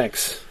Mark.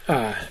 Thanks.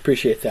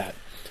 Appreciate that.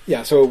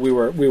 Yeah, so we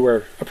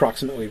were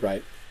approximately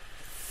right.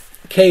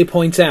 Kay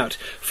points out,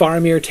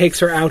 Faramir takes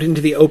her out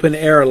into the open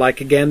air like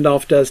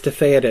Gandalf does to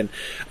Theoden.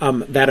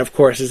 That, of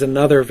course, is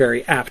another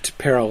very apt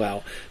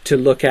parallel to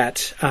look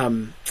at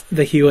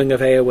the healing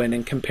of Éowyn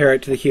and compare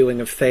it to the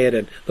healing of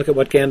Theoden. Look at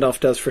what Gandalf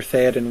does for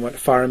Theoden, what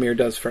Faramir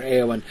does for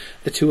Éowyn.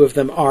 The two of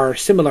them are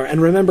similar.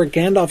 And remember,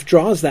 Gandalf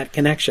draws that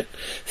connection.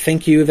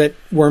 Think you that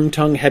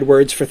Wormtongue had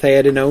words for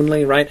Theoden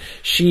only, right?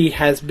 She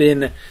has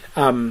been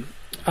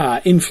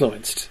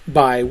influenced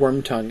by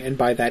Wormtongue and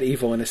by that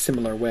evil in a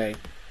similar way.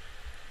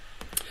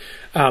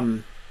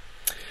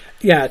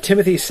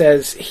 Timothy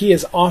says he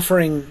is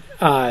offering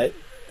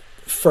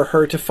for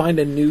her to find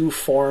a new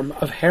form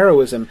of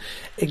heroism.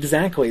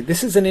 Exactly.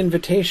 This is an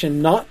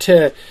invitation not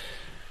to,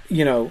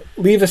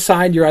 leave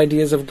aside your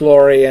ideas of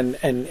glory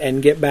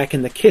and get back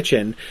in the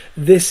kitchen.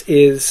 This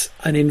is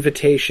an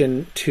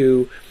invitation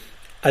to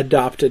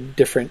adopt a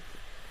different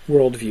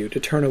worldview, to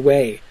turn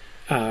away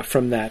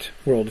from that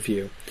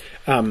worldview.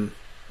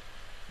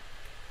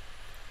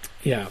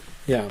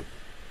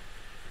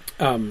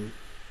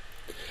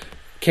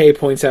 Kay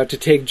points out to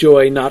take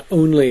joy not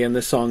only in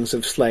the songs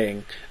of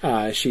slaying,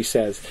 she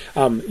says.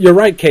 You're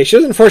right, Kay. She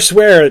doesn't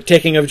forswear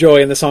taking of joy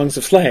in the songs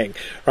of slaying,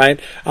 right?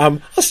 I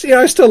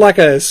still like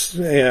a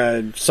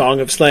song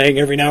of slaying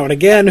every now and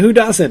again. Who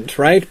doesn't,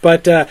 right?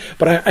 But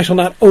I shall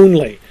not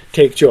only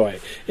take joy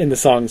in the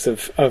songs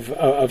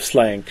of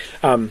slaying.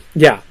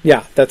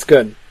 That's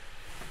good.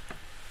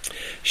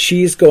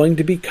 She's going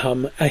to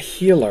become a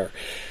healer.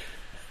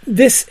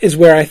 This is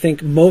where I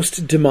think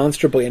most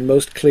demonstrably and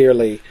most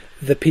clearly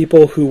the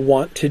people who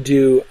want to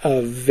do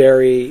a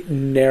very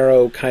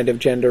narrow kind of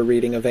gender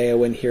reading of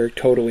Éowyn here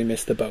totally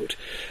miss the boat.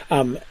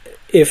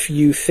 If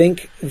you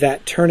think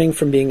that turning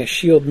from being a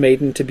shield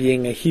maiden to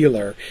being a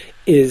healer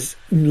is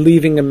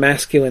leaving a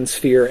masculine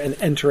sphere and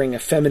entering a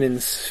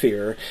feminine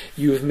sphere,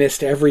 you've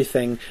missed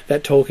everything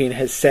that Tolkien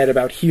has said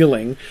about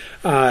healing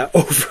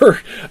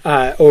over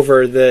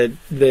the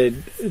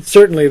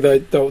certainly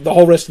the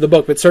whole rest of the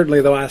book, but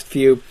certainly the last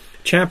few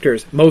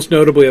chapters, most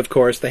notably, of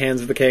course, the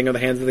hands of the king or the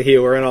hands of the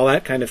healer and all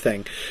that kind of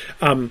thing.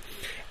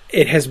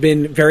 It has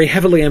been very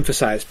heavily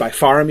emphasized by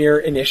Faramir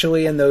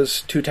initially in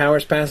those Two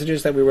Towers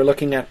passages that we were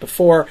looking at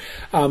before,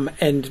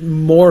 and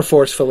more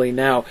forcefully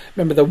now.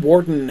 Remember, the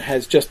Warden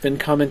has just been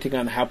commenting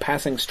on how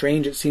passing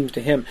strange it seems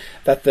to him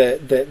that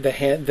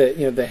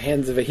the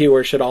hands of a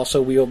healer should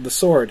also wield the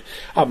sword.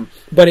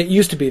 But it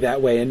used to be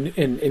that way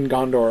in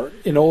Gondor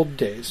in old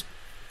days.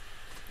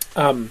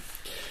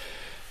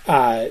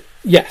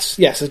 Yes,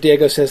 as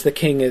Diego says, the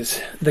king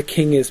is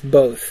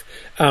both.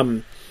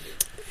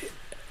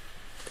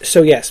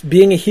 So yes,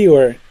 being a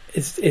healer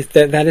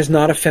that is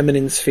not a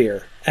feminine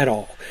sphere at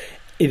all.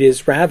 It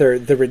is rather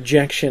the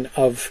rejection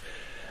of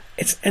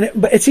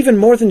but it's even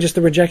more than just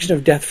the rejection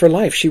of death for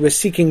life. She was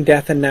seeking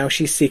death and now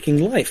she's seeking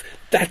life.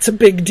 That's a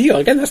big deal.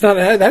 Again,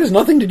 that has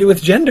nothing to do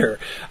with gender.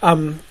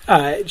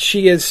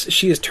 She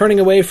is turning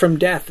away from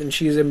death and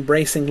she is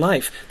embracing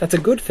life. That's a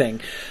good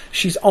thing.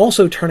 She's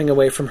also turning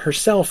away from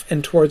herself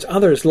and towards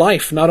others.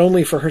 Life, not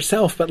only for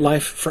herself, but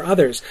life for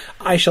others.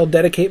 I shall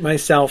dedicate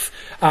myself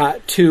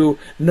to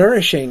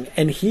nourishing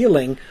and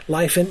healing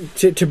life and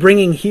to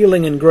bringing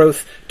healing and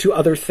growth to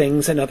other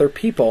things and other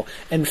people.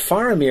 And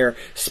Faramir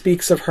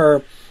speaks of her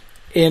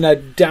in a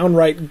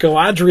downright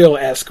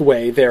Galadriel-esque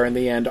way there in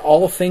the end.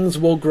 All things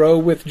will grow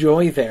with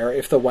joy there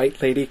if the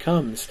White Lady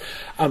comes.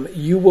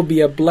 You will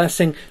be a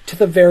blessing to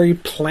the very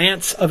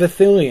plants of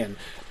Ithilien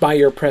by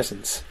your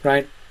presence,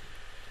 right?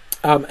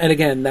 And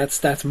again,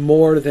 that's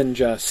more than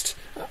just,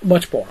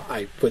 much more,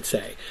 I would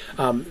say,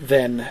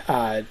 than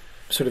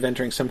sort of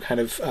entering some kind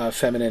of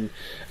feminine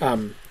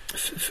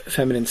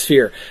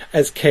sphere.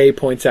 As Kay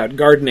points out,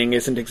 gardening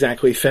isn't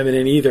exactly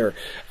feminine either.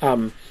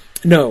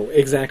 No,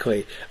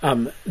 exactly.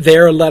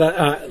 There let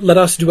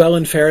us dwell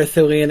in fair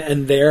Ithilien,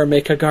 and there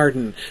make a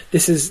garden.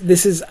 This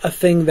is a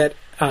thing that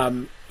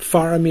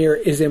Faramir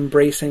is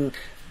embracing.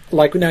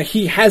 Like now,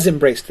 he has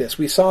embraced this.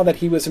 We saw that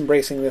he was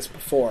embracing this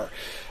before.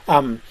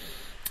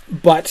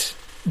 But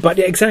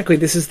exactly,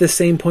 this is the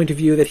same point of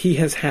view that he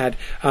has had.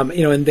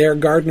 And their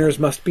gardeners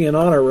must be an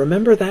honor.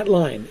 Remember that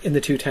line in the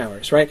Two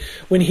Towers, right?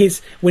 When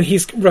he's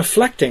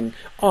reflecting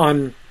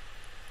on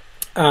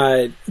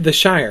the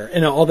Shire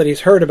and all that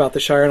he's heard about the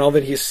Shire and all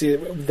that he's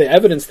seen, the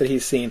evidence that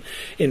he's seen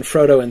in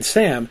Frodo and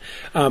Sam,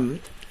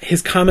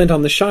 his comment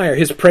on the Shire,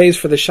 his praise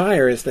for the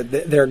Shire is that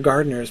their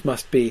gardeners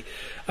must be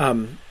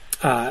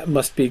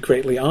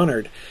greatly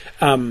honored.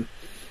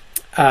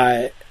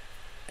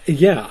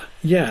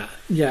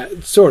 Yeah,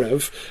 sort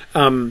of.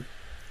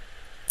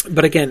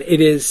 But again,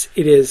 it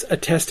is a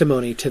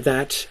testimony to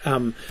that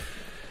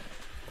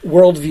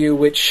worldview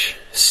which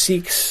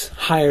seeks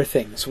higher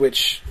things,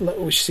 which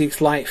seeks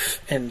life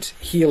and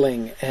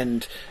healing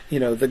and,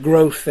 the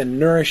growth and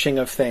nourishing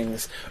of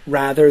things,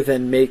 rather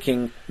than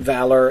making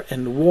valor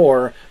and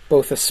war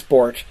both a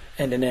sport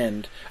and an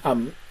end,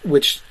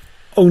 which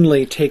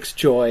only takes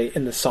joy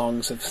in the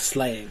songs of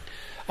slaying.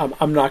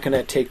 I'm not going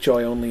to take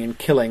joy only in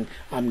killing.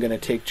 I'm going to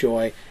take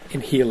joy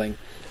in healing,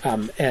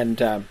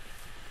 and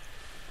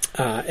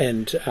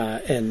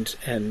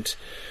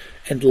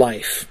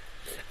life.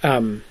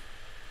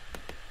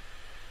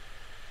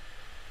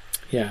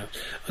 Yeah,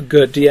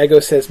 good. Diego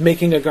says,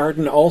 making a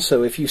garden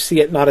also, if you see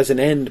it not as an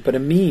end but a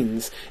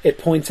means, it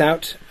points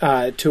out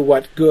to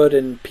what good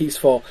and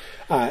peaceful.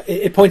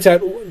 It points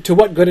out to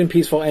what good and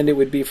peaceful end it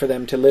would be for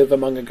them to live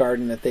among a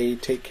garden that they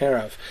take care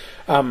of.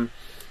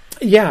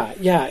 Yeah.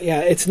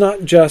 It's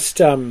not just.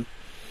 And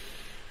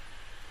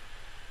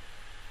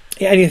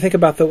you think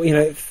about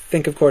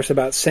think of course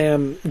about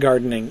Sam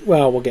gardening.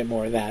 Well, we'll get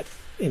more of that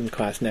in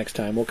class next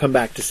time. We'll come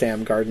back to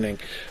Sam gardening,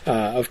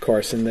 of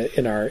course,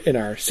 in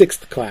our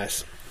sixth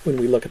class when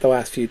we look at the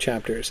last few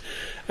chapters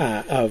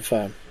of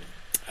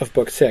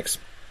book 6.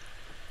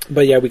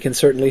 But yeah, we can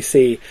certainly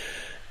see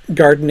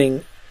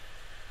gardening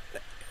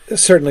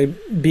certainly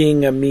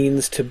being a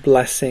means to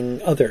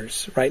blessing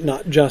others, right?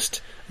 Not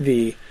just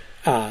the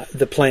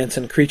plants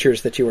and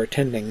creatures that you are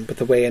tending, but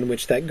the way in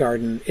which that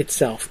garden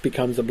itself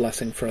becomes a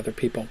blessing for other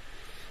people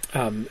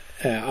and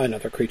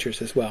other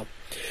creatures as well.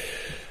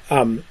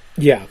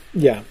 Yeah.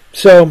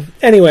 So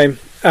anyway,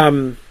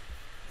 I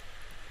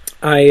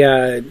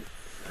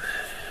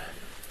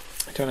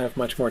don't have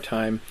much more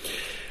time.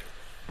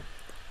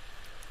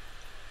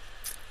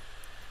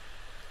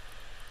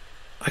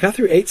 I got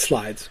through 8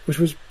 slides, which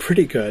was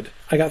pretty good.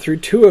 I got through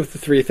 2 of the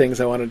 3 things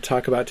I wanted to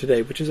talk about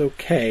today, which is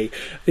okay.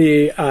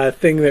 The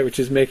thing which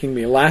is making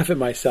me laugh at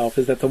myself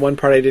is that the one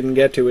part I didn't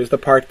get to is the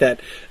part that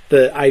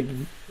I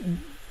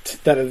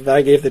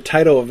gave the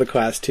title of the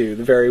class to,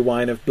 the very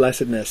wine of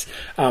blessedness,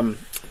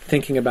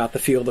 thinking about the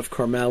field of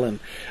Cormelin.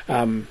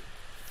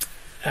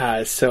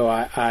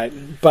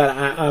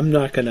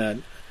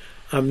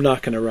 I'm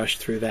not gonna rush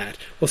through that.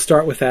 We'll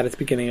start with that at the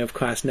beginning of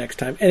class next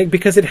time, and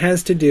because it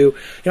has to do,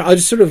 I'll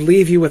just sort of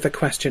leave you with a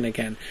question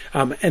again,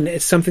 and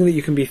it's something that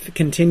you can be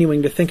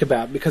continuing to think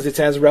about because it's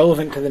as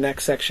relevant to the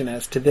next section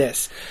as to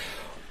this,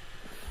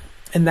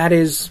 and that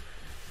is,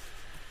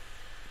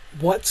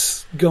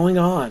 what's going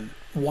on?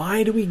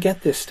 Why do we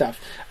get this stuff?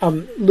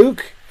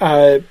 Luke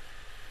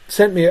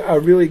sent me a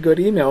really good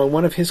email, and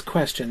one of his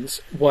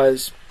questions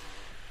was,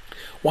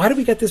 why do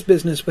we get this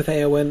business with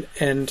Éowyn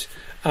and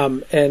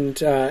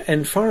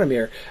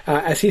Faramir?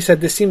 As he said,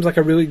 this seems like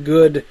a really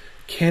good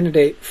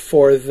candidate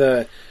for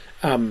the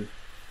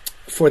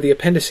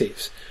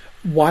appendices.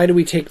 Why do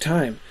we take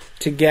time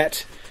to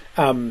get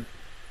the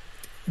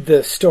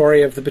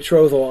story of the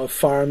betrothal of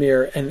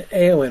Faramir and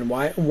Éowyn?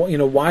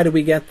 Why do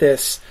we get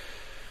this?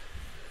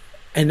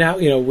 And now,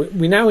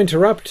 we now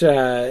interrupt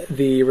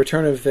the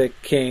return of the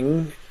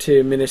king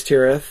to Minas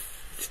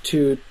Tirith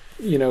to,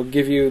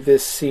 give you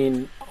this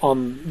scene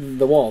on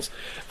the walls.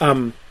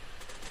 That's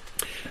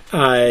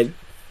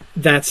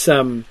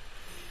I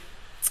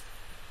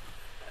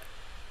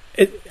think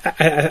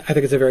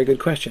it's a very good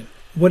question.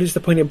 What is the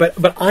point of it?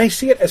 But I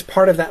see it as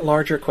part of that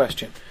larger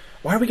question.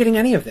 Why are we getting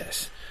any of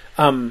this?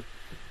 And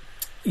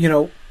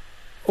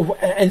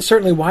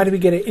certainly, why do we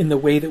get it in the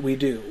way that we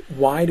do?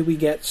 Why do we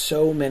get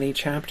so many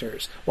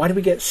chapters? Why do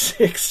we get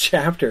 6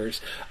 chapters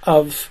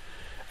of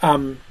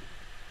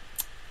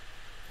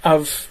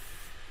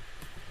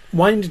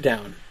wind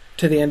down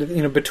to the end of,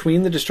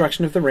 between the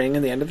destruction of the ring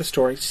and the end of the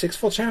story, 6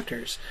 full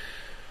chapters?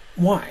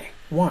 Why?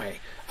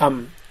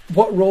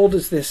 What role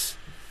does this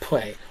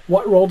play?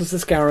 What role does the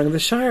Scouring of the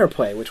Shire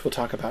play, which we'll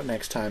talk about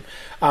next time?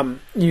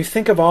 You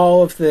think of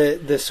all of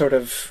the sort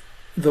of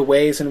the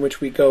ways in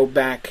which we go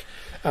back,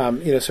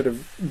 sort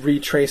of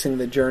retracing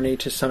the journey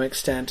to some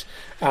extent.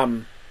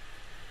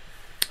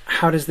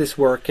 How does this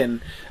work,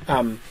 and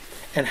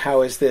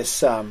how is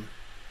this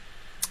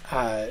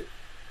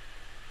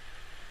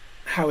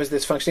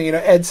functioning?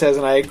 Ed says,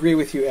 and I agree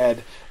with you,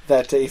 Ed,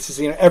 that he says,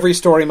 every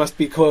story must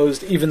be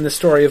closed, even the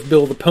story of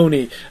Bill the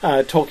Pony.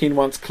 Tolkien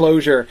wants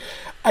closure.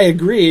 I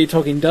agree,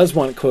 Tolkien does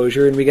want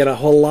closure, and we get a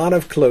whole lot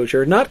of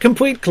closure. Not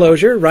complete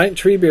closure, right?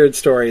 Treebeard's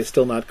story is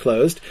still not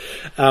closed.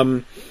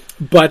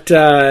 But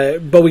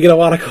we get a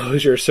lot of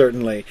closure,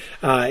 certainly,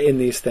 in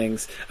these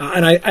things.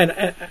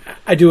 And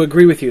I do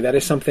agree with you. That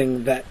is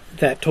something that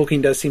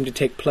Tolkien does seem to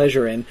take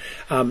pleasure in.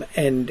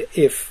 And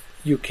if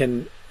you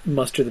can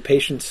muster the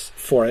patience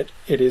for it,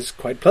 it is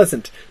quite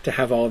pleasant to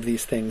have all of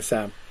these things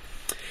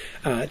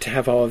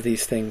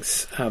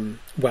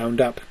wound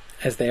up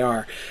as they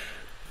are.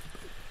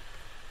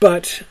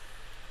 But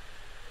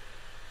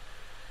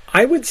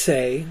I would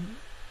say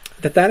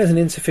that is an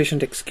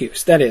insufficient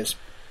excuse. That is,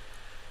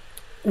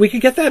 we could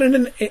get that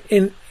in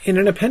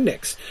an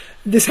appendix.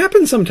 This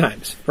happens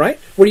sometimes, right?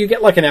 Where you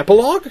get like an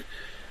epilogue.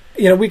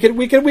 We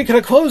could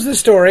have closed the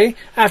story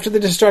after the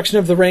destruction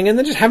of the ring and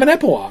then just have an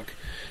epilogue.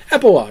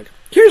 Epilogue.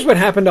 Here's what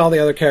happened to all the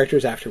other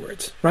characters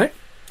afterwards, right?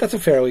 That's a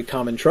fairly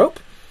common trope.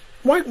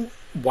 Why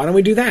don't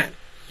we do that?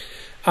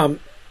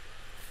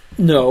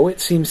 No, it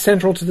seems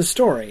central to the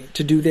story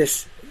to do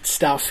this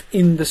stuff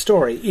in the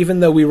story, even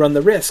though we run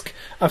the risk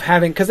of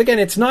having, because again,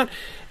 it's not,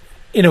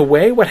 in a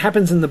way, what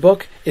happens in the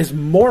book is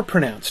more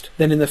pronounced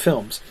than in the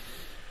films.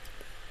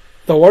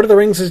 The Lord of the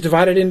Rings is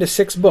divided into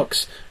 6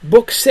 books.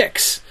 Book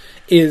 6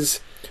 is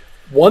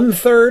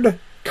 1/3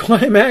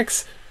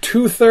 climax,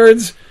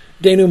 2/3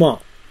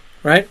 denouement,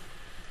 right?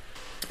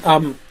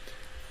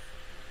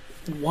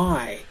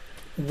 Why?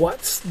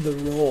 What's the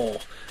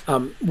role?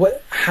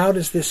 How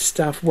does this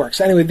stuff work?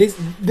 So anyway,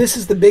 this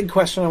is the big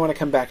question I want to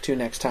come back to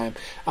next time,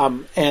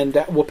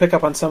 and we'll pick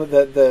up on some of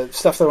the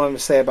stuff that I wanted to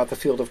say about the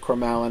Field of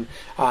Cormallen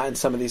and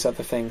some of these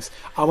other things.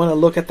 I want to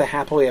look at the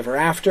happily ever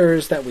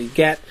afters that we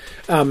get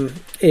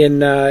in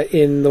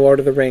the Lord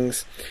of the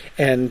Rings,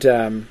 and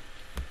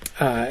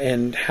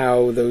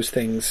how those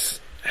things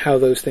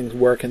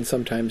work and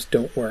sometimes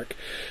don't work.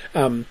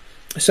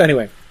 So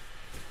anyway,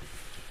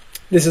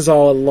 this is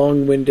all a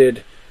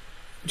long-winded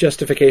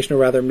justification, or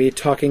rather me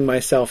talking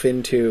myself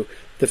into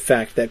the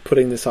fact that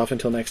putting this off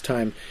until next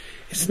time,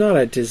 it's not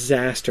a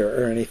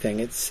disaster or anything.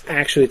 It's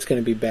going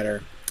to be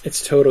better.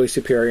 It's totally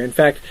superior. In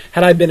fact,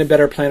 had I been a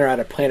better planner, I'd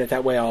have planned it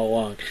that way all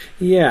along.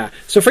 Yeah.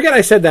 So forget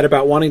I said that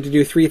about wanting to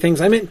do 3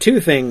 things. I meant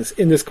 2 things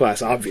in this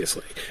class,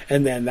 obviously.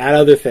 And then that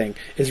other thing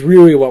is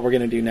really what we're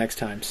going to do next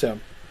time. So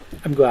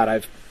I'm glad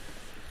I've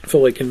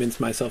fully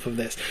convinced myself of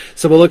this.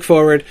 So we'll look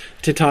forward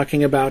to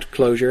talking about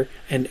closure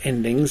and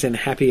endings and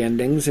happy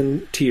endings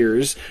and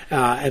tears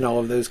and all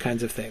of those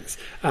kinds of things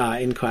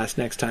in class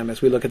next time as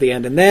we look at the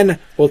end. And then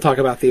we'll talk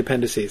about the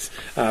appendices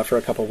for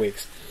a couple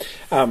weeks.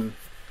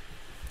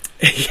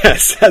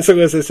 Yes, as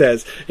Alyssa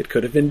says, it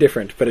could have been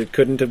different, but it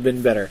couldn't have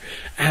been better.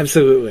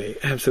 Absolutely,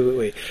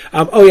 absolutely.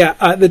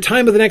 The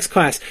time of the next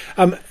class.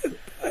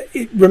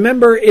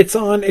 Remember, it's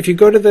on, if you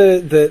go to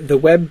the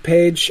web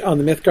page on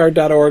the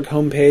mythgard.org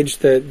homepage,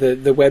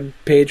 the web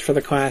page for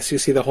the class, you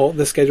see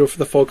the schedule for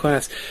the full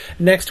class.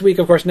 Next week,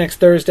 of course, next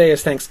Thursday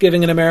is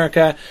Thanksgiving in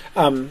America.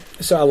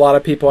 So a lot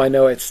of people, I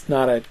know it's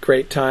not a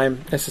great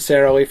time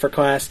necessarily for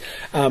class.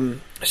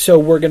 So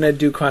we're going to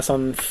do class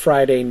on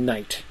Friday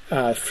night.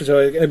 So it's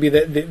going to be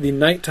the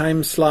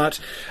nighttime slot,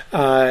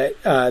 the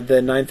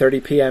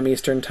 9:30 p.m.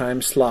 Eastern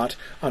time slot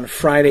on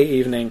Friday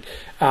evening.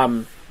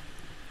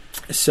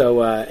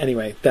 So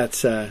anyway,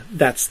 that's the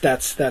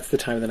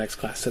time of the next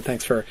class. So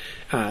thanks for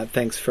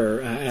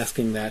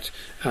asking that,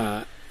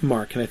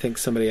 Mark, and I think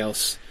somebody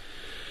else,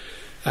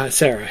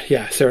 Sarah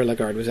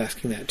Lagarde was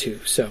asking that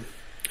too. So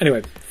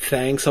anyway,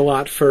 thanks a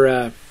lot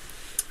for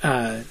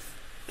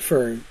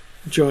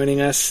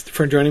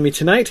joining me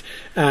tonight,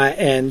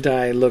 and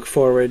I look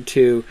forward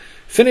to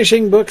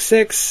finishing book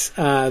 6,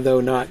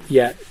 though not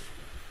yet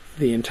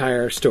the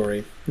entire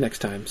story next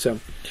time. So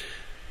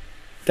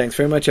thanks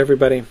very much,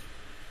 everybody.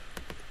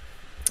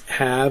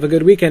 Have a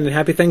good weekend and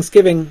happy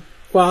Thanksgiving.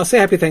 Well, I'll say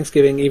happy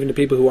Thanksgiving even to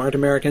people who aren't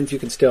Americans. You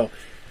can still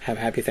have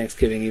happy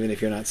Thanksgiving even if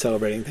you're not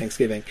celebrating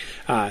Thanksgiving.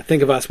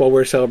 Think of us while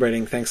we're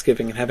celebrating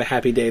Thanksgiving and have a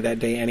happy day that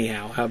day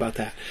anyhow. How about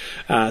that?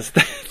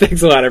 So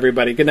thanks a lot,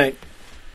 everybody. Good night.